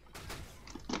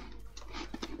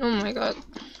 Oh my god.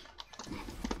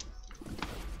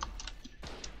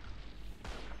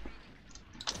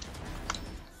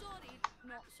 Sorry,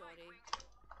 not sorry.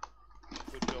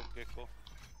 Good job, Gecko.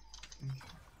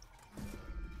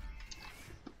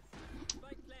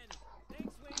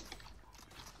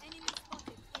 Enemy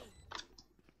spotted. A.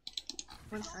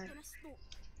 One Drop side. in a smoke.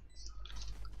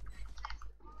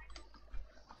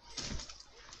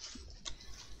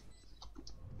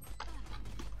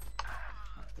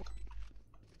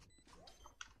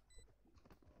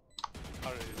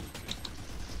 Hurry.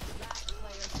 Last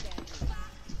player standing.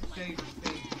 Save,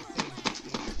 save.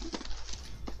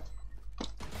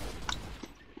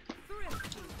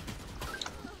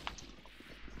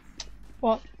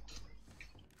 What?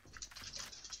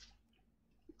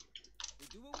 We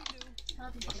do what we do.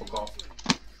 I forgot.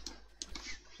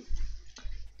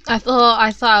 I thought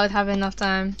I would have enough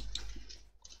time.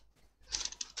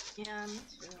 Yeah, me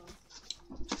too.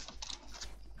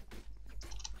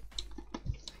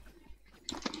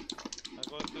 I'm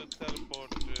going to teleport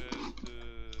to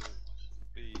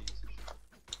B.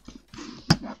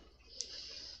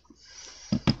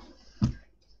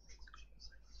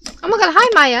 Oh my god, hi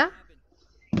Maya!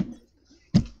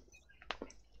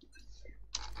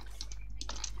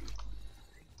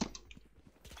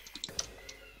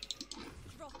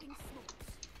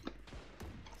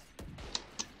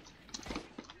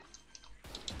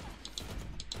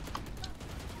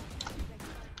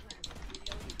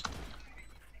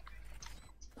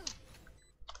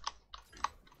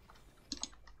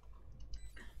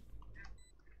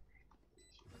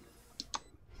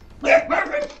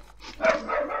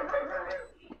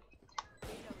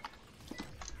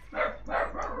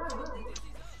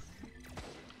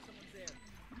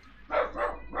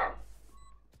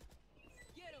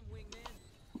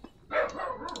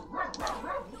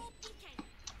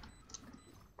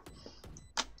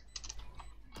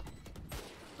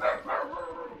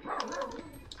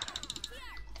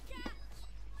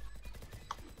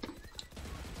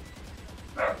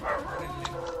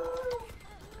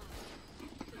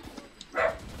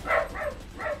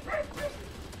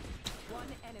 One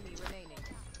enemy remaining.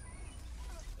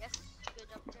 Yes, good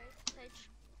job, Sage.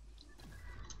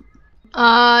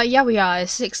 Yeah, we are.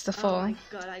 It's 6-4. Oh my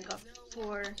god, I got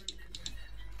 4.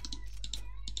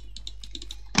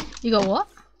 You got what?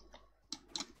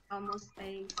 Almost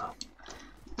 8.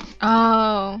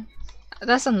 Oh,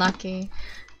 that's unlucky.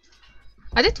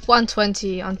 I did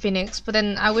 120 on Phoenix, but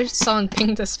then I wish someone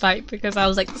pinged the spike because I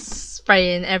was like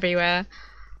spraying everywhere.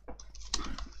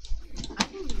 I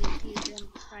can believe them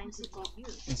trying to get you.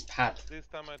 It's pad. This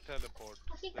time I teleport.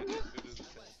 Then we do the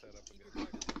same setup again.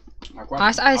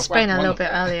 I sprayed a little bit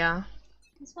earlier.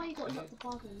 That's why you got to lock the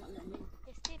bargain and not let me.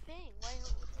 It's TPing. Why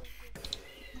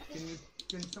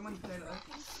Can someone tell us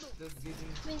just giving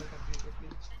like a break,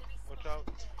 please? Watch out.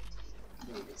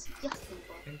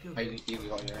 Thank you. I didn't give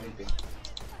you anything.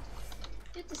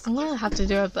 I'm gonna have to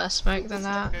do a burst smoke than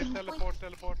that. Okay, teleport,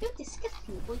 teleport. You're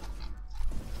disgusting, boy.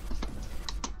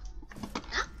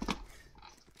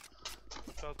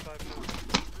 Watch outside.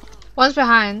 One's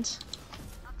behind.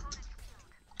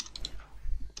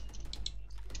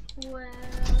 Well,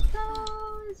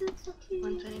 is it fucking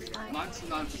 125.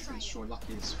 99% sure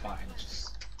Lucky is fine.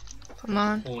 Just Come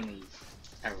on. horny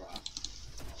error.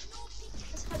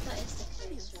 Let's hope that is the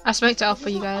case, right? I smoked it off for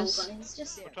It's you not guys. over, it's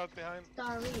just Watch out behind.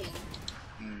 diarrheaing.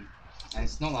 And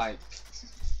it's not like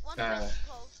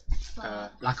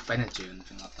lack of energy or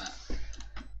anything like that.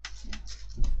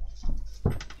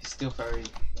 It's still very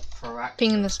proactive.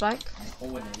 Pinging the spike. And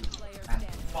horny. And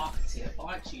fuck it,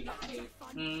 bite you Lucky.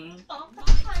 And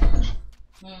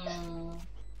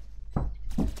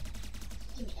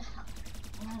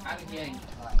yeah,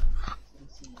 like,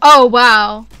 Oh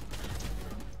wow.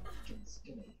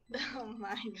 Oh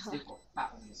my still god. got fat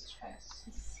on his chest.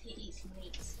 He eats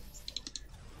meat.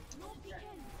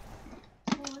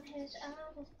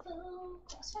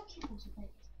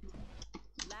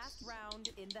 Last round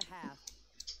in the half.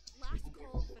 Last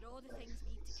call for all the things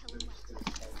we need to kill him with.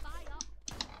 Spy up.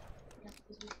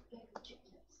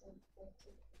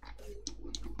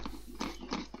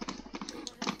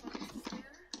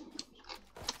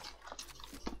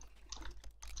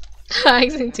 I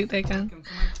accidentally took that gun. Can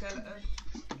someone tell us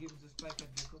give the spike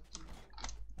at the top, please?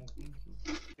 Oh, thank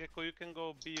you. Gecko, you can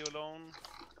go be alone.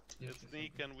 Yes,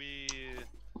 Sneak and we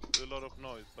do a lot of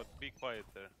noise, but be quiet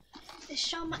there. There's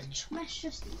so much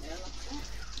precious in there,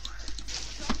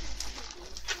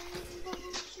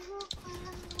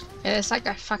 Yeah, it's like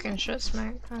a fucking shit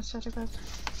smoke. I swear to God.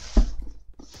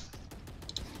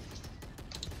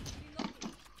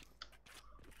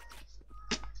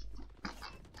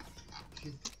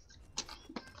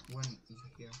 One is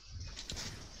here.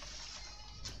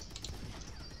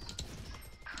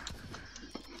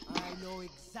 I know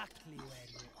exactly where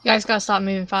you are. You guys gotta start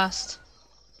moving fast.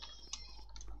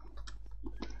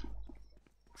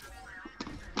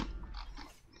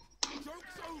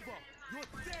 Joke's over.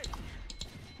 You're dead.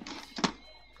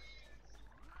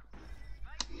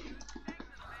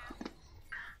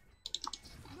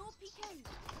 No peeking.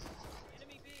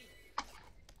 Enemy B.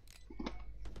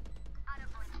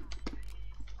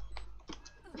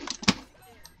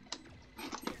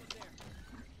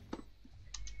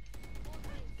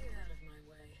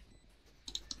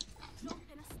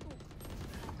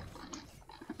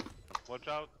 Watch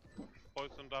out.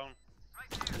 Poison down.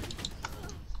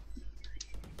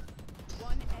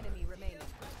 One enemy remaining.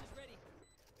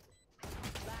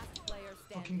 Last player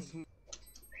standing.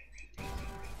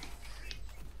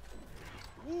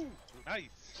 Woo! Nice.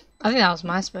 I think that was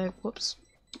my smoke. Whoops.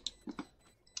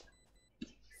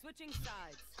 Switching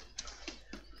sides.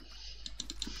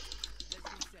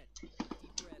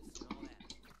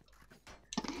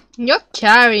 You're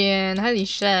carrying. Holy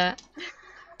shit.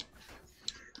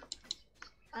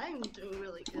 I'm doing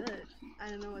really good. I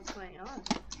don't know what what's going on.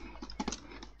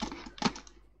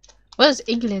 What does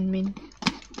Iglin mean?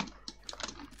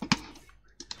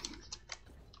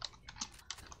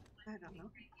 I don't know.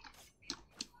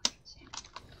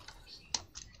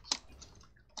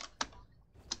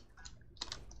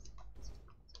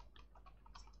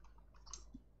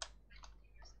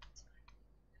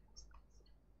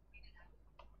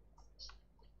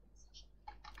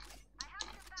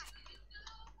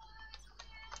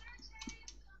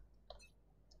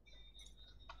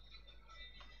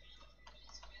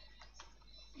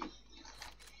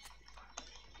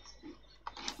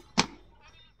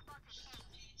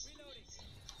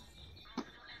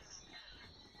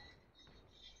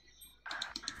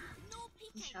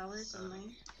 Showers on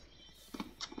mine.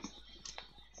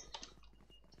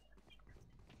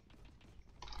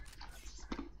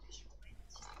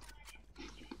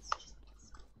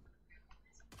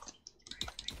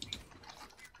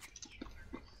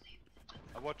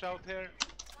 Watch out here.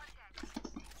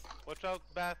 Watch out,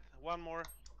 Bath. One more.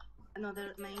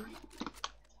 Another main.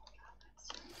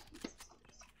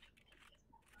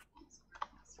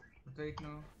 Right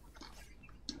now.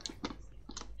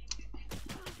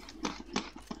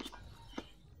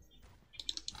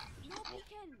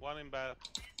 One in Bath.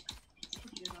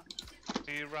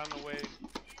 He ran away.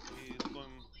 He's going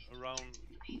around.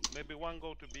 Maybe one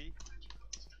go to B.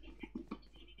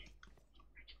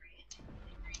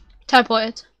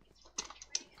 Teleported.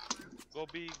 Go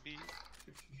B, B.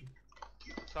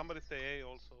 Somebody stay A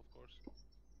also, of course.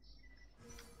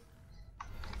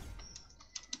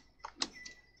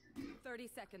 Thirty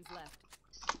seconds left.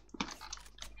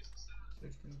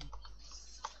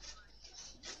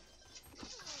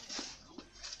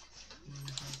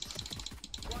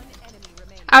 One enemy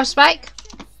remaining. Our spike.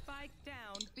 Spike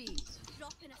down B.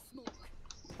 Drop in a smoke.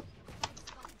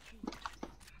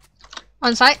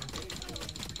 On site.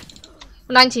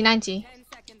 90. 10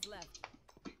 seconds left.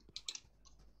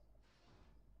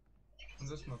 On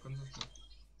the smoke, on the smoke.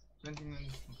 Planting on the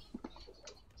smoke.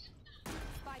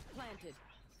 Spike planted.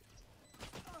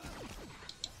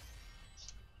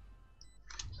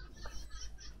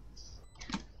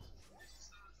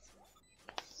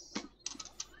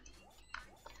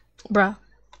 Bruh.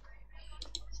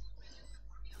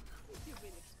 You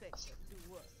will expect it to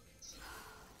work.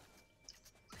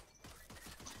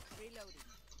 Reloading.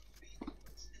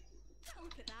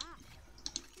 Look at that.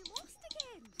 We lost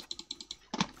again.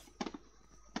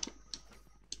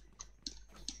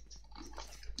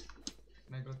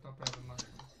 Can I go top? I have a mark.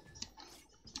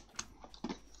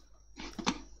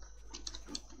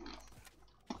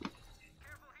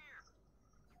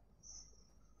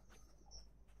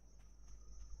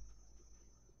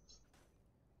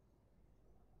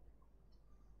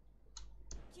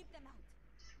 Keep them out.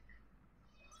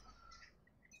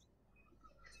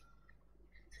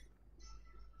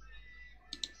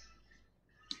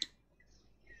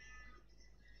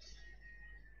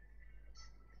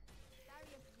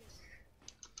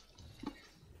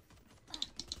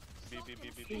 B, B, B,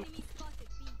 B, B. Enemy spotted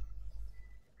B.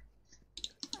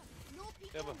 No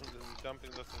peek. Yeah, but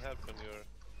jumping doesn't help when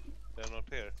they're not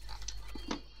here.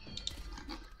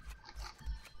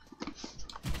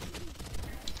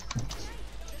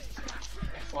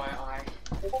 FYI.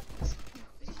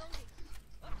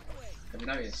 Have you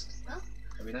noticed? Huh?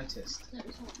 Have you noticed?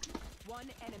 One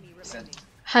enemy Send.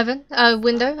 remaining. Heaven.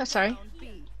 Window. Sorry.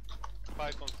 B.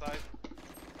 Spike on side.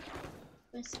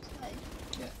 Where's the spike?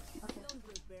 Yeah. Okay.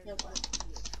 Yeah, but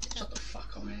Shut the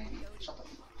fuck up, man. Shut the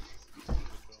fuck up.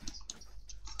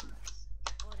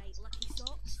 Alright, lucky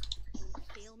socks. Don't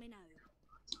fail me now.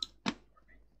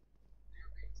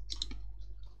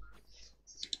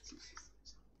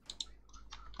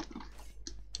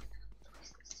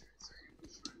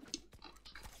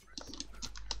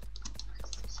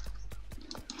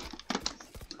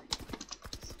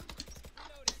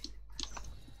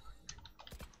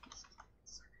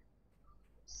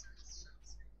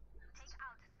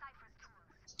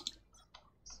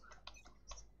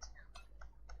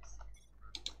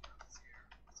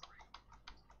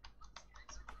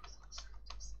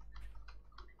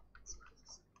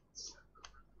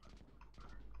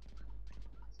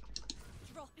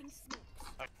 Dropping smokes.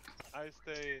 I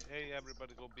stay A,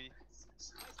 everybody go B.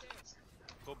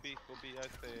 Go B, I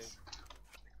stay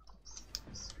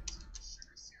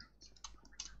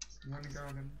A. One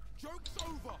garden. Joke's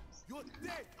over. You're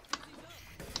dead.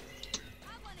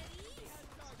 Have one of these.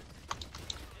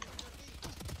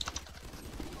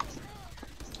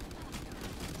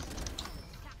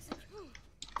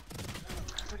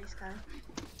 Pretty sky.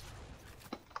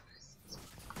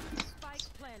 Spike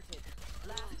planted.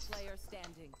 Last player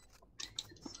standing.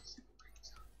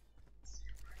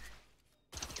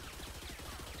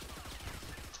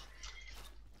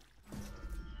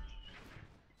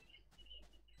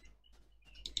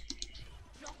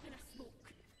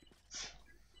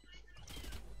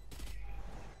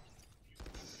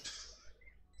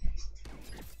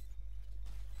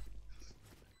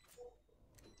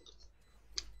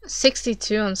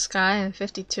 62 on Sky and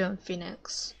 52 on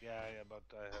Phoenix. Yeah, but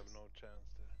I have no chance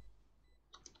there.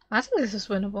 I think this is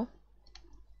winnable.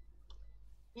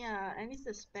 Yeah, and it's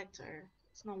a Spectre.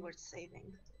 It's not worth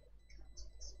saving.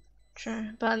 True,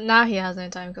 but now he has no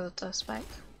time because of the spike.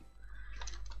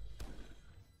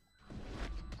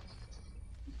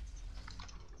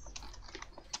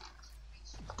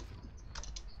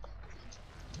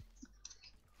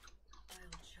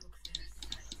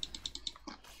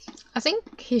 I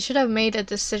think he should have made a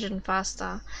decision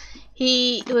faster.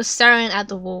 He was staring at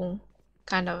the wall,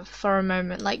 kind of, for a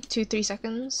moment, like 2-3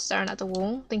 seconds, staring at the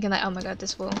wall, thinking like, oh my god,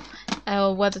 this wall,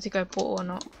 or whether to go portal or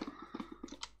not.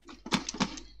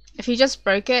 If he just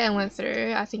broke it and went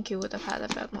through, I think he would have had a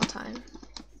bit more time.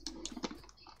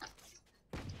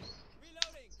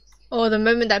 Or the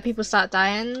moment that people start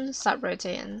dying, start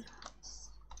rotating.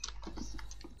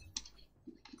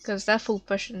 Because they're full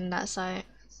pushing that side.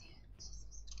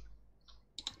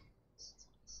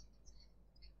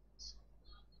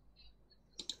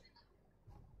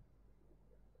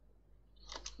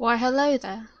 Why hello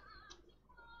there.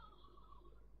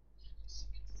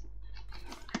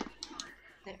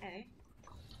 Okay.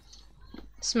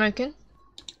 Smoking.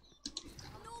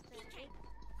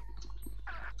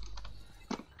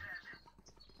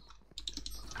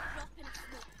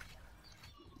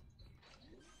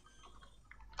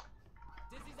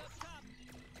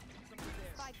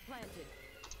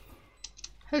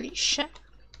 Holy shit.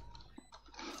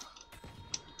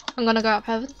 I'm gonna go up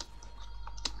heaven.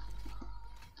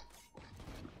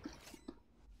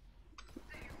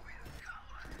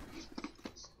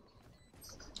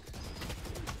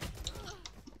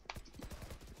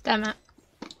 Damn it.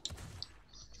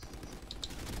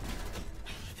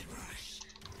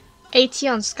 80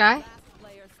 on Sky.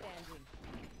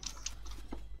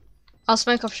 I'll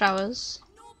smoke off showers.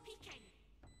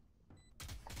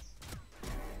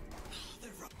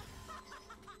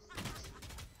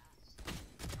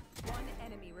 One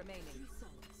enemy remaining.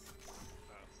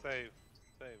 Save.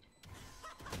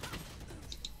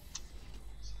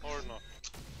 Or not.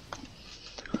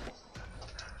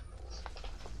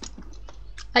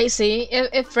 I see.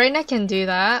 If Reyna can do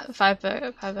that,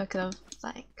 Viper could have,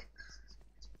 like,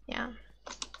 yeah.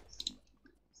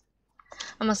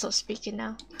 I must stop speaking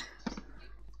now.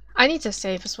 I need to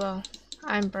save as well.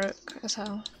 I'm broke as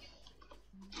hell.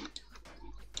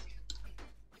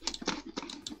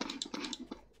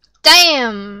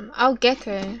 Damn! I'll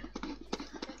gecko. I think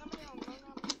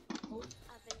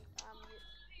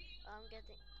I'm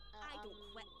getting. I'm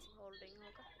holding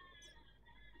hookah.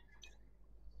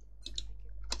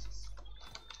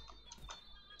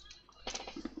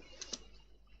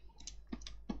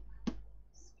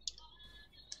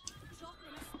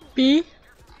 B.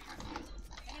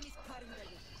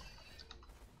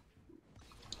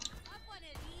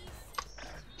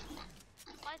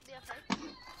 Might be a fight.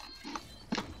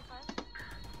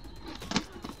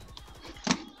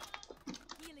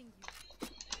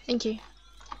 Thank you.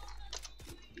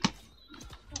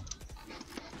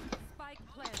 Spike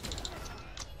planted.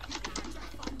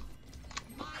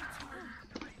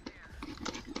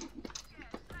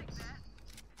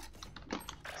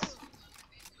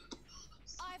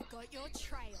 I've got your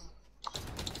trail.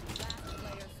 Last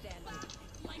player standing.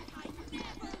 Like I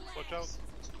never left. Watch out.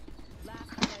 Last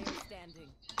player standing.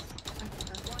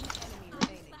 One enemy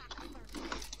remaining.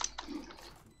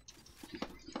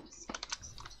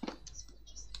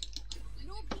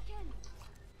 No peeking.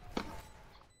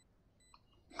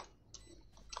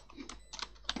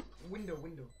 Window.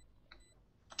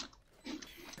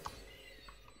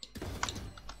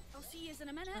 I'll see you in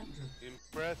a minute.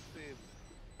 Impressive.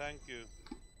 Thank you.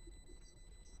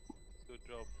 Good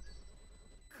job.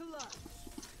 Clutch.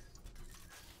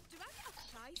 Do I get a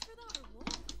prize for that or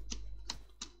what?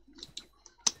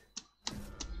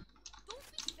 Don't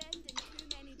be spending too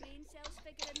many brain cells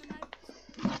figuring them out.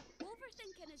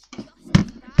 Overthinking is just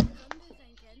as bad as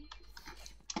underthinking.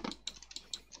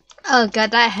 Oh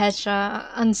god, that headshot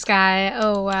on Sky.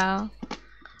 Oh wow.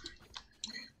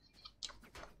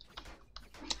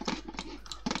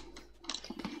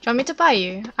 Do you want me to buy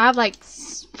you? I have like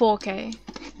 4k.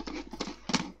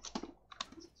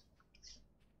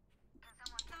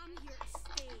 I'm here to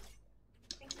stay.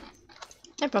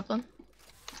 No problem.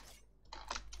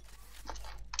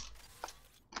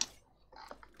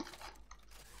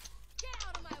 Get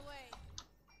out of my way.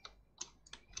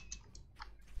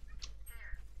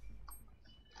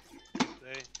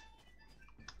 Stay.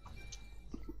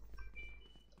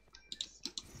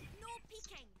 No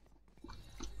peeking.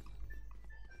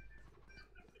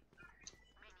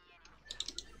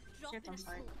 Drop in a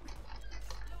smoke.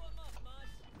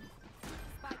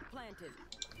 Spike planted.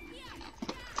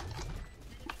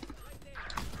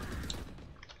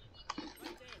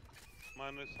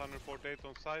 Minus 148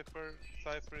 on Cypher.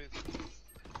 Cypher is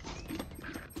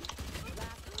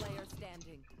Last player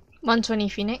standing. 120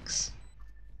 Phoenix.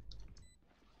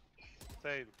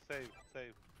 save, save,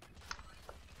 save.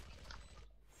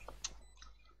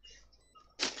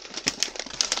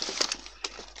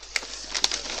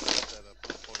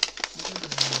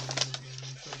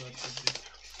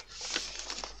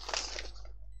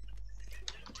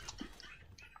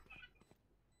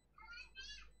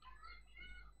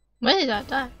 Where did I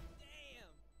die?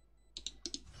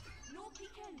 No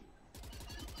peeking.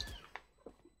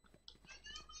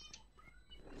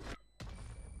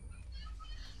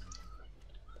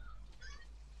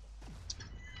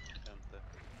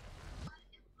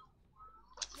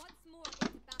 Once more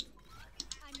into battle.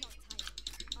 I'm not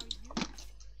tired. Are you?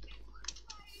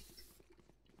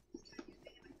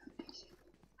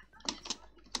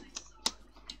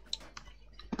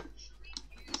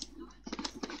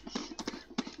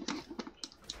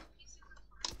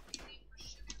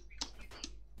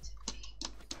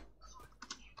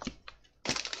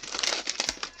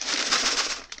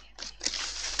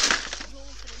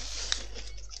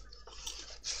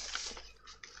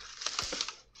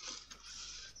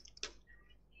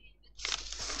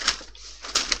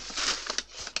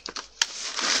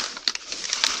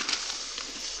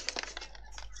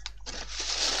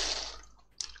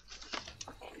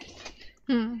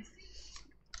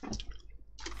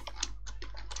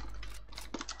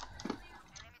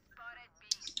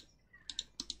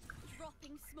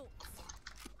 Dropping smokes.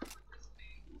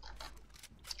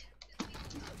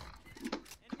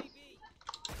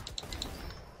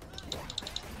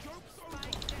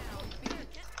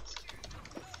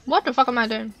 What the fuck am I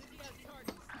doing?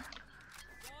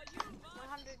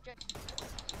 100 jet.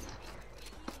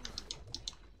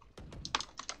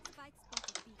 Spike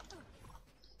spotted B.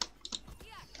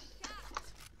 Yeah,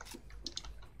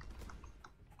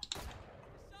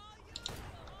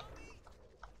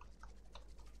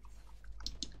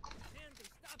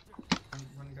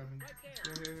 One gun.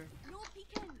 Here. no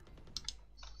peeking.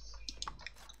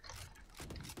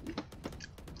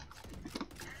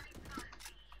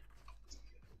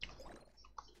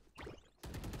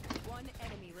 One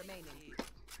enemy remaining.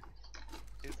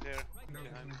 He's here. No,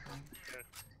 Behind. no, Here.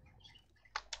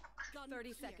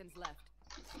 30 seconds left.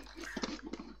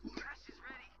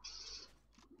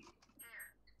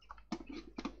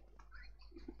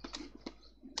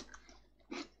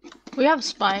 We have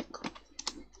Spike. Gun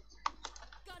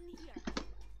here.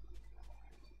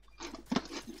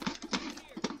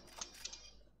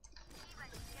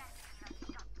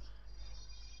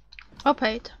 Well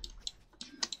played.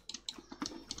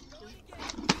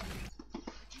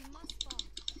 You must fall.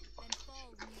 Then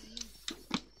fall when you need.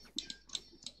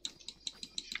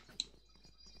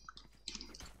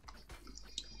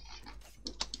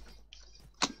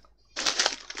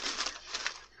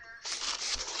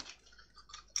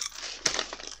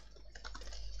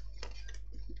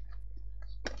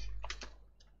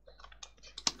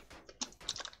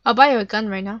 I'll buy you a gun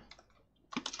right now.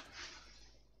 Get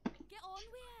on with it.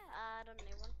 I don't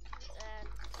need one.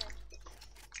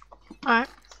 Alright.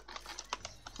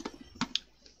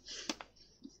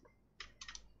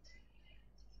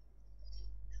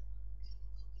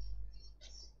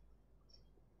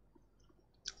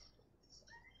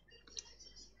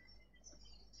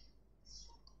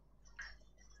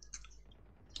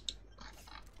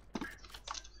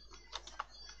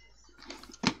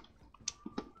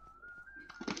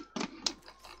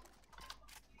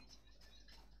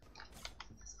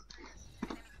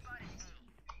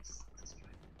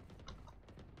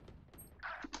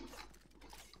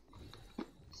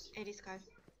 Sky.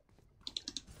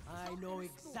 I know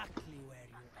exactly where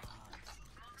you are.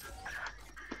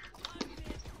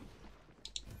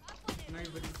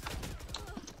 Nobody.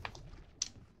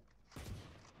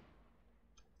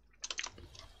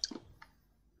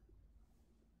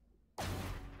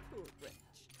 Too rich.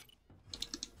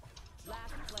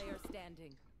 Last player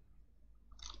standing.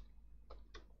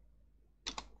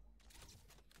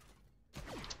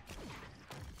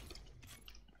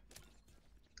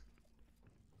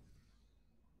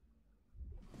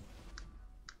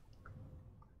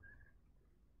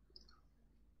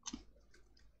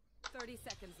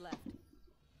 Seconds left.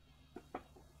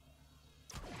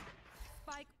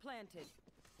 Spike planted.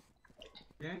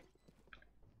 Yeah.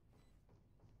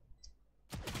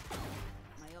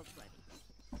 My ult ready.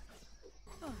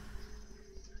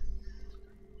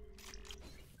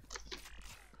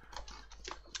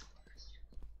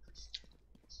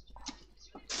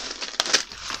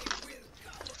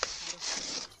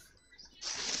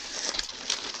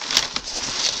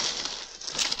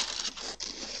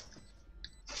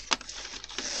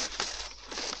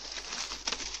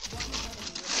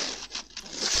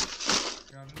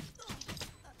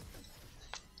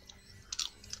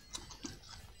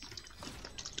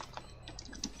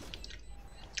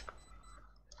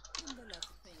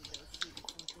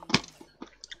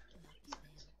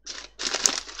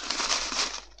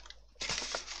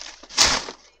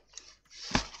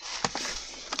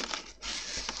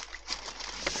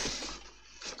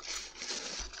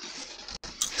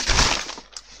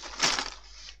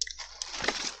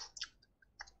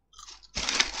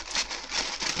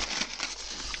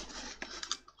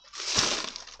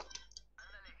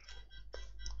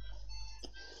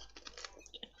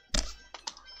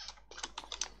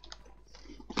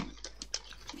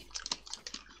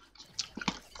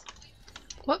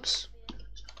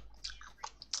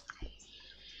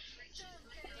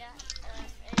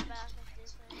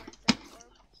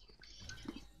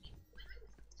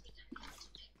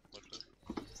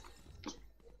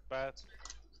 Bat.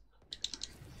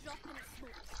 Dropping a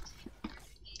smoke.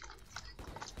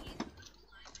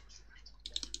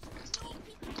 No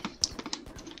peeking.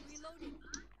 Reloading.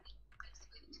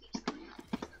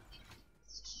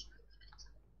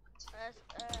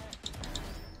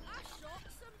 I shot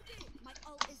somebody. My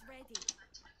ult is ready.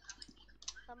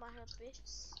 That might help me.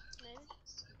 Maybe.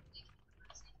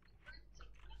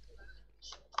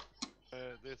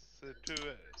 There's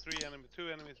two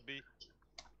enemies B.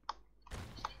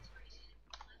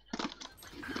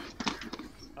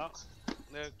 Oh,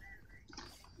 no.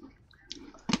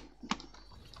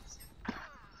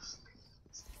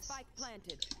 Spike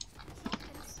planted.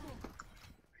 Dropping a smoke.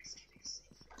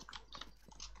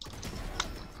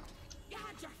 You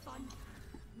had your fun.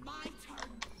 My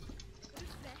turn.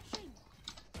 Refreshing.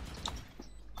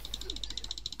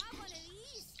 I want of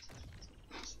these.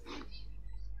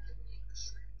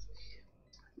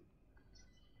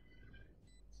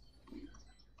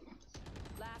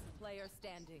 Last player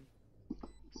standing.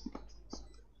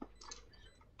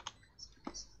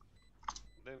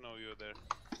 They know you're there.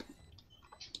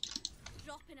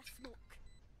 Dropping a smoke.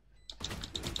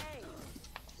 Hey.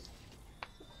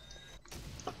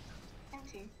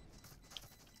 Okay.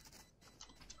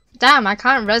 Damn, I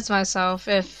can't res myself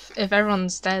if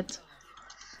everyone's dead.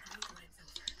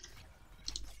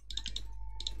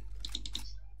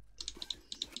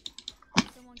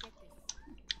 Someone get this.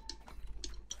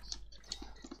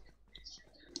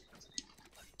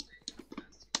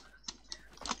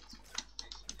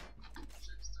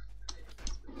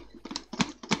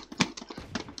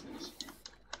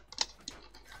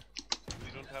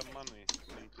 We don't have money into the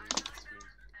stream.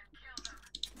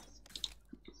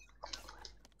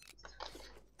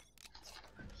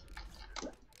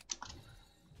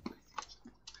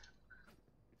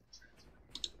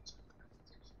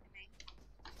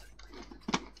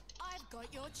 I've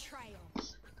got your trail.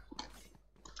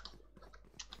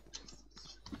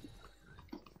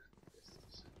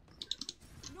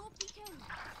 No peeking.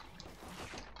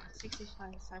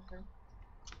 65 Cypher.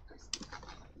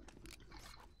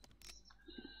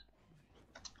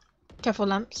 Careful,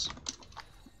 lamps.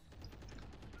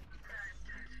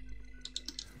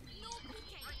 No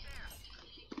peeking.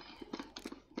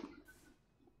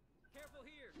 Careful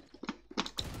here.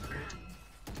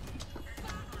 Like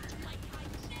I never left.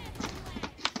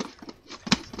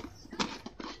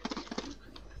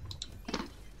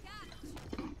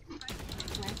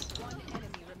 Nice. One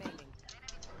enemy remaining.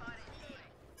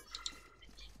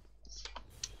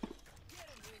 Get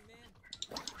him, wingman.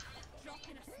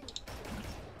 Dropping a smoke.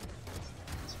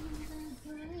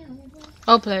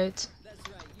 Well played. That's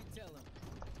right, you tell him.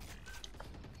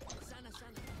 Sana,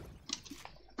 sana.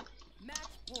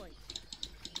 Match point.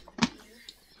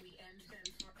 We end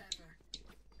them forever.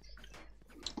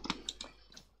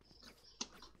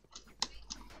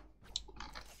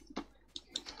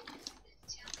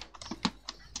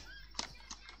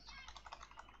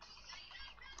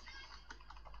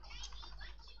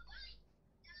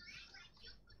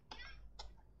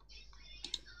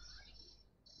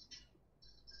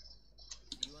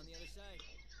 See you on the other side.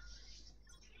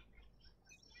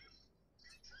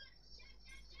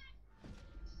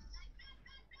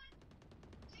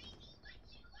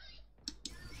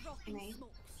 Dropping Nice.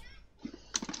 smokes.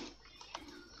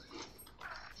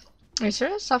 Are you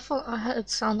serious? I thought I heard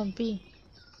sound on B.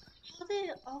 How do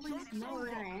they always know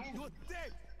where I am? You're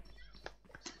dead.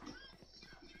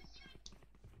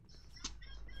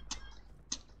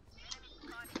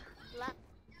 Black.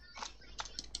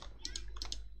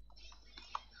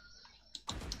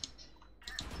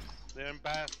 They're in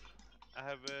bath. I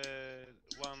have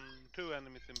two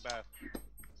enemies in bath.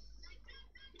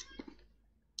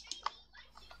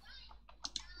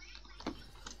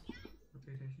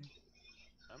 Rotation.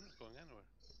 I'm not going anywhere.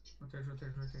 Rotate,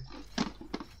 rotate, rotate.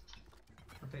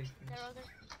 Rotate. They're other.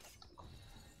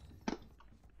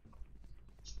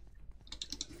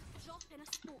 Dropping a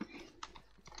smoke.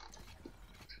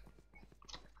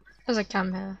 There's a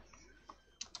cam here.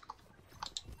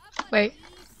 I've got Wait.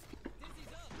 these.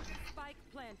 Dizzy's up. Spike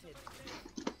planted.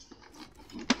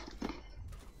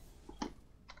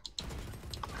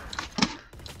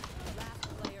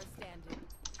 Last player standing.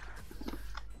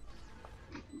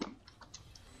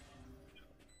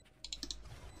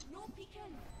 No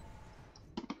peeking.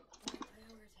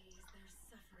 Priorities, they're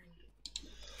suffering.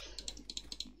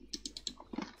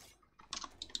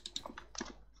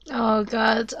 Oh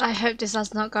god, I hope this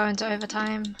does not go into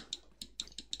overtime.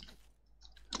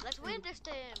 Let's win this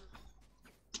time.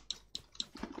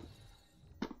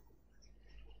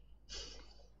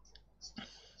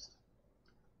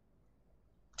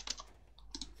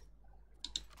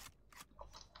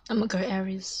 I'm gonna go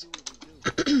Aries.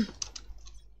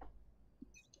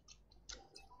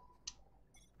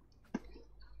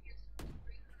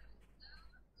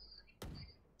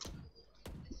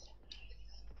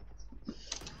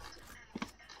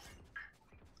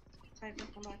 Right,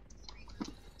 come back.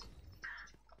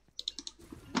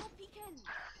 No peeking.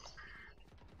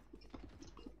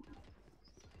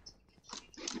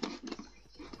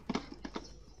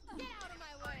 Get out of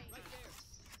my way. Right there.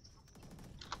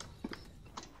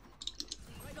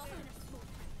 Drop in a smoke.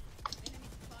 Enemy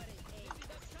spotted.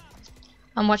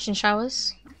 I'm watching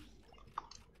showers.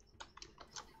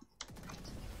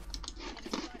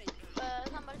 Somebody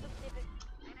took David.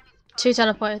 2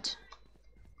 teleported.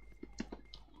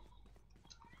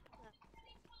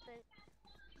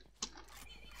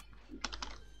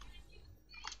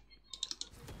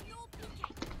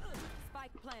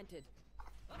 Spike planted.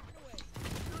 Up and away.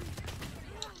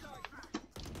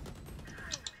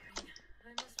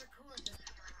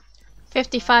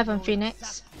 55 on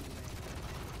Phoenix.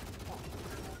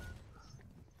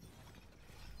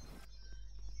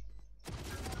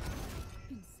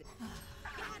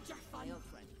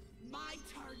 My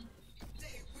turn.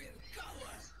 They will cover.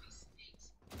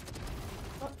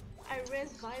 Oh, I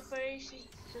raised Viper, she's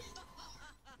just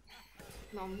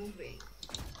not moving.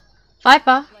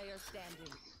 Viper. Player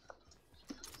standing.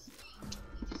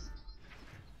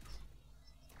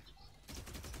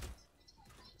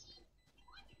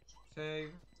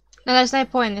 Save. No, there's no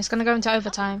point. It's gonna go into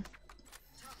overtime.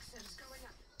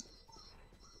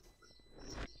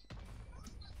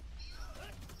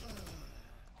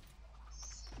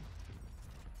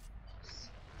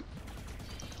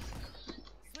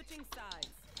 Switching sides.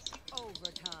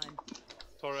 Overtime.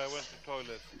 Sorry, I went to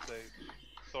toilet. Sage.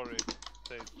 Sorry,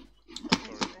 Sage.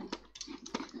 Sorry.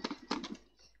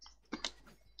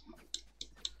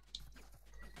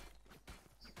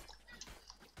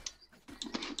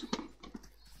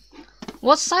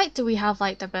 What site do we have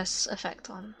like the best effect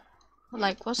on?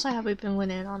 Like, what site have we been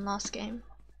winning on last game?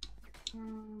 I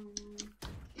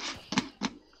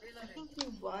think we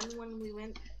won when we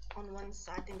went on one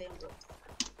side and then dropped.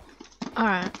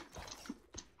 Alright.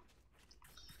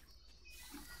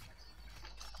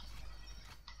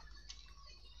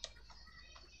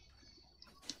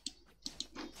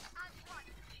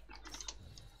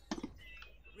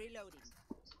 Reloading.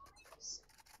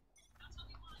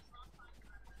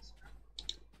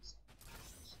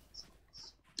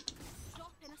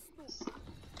 Drop in a smoke.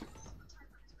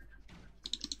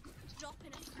 Drop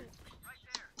in a smoke. Right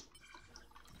there.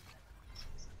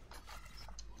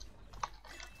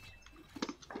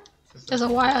 There's a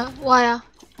wire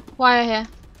here.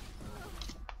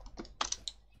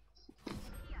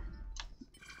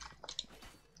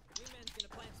 Wingman's gonna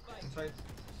plant spike. Inside.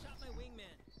 Shot my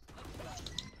wingman.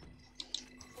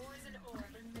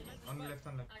 On left,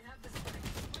 on left.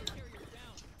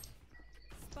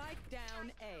 Spike down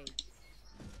A.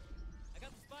 I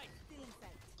got the spike. Still in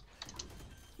sight.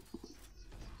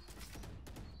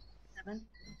 7.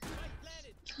 Spike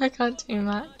planted. I can't do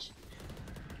much.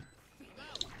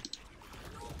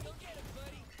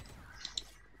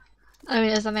 I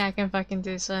mean, there's nothing I can fucking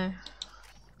do, so.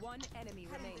 One enemy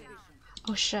remaining.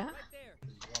 Oh shit. Right there.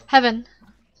 Heaven.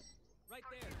 Right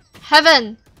there.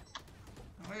 Heaven!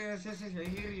 Oh, yes, yes, yes, I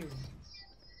hear you.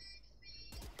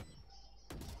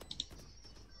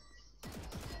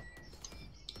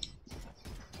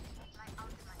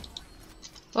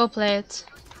 Well played.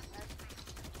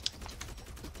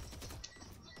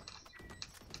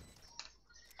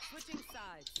 Switching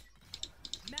sides.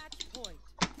 Match point.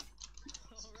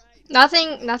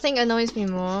 Nothing annoys me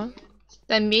more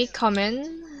than me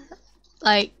coming,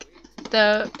 like,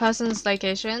 the person's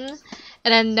location,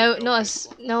 and then no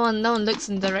one looks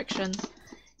in the direction,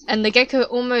 and the gecko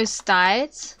almost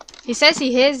died. He says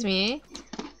he hears me,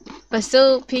 but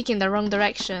still peeking the wrong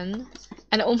direction,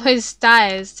 and almost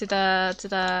dies to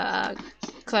the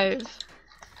Clove.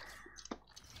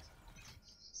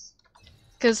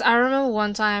 Because I remember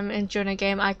one time during a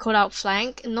game I called out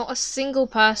flank, and not a single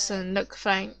person looked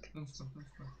flank. Don't stop, don't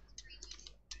stop.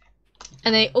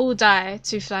 And they all die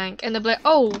to flank, and they're like,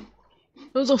 "Oh,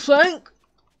 there's a flank,"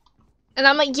 and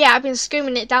I'm like, "Yeah, I've been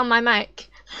screaming it down my mic."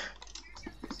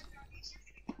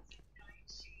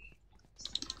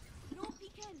 No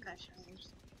peeking.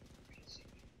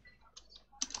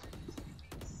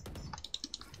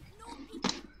 No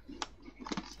peeking.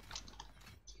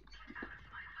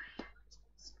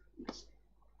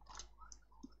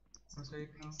 Okay,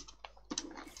 now.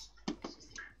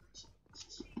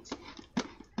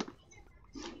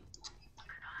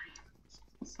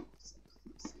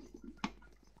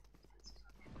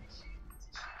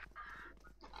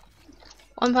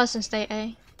 One person stay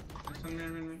A.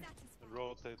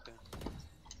 Rotating.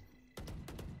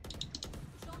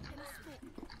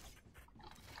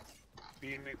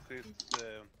 Phoenix is.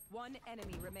 One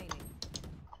enemy remaining.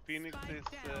 Phoenix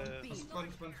is.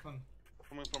 Spawn.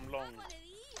 Coming from long.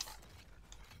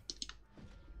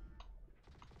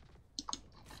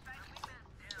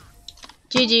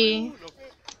 GG.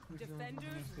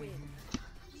 Defenders win.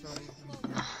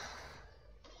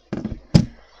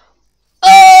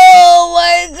 Oh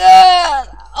my god!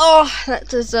 Oh, that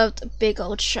deserved a big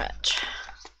old stretch.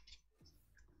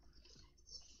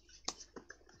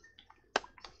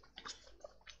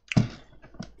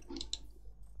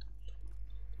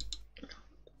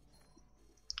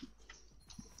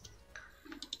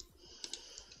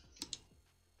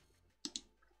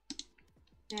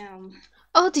 Damn.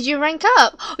 Oh, did you rank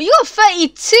up? Oh, you got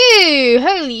 32!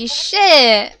 Holy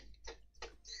shit!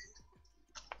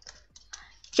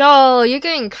 Yo, you're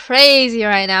going crazy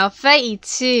right now.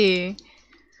 32.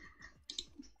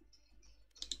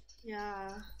 Yeah.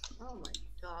 Oh my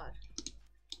god.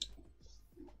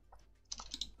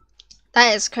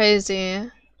 That is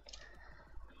crazy.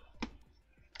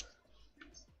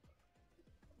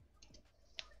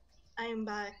 I am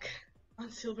back on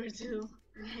silver 2.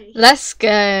 Yay. Let's go,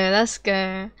 let's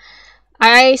go.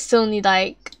 I still need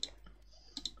like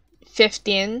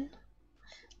 15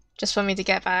 just for me to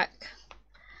get back.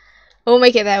 We'll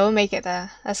make it there, we'll make it there.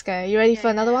 Let's go. You ready for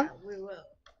another one? We will.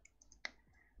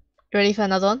 You ready for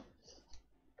another one?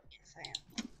 Yes, I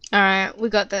am. Alright, we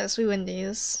got this. We win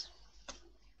these.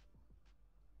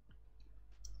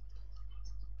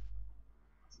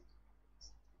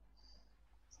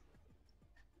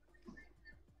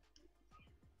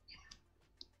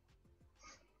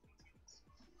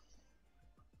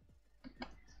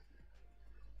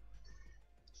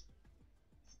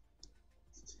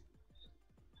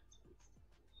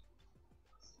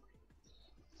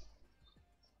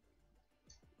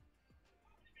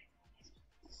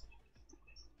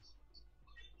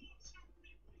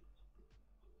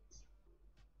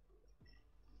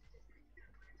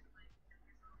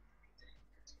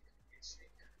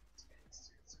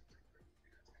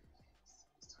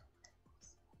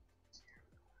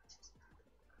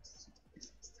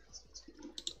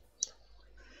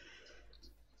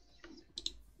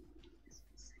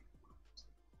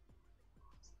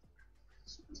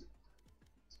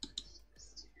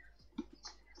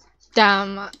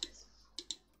 Damn.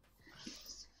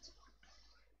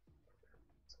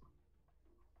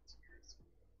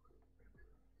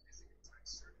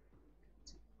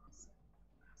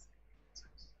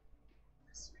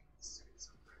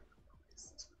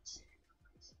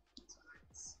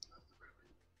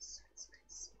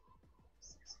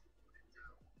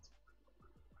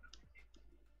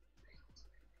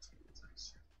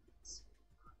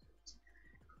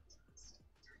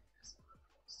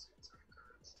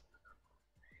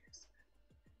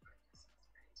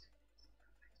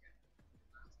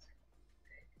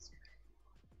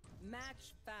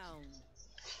 Match found.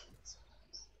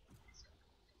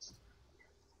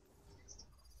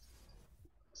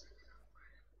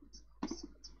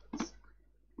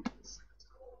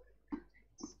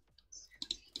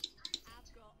 I've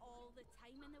got all the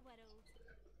time in the world.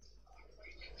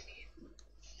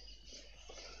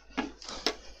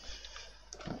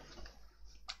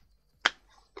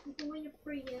 When you're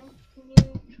free, yeah, can you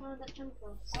try that jump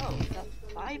off? Oh, that's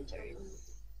Viper.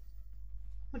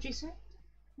 What'd you say?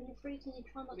 When you're free, can you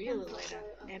try that Really jump let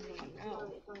everyone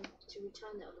know. To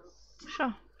return it or not?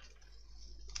 Sure.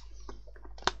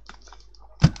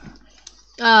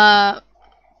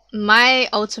 My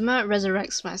ultimate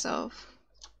resurrects myself.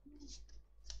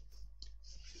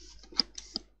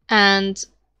 And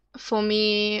for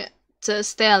me to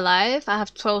stay alive, I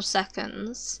have 12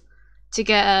 seconds to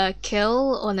get a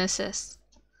kill or an assist.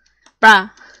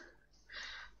 Bruh.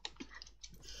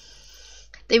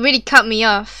 They really cut me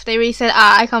off. They really said,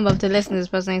 I can't bother to listen to this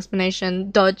person's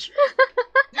explanation. Dodge.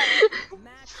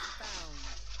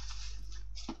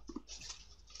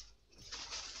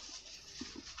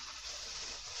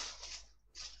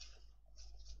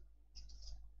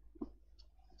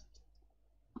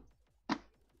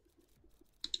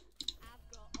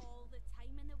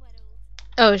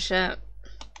 Oh shit.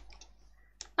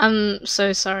 I'm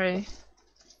so sorry.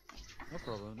 No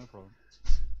problem, no problem.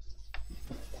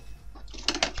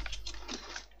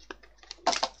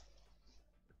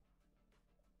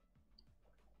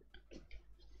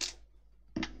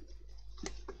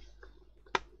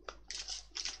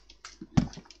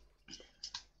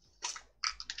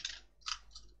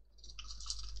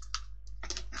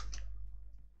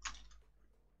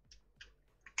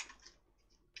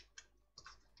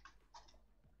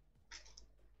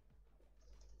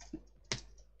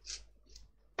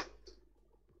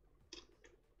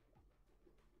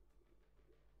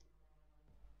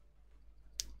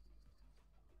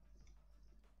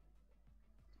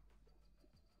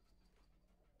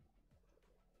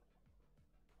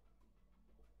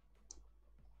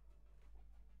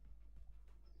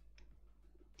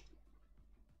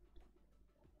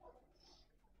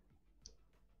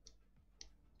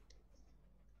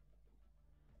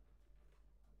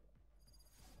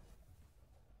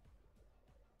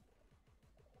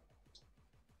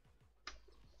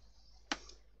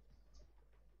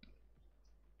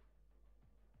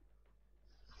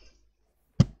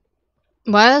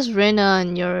 Why does Rena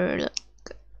and your look?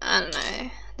 I don't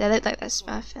know. They look like they're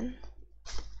smurfing.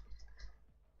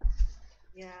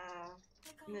 Yeah,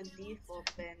 in the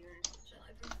default banners.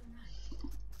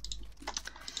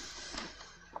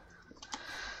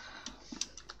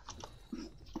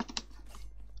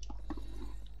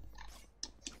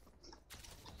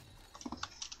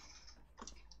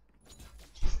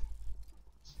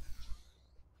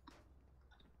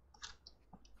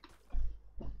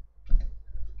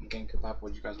 I'm getting kebab.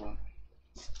 What do you guys want?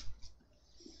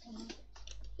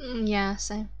 Yeah,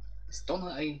 same. Is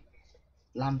doner a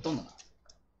lamb doner?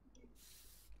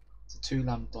 It's a 2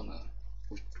 lamb doner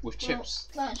with chips.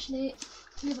 Well, actually,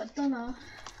 yeah, but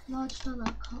large doner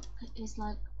is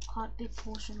like quite a big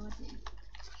portion already.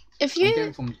 If I'm you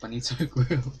getting from Bonito Grill.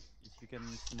 If you can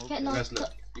smoke. Get You large guys look.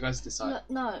 You guys decide.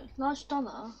 no, large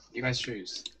doner. You guys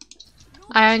choose.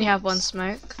 I only have one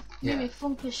smoke. Yeah. Maybe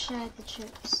Funker shared the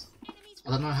chips. I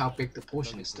don't know how big the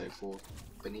portion is though for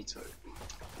Benito.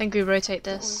 I think we rotate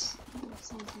this.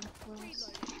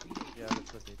 Yeah,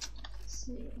 let's rotate.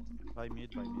 By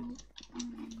mid, by mid.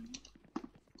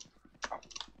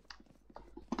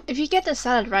 If you get the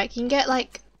salad right, you can get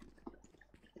like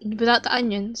without the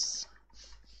onions.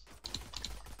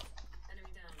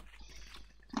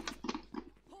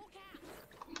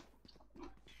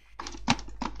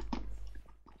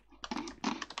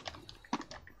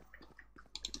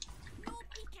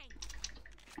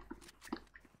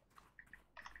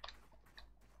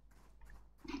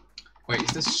 Wait,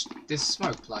 is this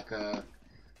smoke like a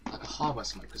harbor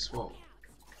smoke as well?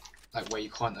 Like where you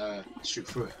can't shoot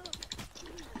through it?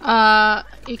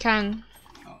 You can.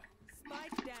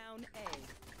 Spike down A.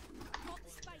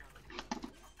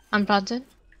 I'm planted.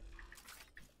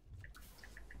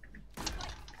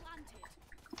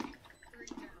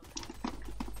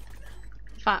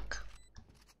 Fuck.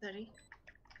 30.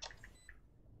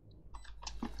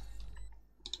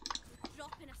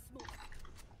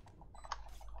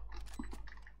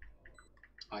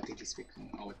 I did you speak?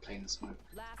 I would play in the smoke.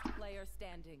 Last player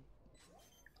standing.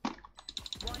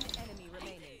 One enemy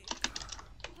remaining.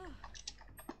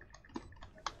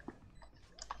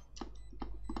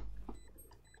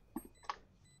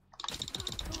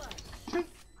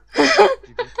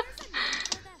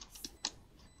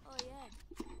 Oh yeah,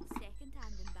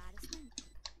 second-hand embarrassment.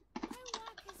 How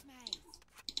work is made.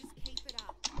 Just keep it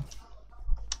up.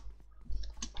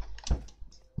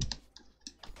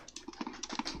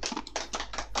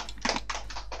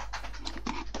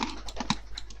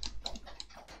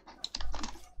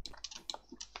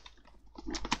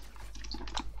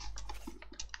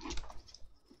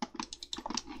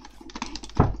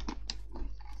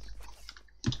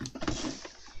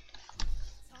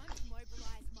 Time to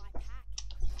mobilize my pack.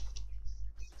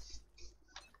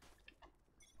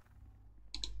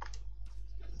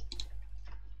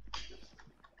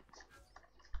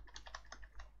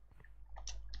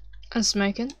 I'm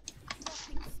smoking.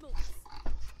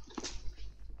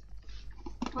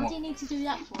 Why do you need to do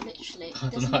that for, literally? I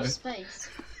There's don't no know. space.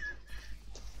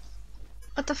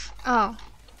 What the oh.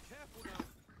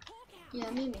 Yeah,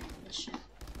 Mimi can finish it.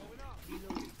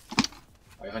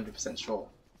 Are you 100% sure?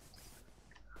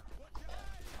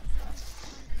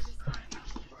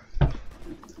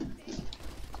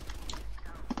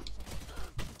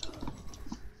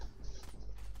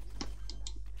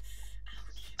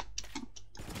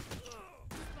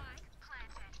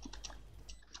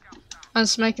 I'm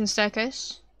smoking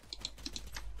staircase.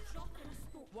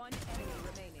 One enemy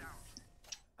remaining.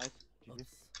 Nice. GG.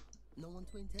 No one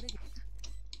to interrogate.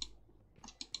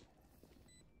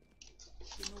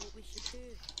 You know what we should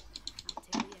do? I'll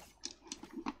tell you.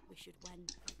 We should win.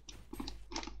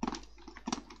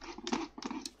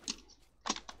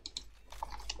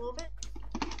 Clove it?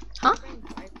 Huh?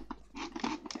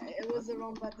 It was the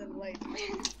wrong button, wait.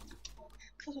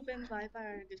 Clove and Viper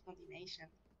are a good combination.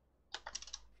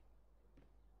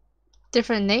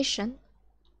 Different nation.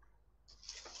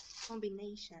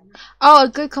 Combination. Oh, a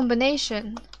good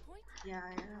combination. Yeah,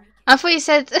 yeah. I thought you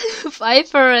said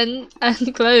Viper and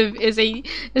Clove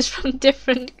is from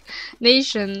different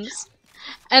nations.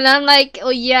 And I'm like,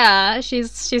 oh yeah,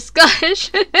 she's Scottish.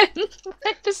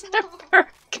 Why does that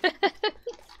work?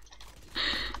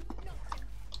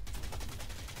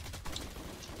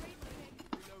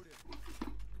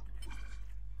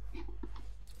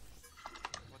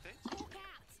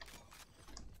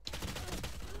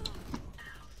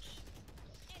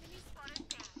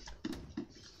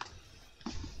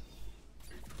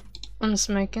 I'm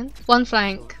smoking. One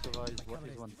flank. What is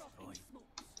one?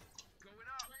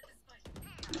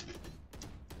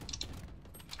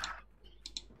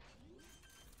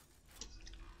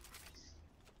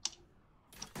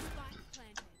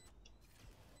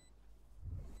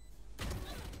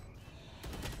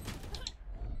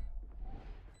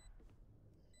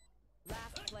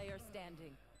 player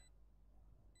standing.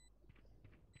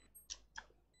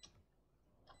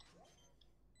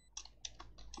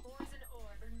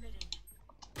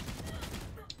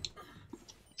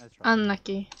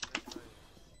 Unlucky.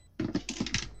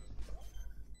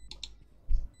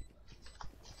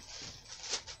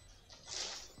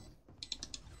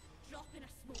 Drop in a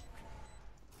smoke.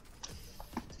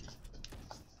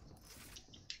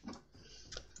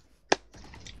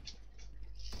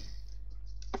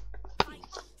 My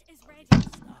ult is ready.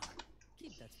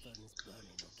 Keep that furnace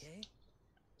burning, okay?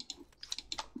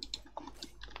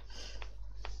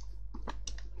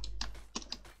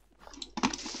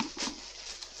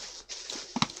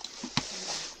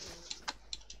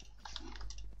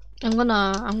 I'm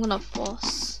gonna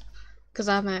force because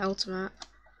I have my ultimate.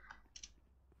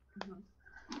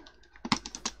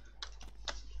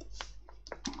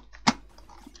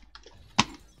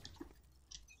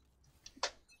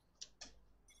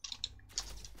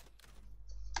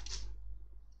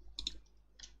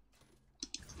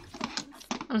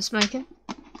 I'm smoking.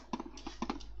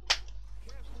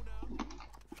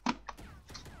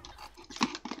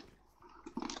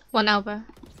 One elbow.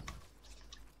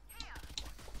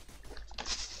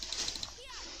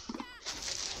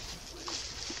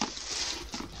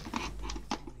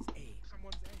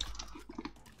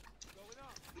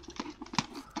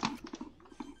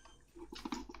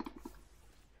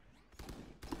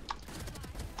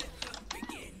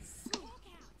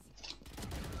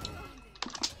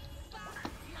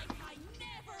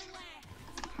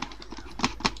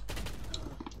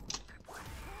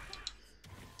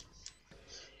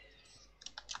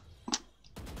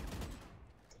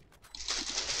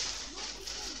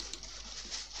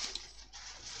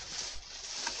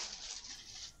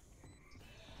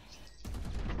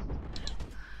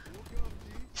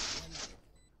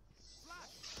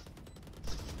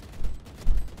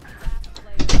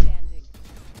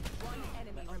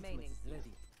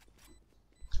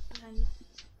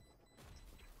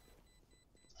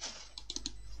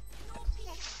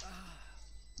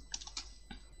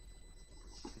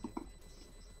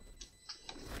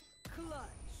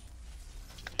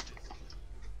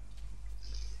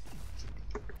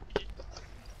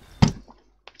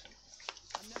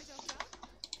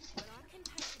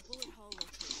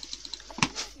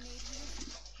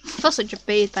 I feel such a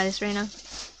bait by this Reyna.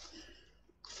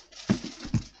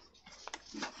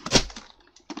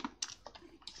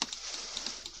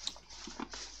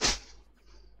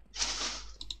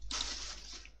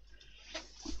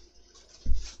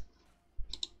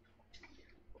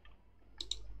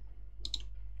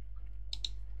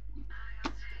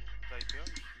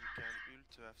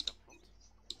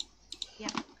 Yeah.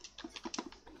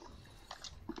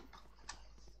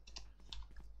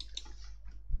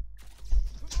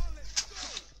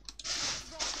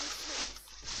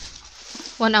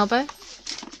 One elbow.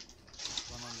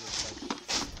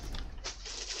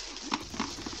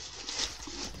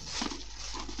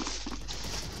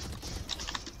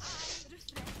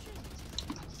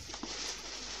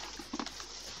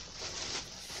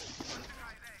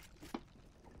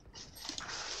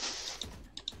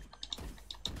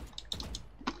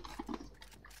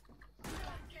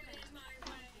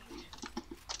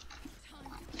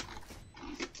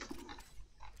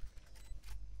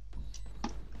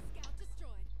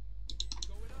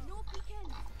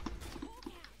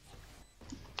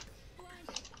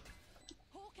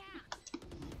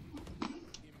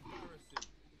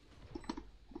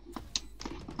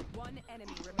 One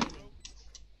enemy remaining.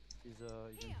 He's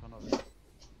in front of me.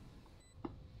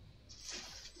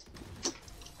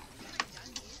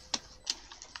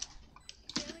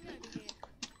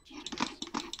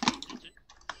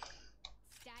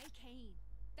 Stay keen.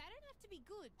 They don't have to be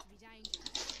good to be dangerous.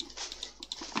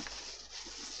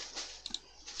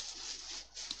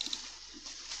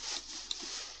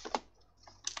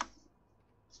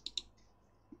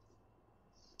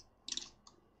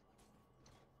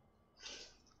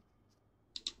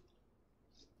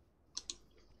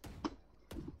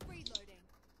 Reloading.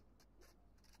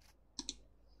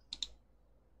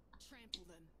 Trample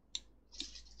them.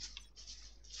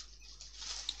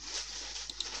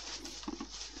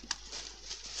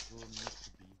 Room needs to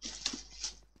be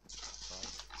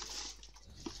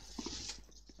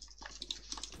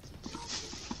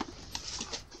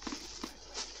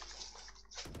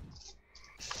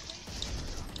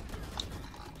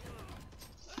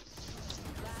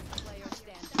Last player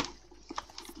standing.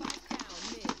 Spike down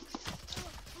mid.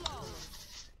 Flawless.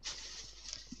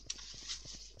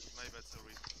 My bad,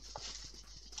 sorry.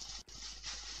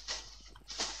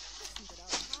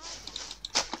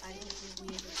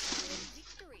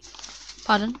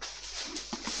 Pardon?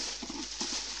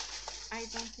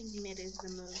 think mid is the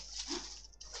move.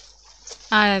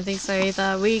 I don't think so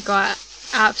either. We got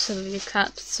absolutely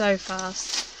capped so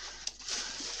fast.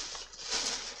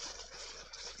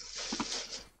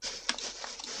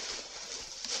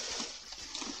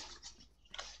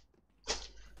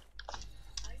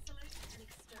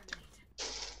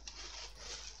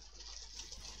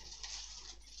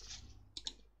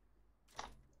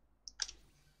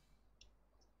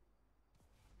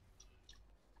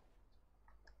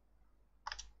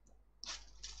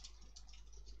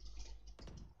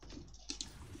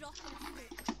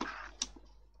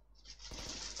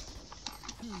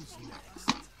 Who's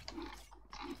next?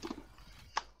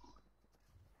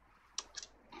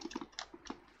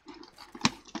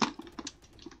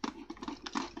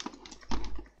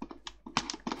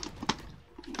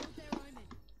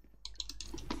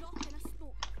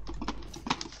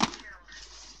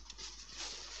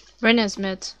 Renner's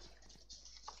mid.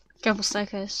 Careful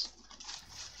staircase.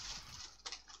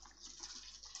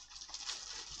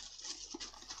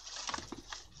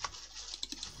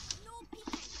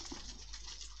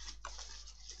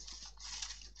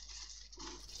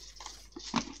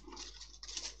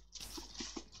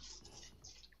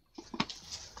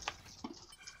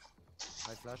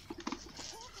 I flash.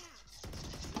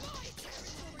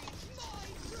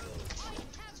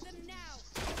 Have them now.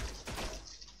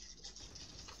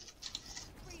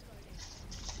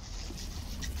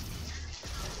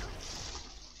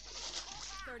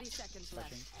 30 seconds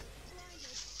left.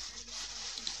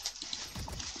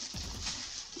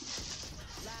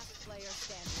 Last player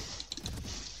standing.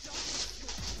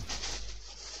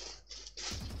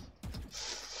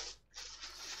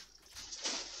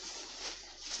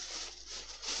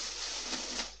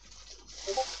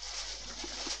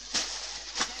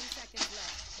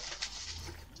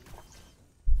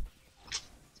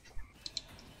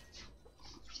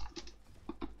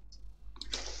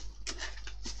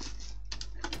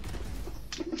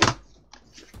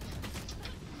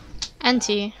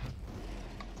 Anti.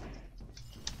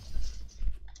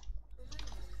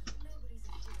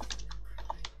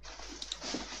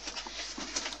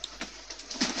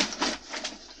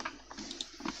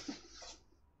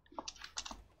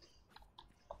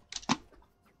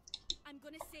 I'm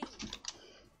gonna save.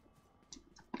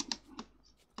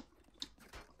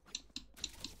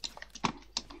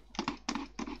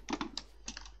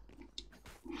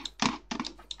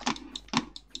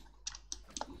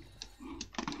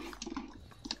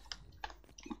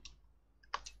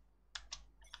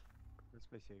 Let's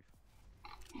play safe.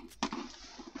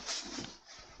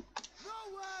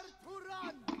 Nowhere to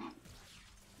run!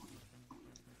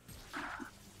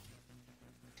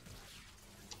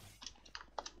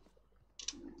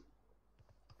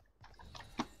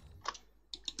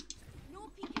 No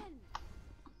peeking.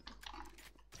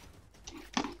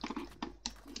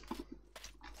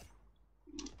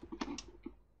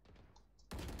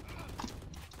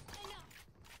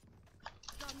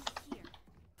 Guns here.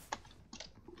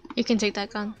 You can take that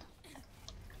gun.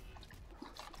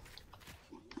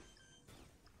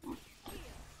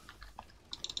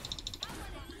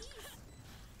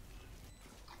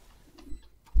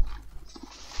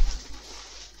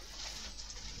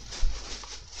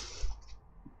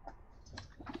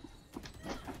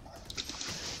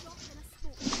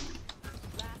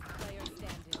 Last player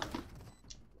standing.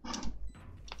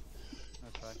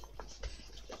 Nice try.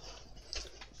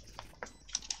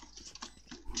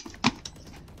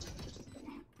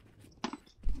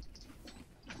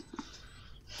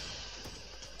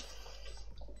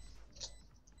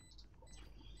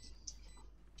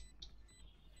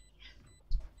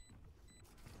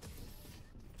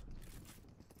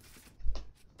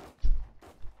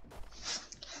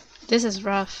 This is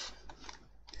rough.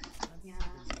 Yeah.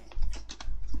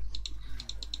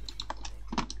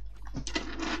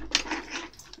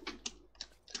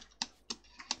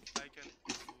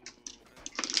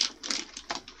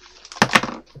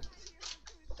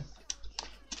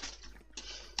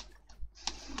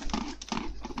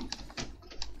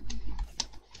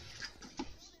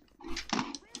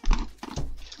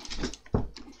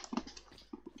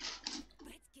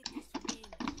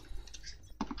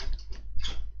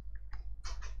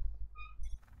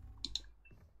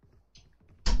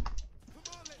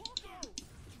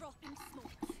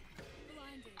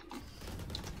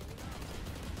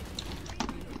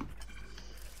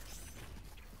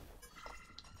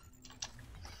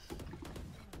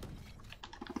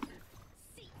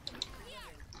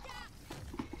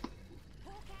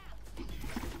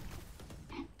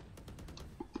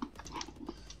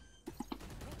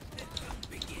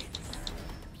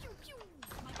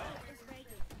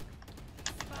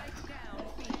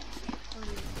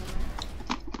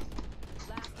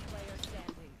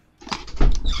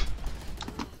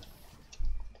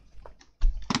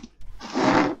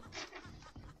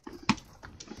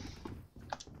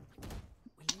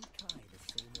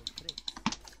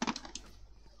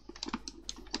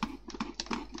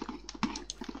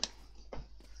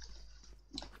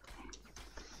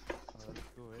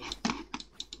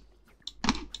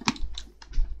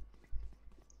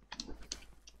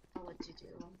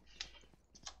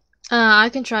 I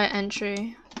can try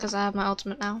entry because I have my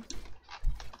ultimate now.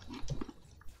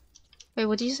 Wait,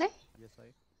 what did you say? Yes,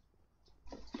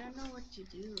 I don't know what to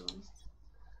do.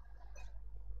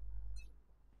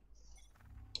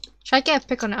 Should I get a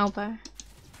pick on elbow?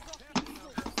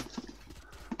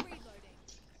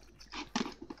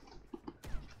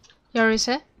 Yori's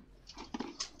here.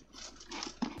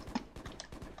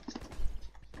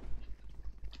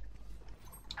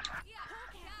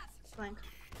 Flank.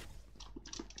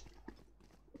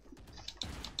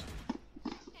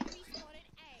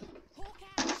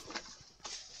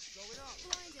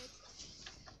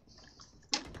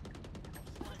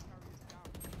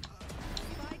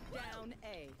 Spike down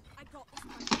A. I got this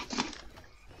one.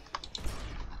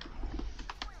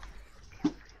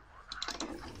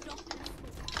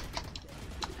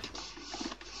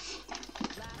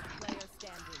 Last player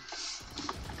standing.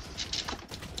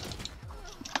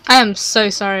 I am so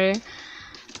sorry.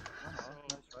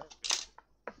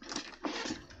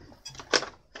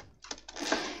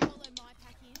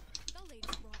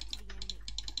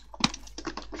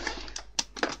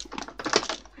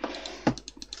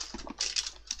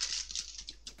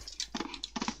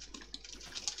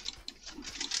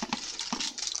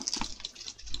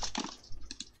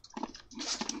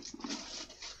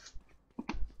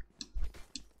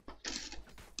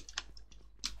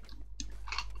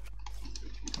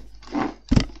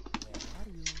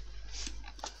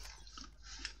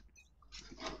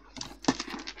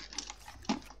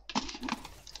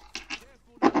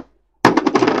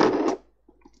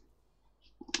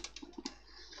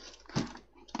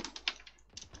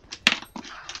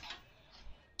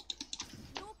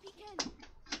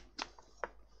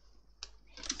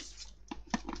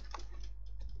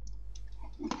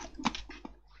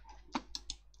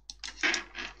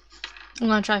 I'm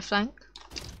gonna try flank.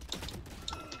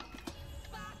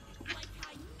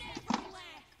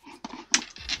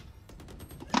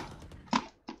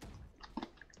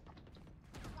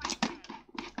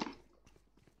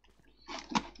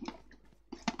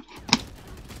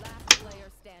 Last player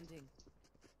standing.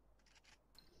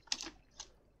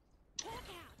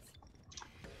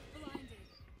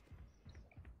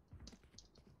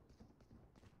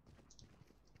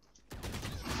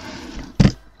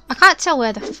 I can't tell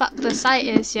where the fuck the site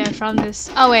is here from this.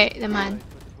 Oh wait, never mind.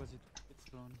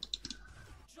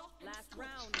 Last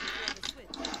round before the switch.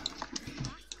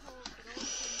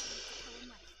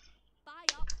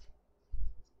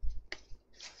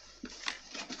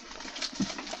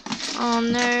 Oh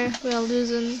no, we are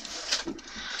losing.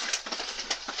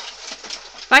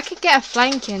 If I could get a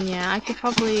flank in, yeah, I could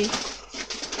probably.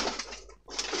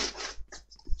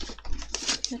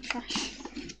 The trash.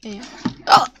 Yeah.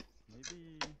 Oh!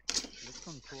 Maybe let's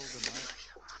control the map.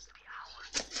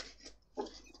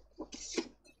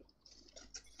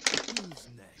 Who's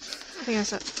next? I think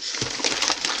that's it.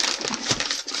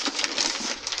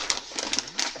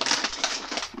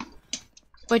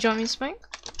 Wait, do you want me to smoke?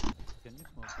 Can you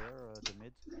smoke there, the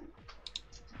mid?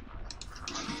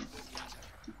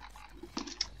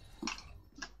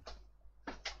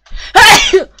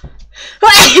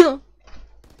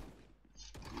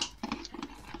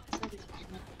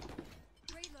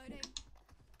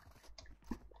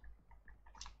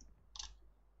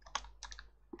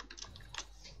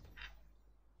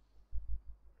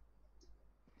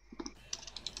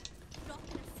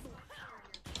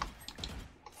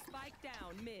 Spike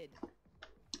down mid.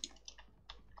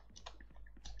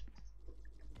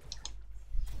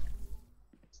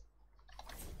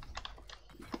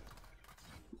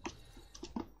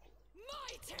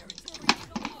 My territory!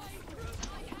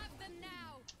 I have them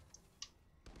now!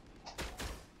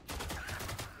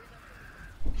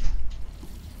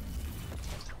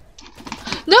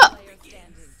 No! Player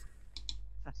standing.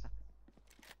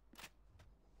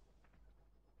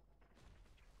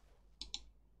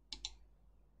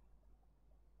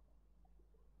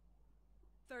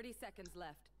 30 seconds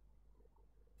left.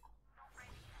 I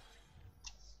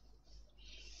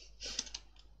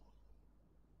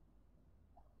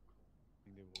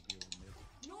think they will be on mid.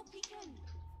 No peeking!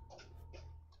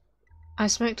 I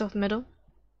smoked off middle.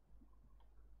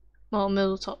 Well,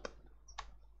 middle top.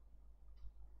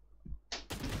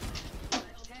 10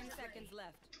 seconds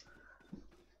left.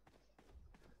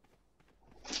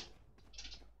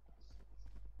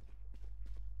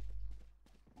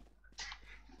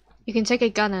 You can take a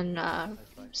gun and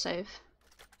save.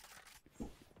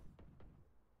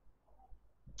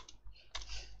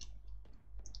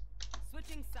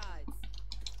 Switching sides.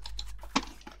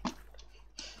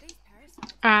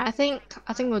 Alright, I think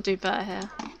we'll do better here.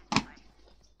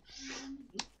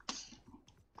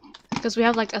 Because we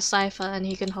have like a cipher and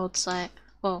he can hold sight.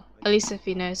 Well, At least if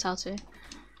he knows how to.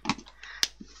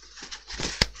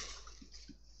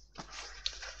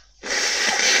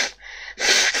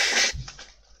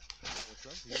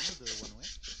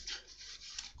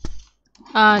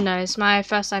 No, it's my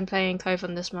first time playing Clove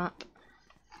on this map.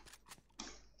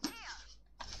 If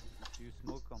you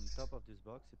smoke on top of this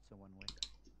box, it's a one-way.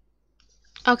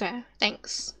 Okay,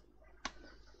 thanks.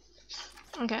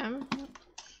 Okay.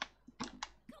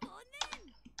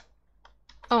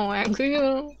 Oh,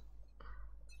 angry.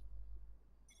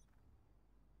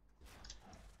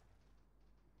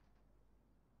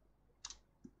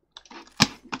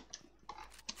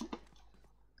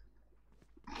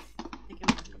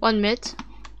 One mid.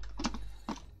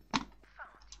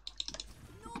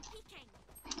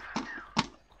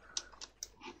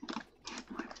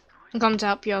 I'm coming to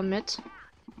help you on mid.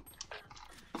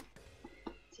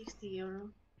 60 euro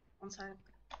on side.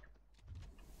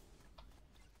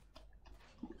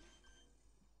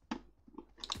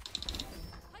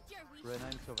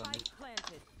 Renan over mid.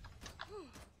 Planted.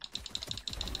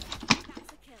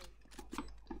 That's a kill.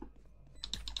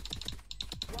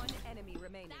 One enemy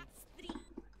remaining. That's 3.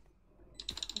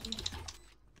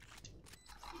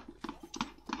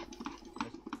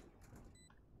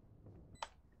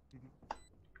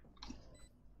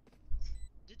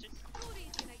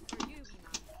 Glory's unite for you, wee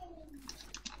man.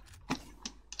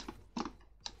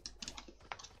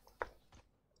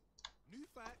 New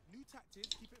fight, new tactics,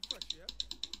 keep it fresh, yeah?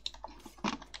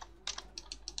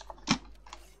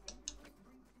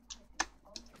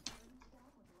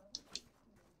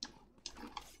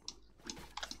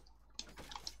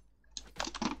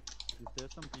 If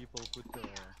there's some people, put the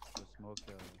smoke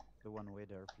the one way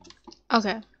there, please.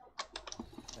 Okay.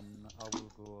 And I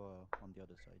will go on the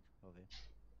other side of it.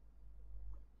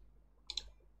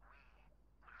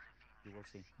 You will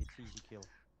see. It's easy kill.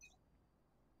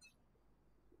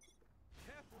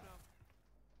 Careful now.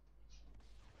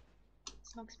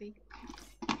 Smoke speed.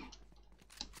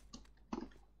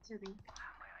 2B.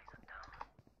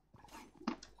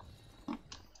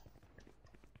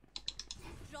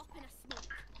 Drop in a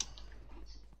smoke.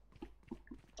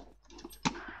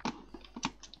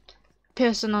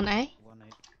 Pearson on A.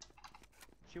 1-8.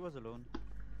 She was alone,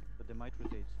 but they might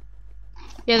rotate.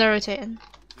 Yeah, they're rotating.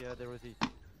 Yeah, they rotate.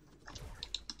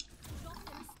 Drop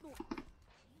in a smoke.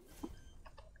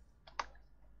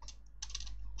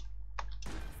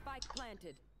 Spike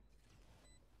planted.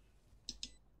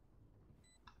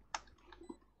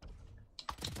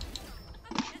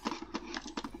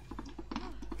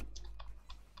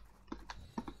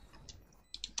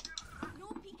 No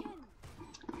peeking.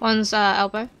 One's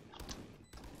elbow.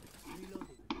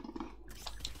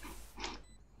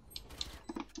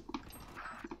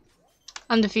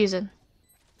 I'm defusing.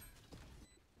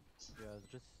 Yeah,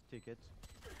 just take it.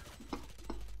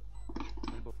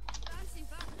 Dancing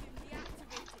vacuum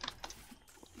deactivated.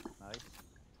 Nice.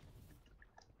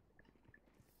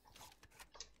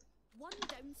 One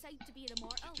downside to being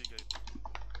immortal.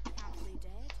 Can't play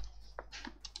dead.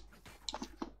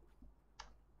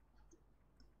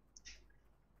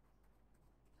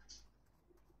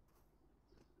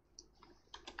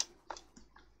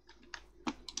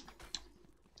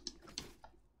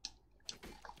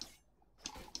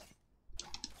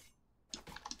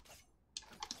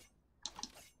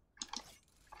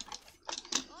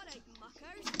 Alright,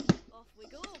 muckers. Off we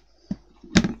go.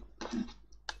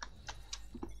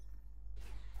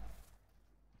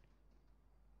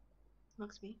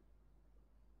 Smoke speed.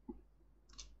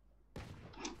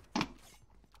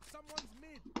 Someone's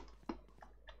mid.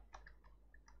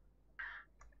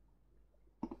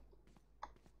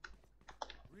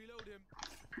 Reload him.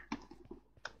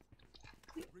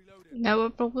 Reload him. No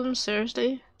problem,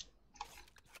 seriously.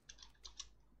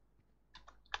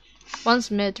 One's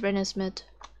mid, Rena's mid.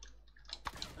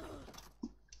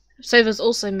 Sova's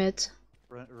also mid.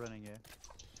 Running, yeah.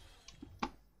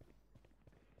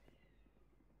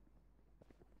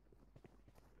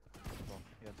 Well,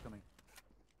 yeah, it's coming.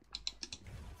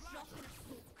 Drop in a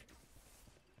smoke.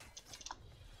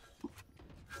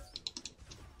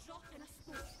 Drop in a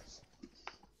smoke.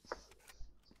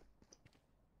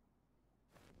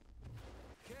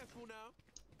 Careful now.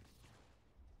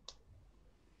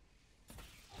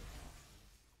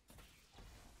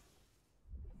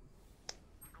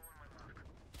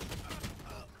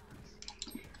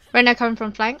 Rena coming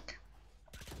from flank.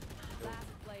 Last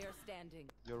player standing.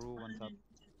 Your rule one top.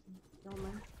 No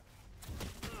man.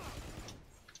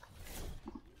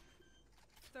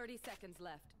 30 seconds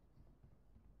left.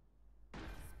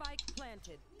 Spike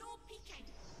planted. No peeking.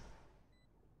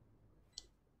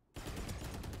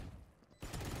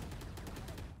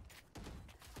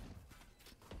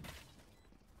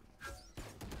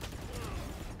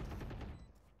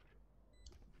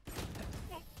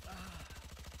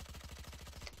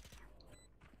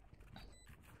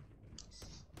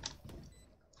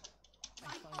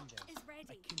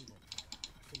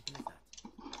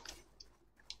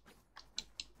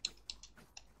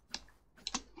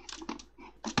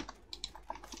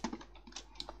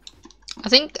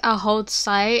 think I'll hold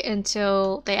site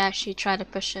until they actually try to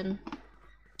push in.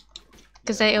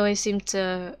 Because they always seem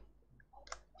to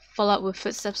follow up with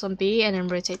footsteps on B and then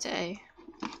rotate to A.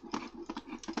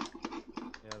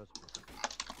 Yeah, that's perfect.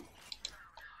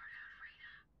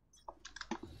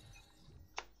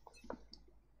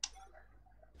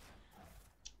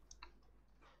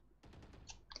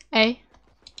 A.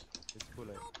 It's full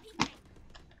A.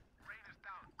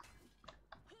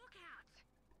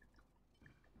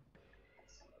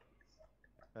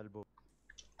 Elbow.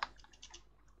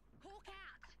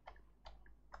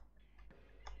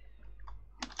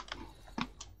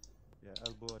 Yeah,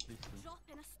 elbow at least 2. Drop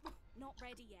in a smoke. Not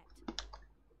ready yet.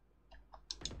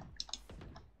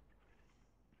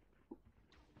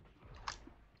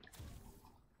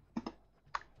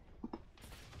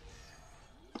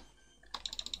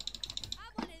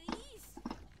 Have one of these.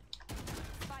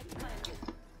 Spike planted.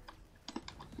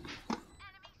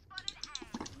 Enemy spotted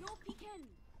A. No peeking.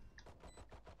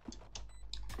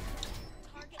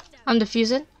 Target down. I'm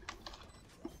defusing.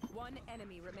 One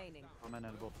enemy remaining. I'm an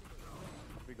elbow.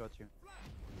 We got you.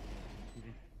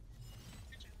 Easy.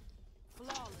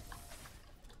 Flawless.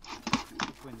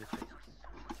 Let's win this fight.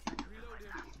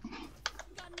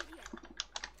 Gun here.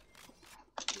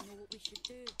 You know what we should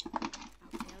do? I'll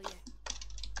tell you.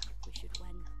 We should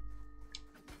win.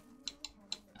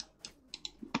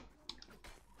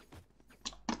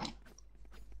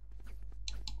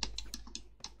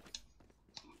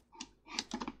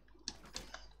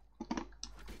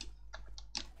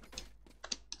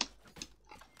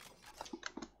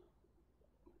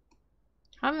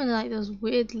 I'm in like this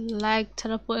weird lag,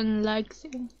 teleporting lag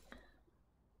thing.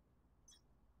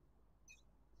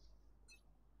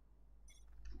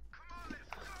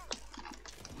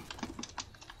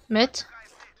 Mid.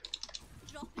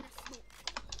 Drop in a smoke.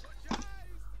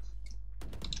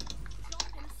 Drop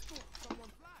in a smoke.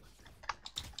 Someone flash.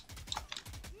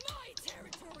 My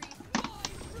territory. My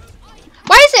room.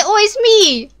 Why is it always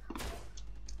me?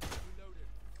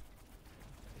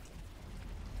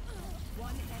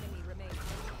 One enemy remaining.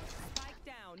 Spike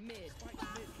down mid.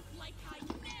 Like I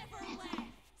never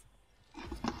left.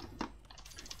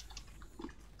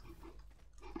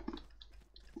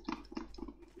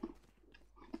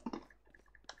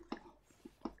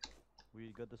 We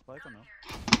got the spike or no?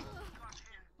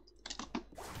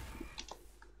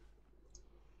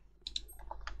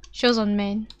 Shows on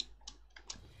main.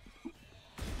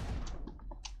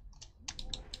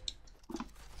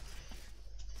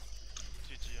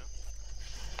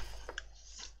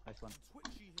 Nice one.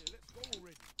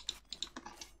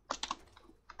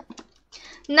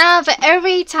 Nah, but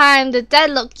every time the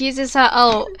deadlock uses her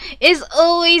ult, it's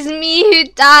always me who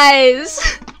dies.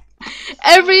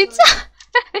 Every time.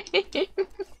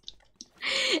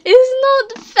 It's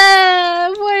not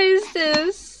fair. What is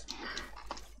this?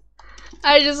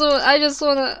 I just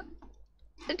wanna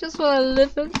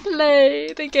live and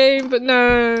play the game, but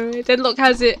no, deadlock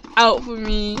has it out for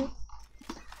me.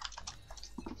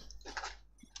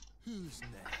 Who's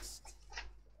next?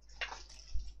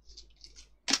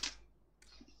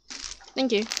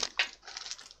 Thank you.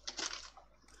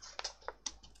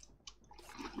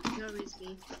 You're always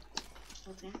me.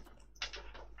 Okay.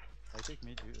 I take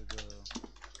mid.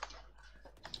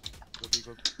 Go B,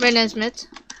 go. Reina's mid.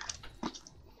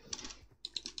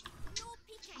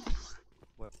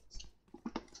 Well.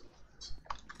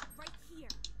 Right here.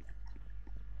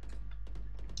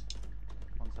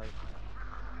 On side.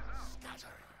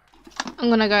 I'm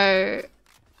gonna go.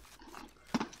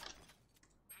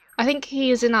 I think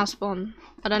he is in our spawn.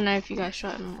 I don't know if you guys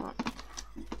shot him or not.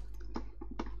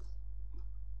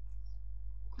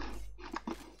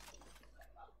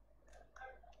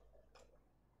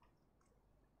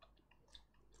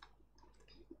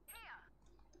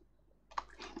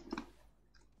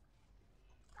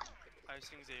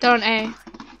 They're on A.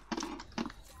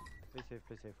 Play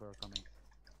safe, we're coming.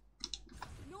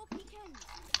 No peeking.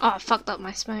 Oh, I fucked up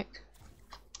my smoke.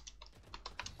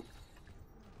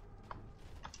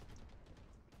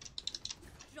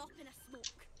 Drop in a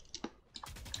smoke.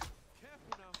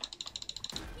 Careful now.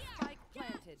 Spike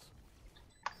planted.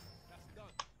 That's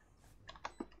done.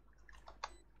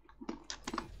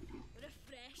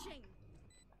 Refreshing.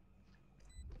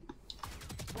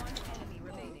 One enemy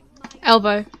remaining.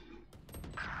 Elbow.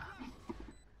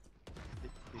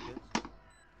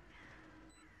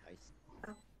 Nice.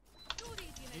 No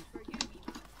radiant for you, wee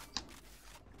man.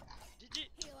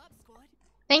 Heal up, squad.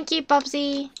 Thank you,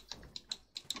 Bubsy.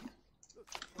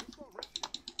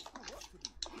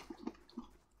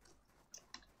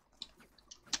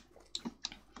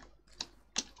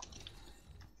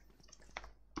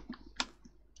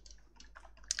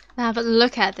 Nah, but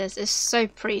look at this. It's so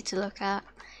pretty to look at.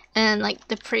 And like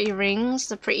the pretty rings,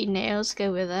 the pretty nails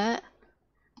go with it.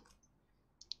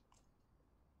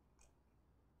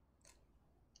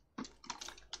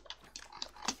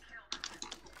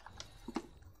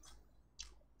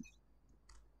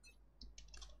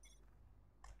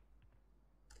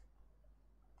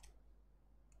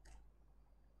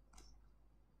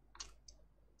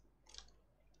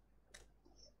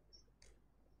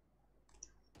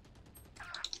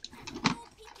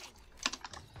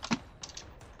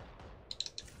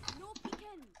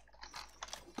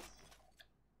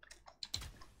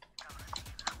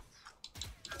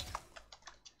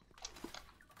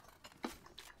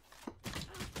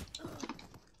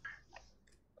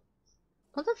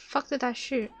 What the fuck did I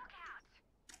shoot?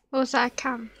 What was that? A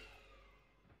cam?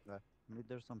 Mid,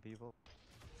 there's some people.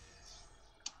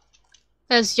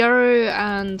 There's Yoru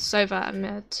and Sova at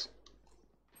mid.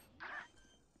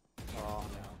 Oh no.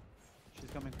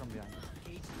 She's coming from behind.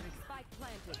 Spike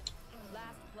planted.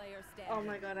 Last player standing. Oh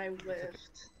my god, I whiffed.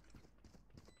 It's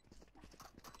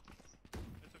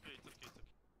okay, it's okay, it's okay.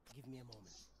 Give me a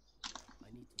moment. I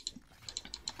need to think back.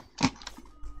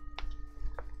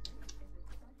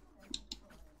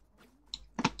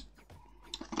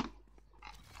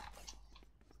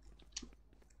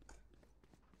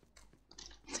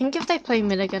 I think if they play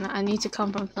mid again, I need to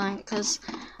come from flank because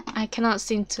I cannot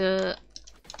seem to.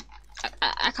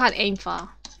 I can't aim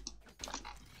far.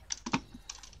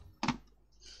 I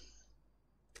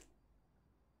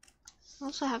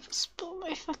also have a spot on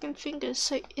my fucking fingers,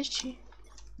 so itchy.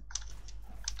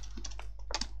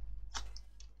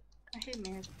 I hate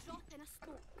man. Drop in a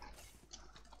smoke.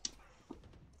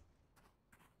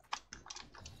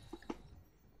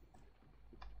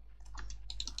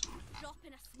 Drop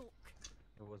in a smoke.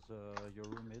 There was your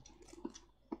room mid.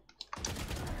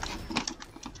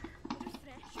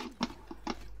 Refreshing.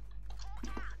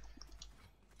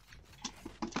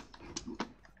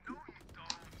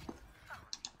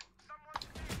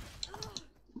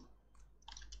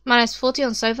 Minus 40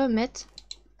 on Sova mid.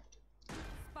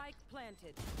 Spike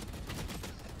planted.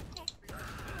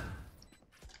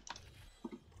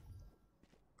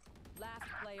 Last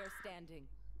player standing.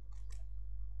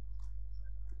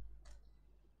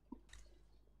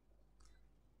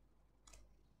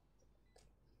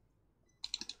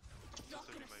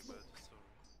 Sorry, my bad, sorry.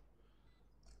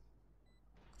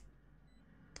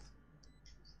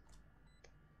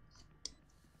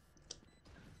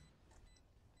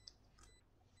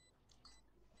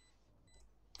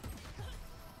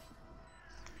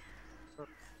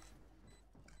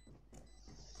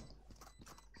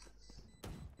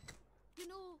 You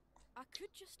know, I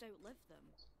could just outlive them.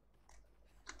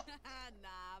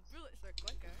 Nah, bullets are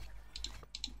quicker.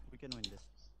 We can win this.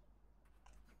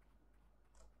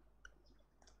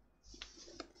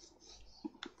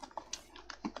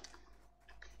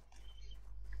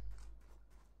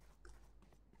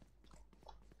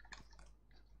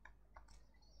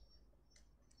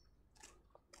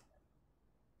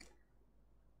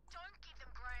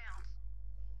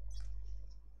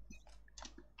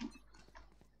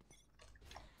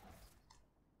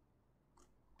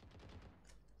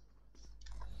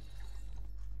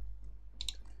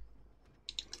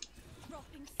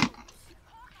 Dropping smokes.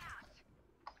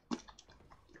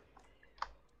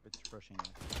 It's rushing it.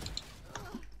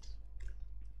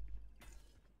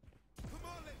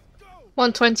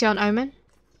 120 on Omen.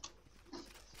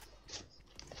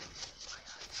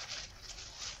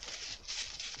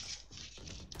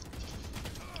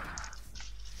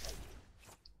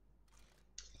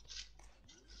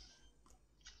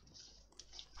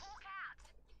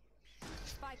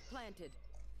 Spike planted.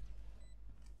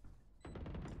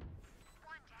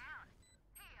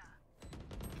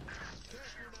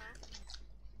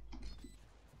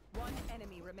 One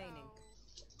enemy remaining.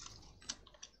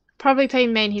 Probably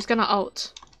playing main, he's gonna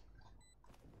ult.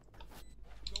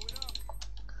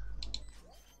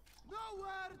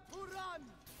 Nowhere to run.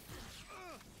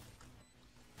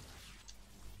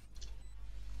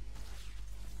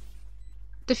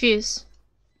 Diffuse.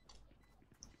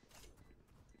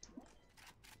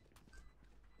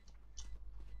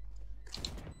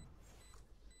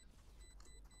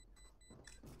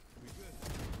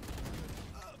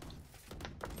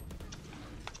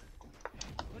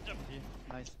 Good job.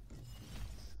 Nice.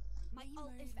 My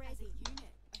ult is ready.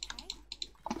 Unit, okay?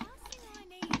 Last thing I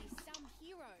need is some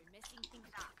hero messing things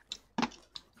up.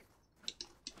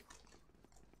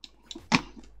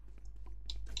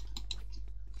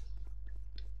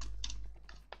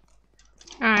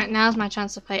 Alright, now's my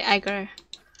chance to play aggro.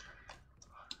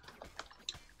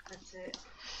 That's it.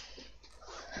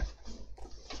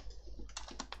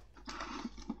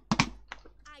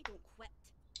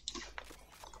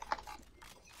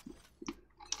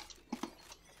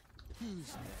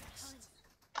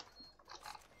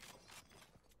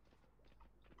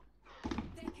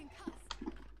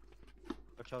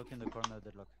 Watch out in the corner,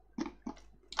 Deadlock.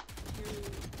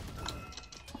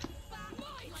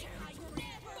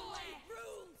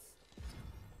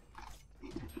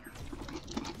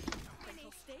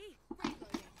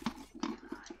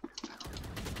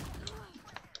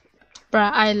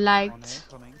 Bruh, I liked.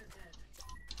 Coming.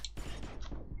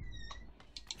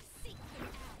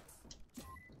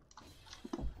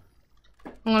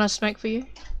 I'm gonna smoke for you.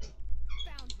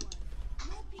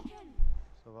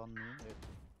 So on me.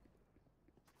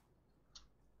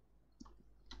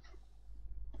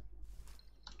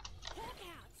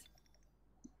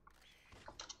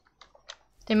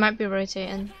 They might be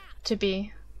rotating to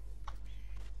B.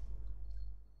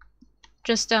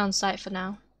 Just stay on site for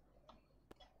now.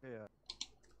 Yeah.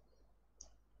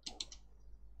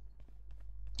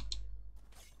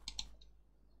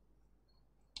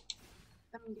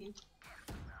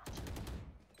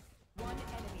 One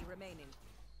enemy remaining.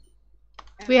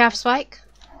 We have spike.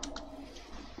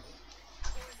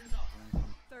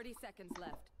 30 seconds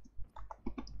left.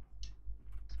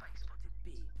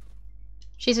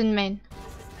 She's in main.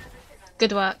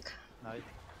 Good work. Nice.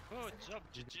 Good job,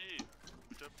 GG.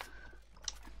 Good job.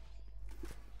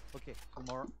 Okay, 2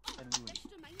 more and we win. This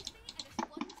reminds me of this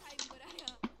one time where I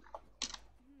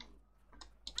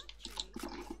actually,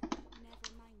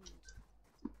 never mind.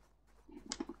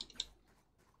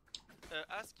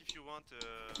 Ask if you want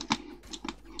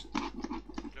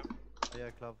Clove. Oh,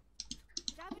 yeah, Clove.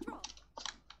 Did I have a drop?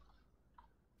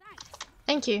 Thanks.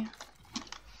 Thank you.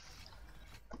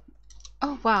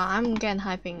 Oh wow, I'm getting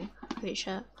hyping. Holy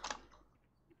shit.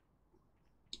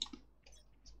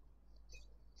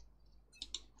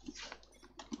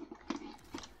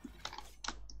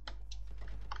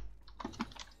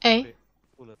 A. Okay,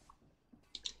 pull it.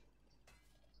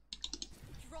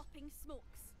 Dropping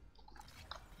smokes.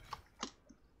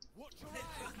 Watch your eyes.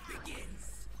 Begins.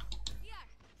 Here,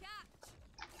 catch.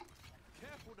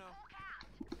 Careful now.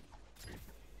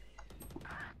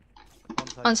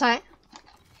 On site.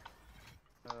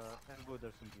 Elbow,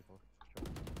 there's some people.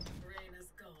 Rain is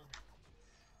gone.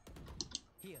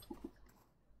 Here.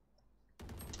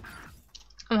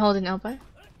 I'm holding elbow.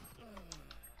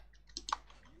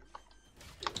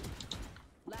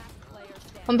 Last player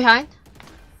standing. One behind.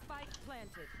 Spike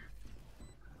planted.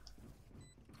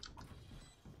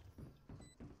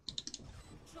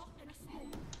 Drop in a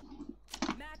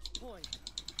smoke. Match point.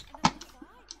 And then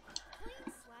clean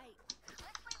slate.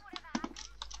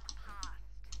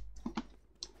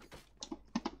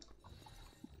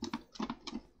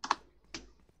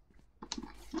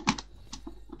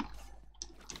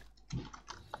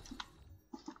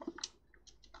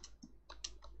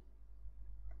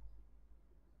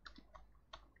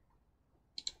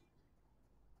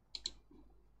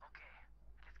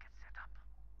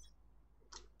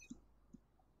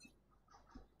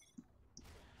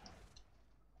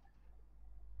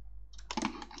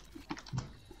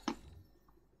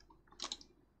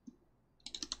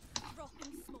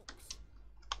 Dropping smokes.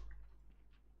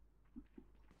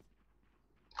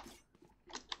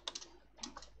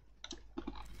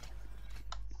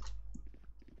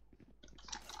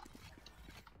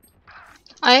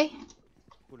 A.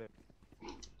 Pull it.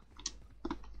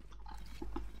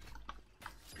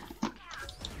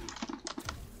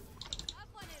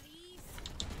 Have one of these.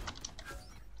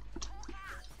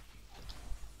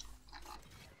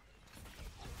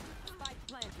 Spike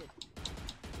planted.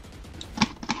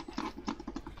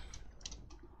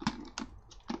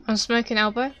 I'm smoking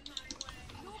elbow.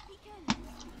 No peeking.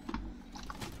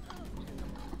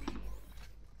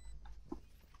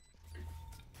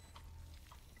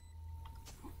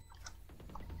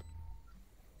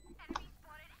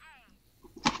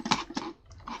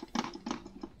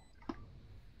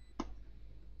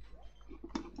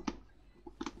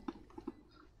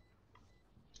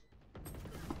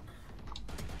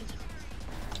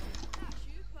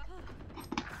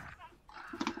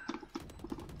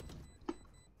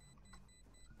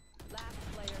 Last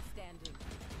player standing.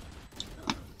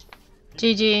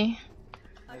 GG.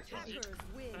 Attackers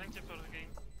win. Thank you for the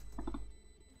game.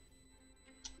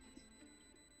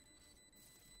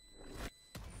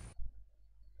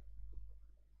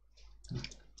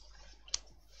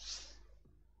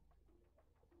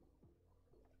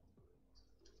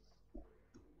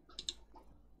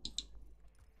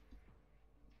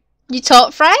 You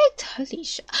top fragged? Holy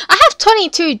shit. I have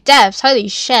 22 deaths. Holy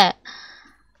shit.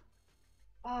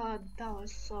 Oh, that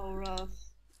was so rough.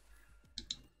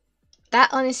 That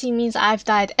honestly means I've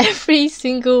died every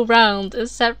single round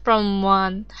except from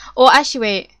one. Or actually,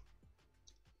 wait.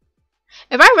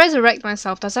 If I resurrect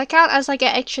myself, does that count as like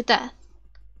an extra death?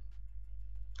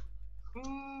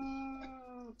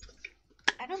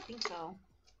 I don't think so.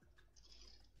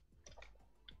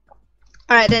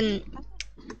 Alright, then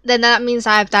that means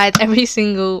I've died every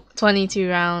single 22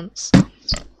 rounds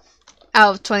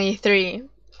out of 23.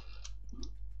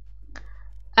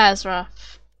 That's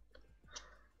rough.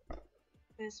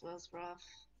 This was rough.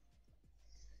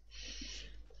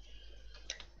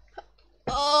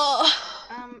 Oh.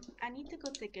 I need to go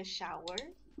take a shower,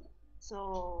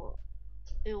 so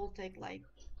it will take like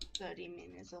 30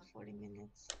 minutes or 40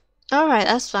 minutes. Alright,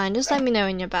 that's fine. Just let me know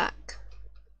when you're back.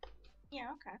 Yeah,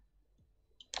 okay.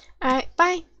 Alright,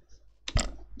 bye.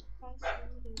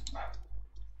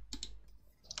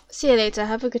 See you later.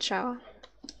 Have a good shower.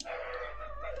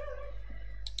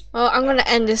 Well, I'm gonna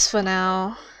end this for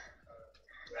now.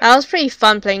 That was pretty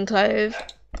fun playing Clove.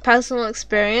 Personal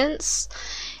experience.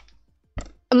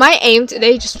 My aim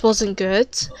today just wasn't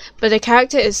good, but the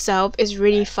character itself is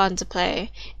really fun to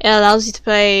play. It allows you to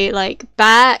play like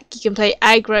back, you can play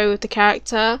aggro with the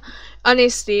character.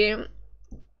 Honestly,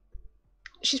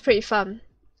 she's pretty fun.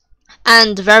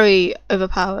 And very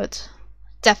overpowered.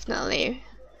 Definitely.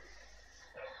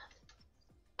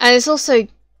 And it's also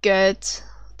good,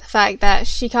 the fact that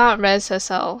she can't res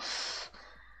herself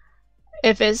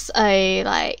if it's a,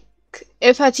 like,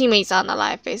 if her teammates aren't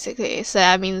alive, basically. So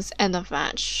that means end of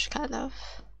match, kind of.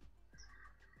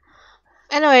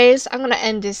 Anyways, I'm gonna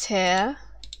end this here.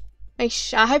 I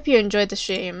hope you enjoyed the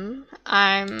stream.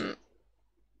 Yeah,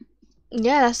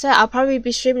 that's it. I'll probably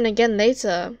be streaming again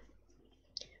later.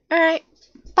 Alright,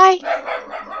 bye!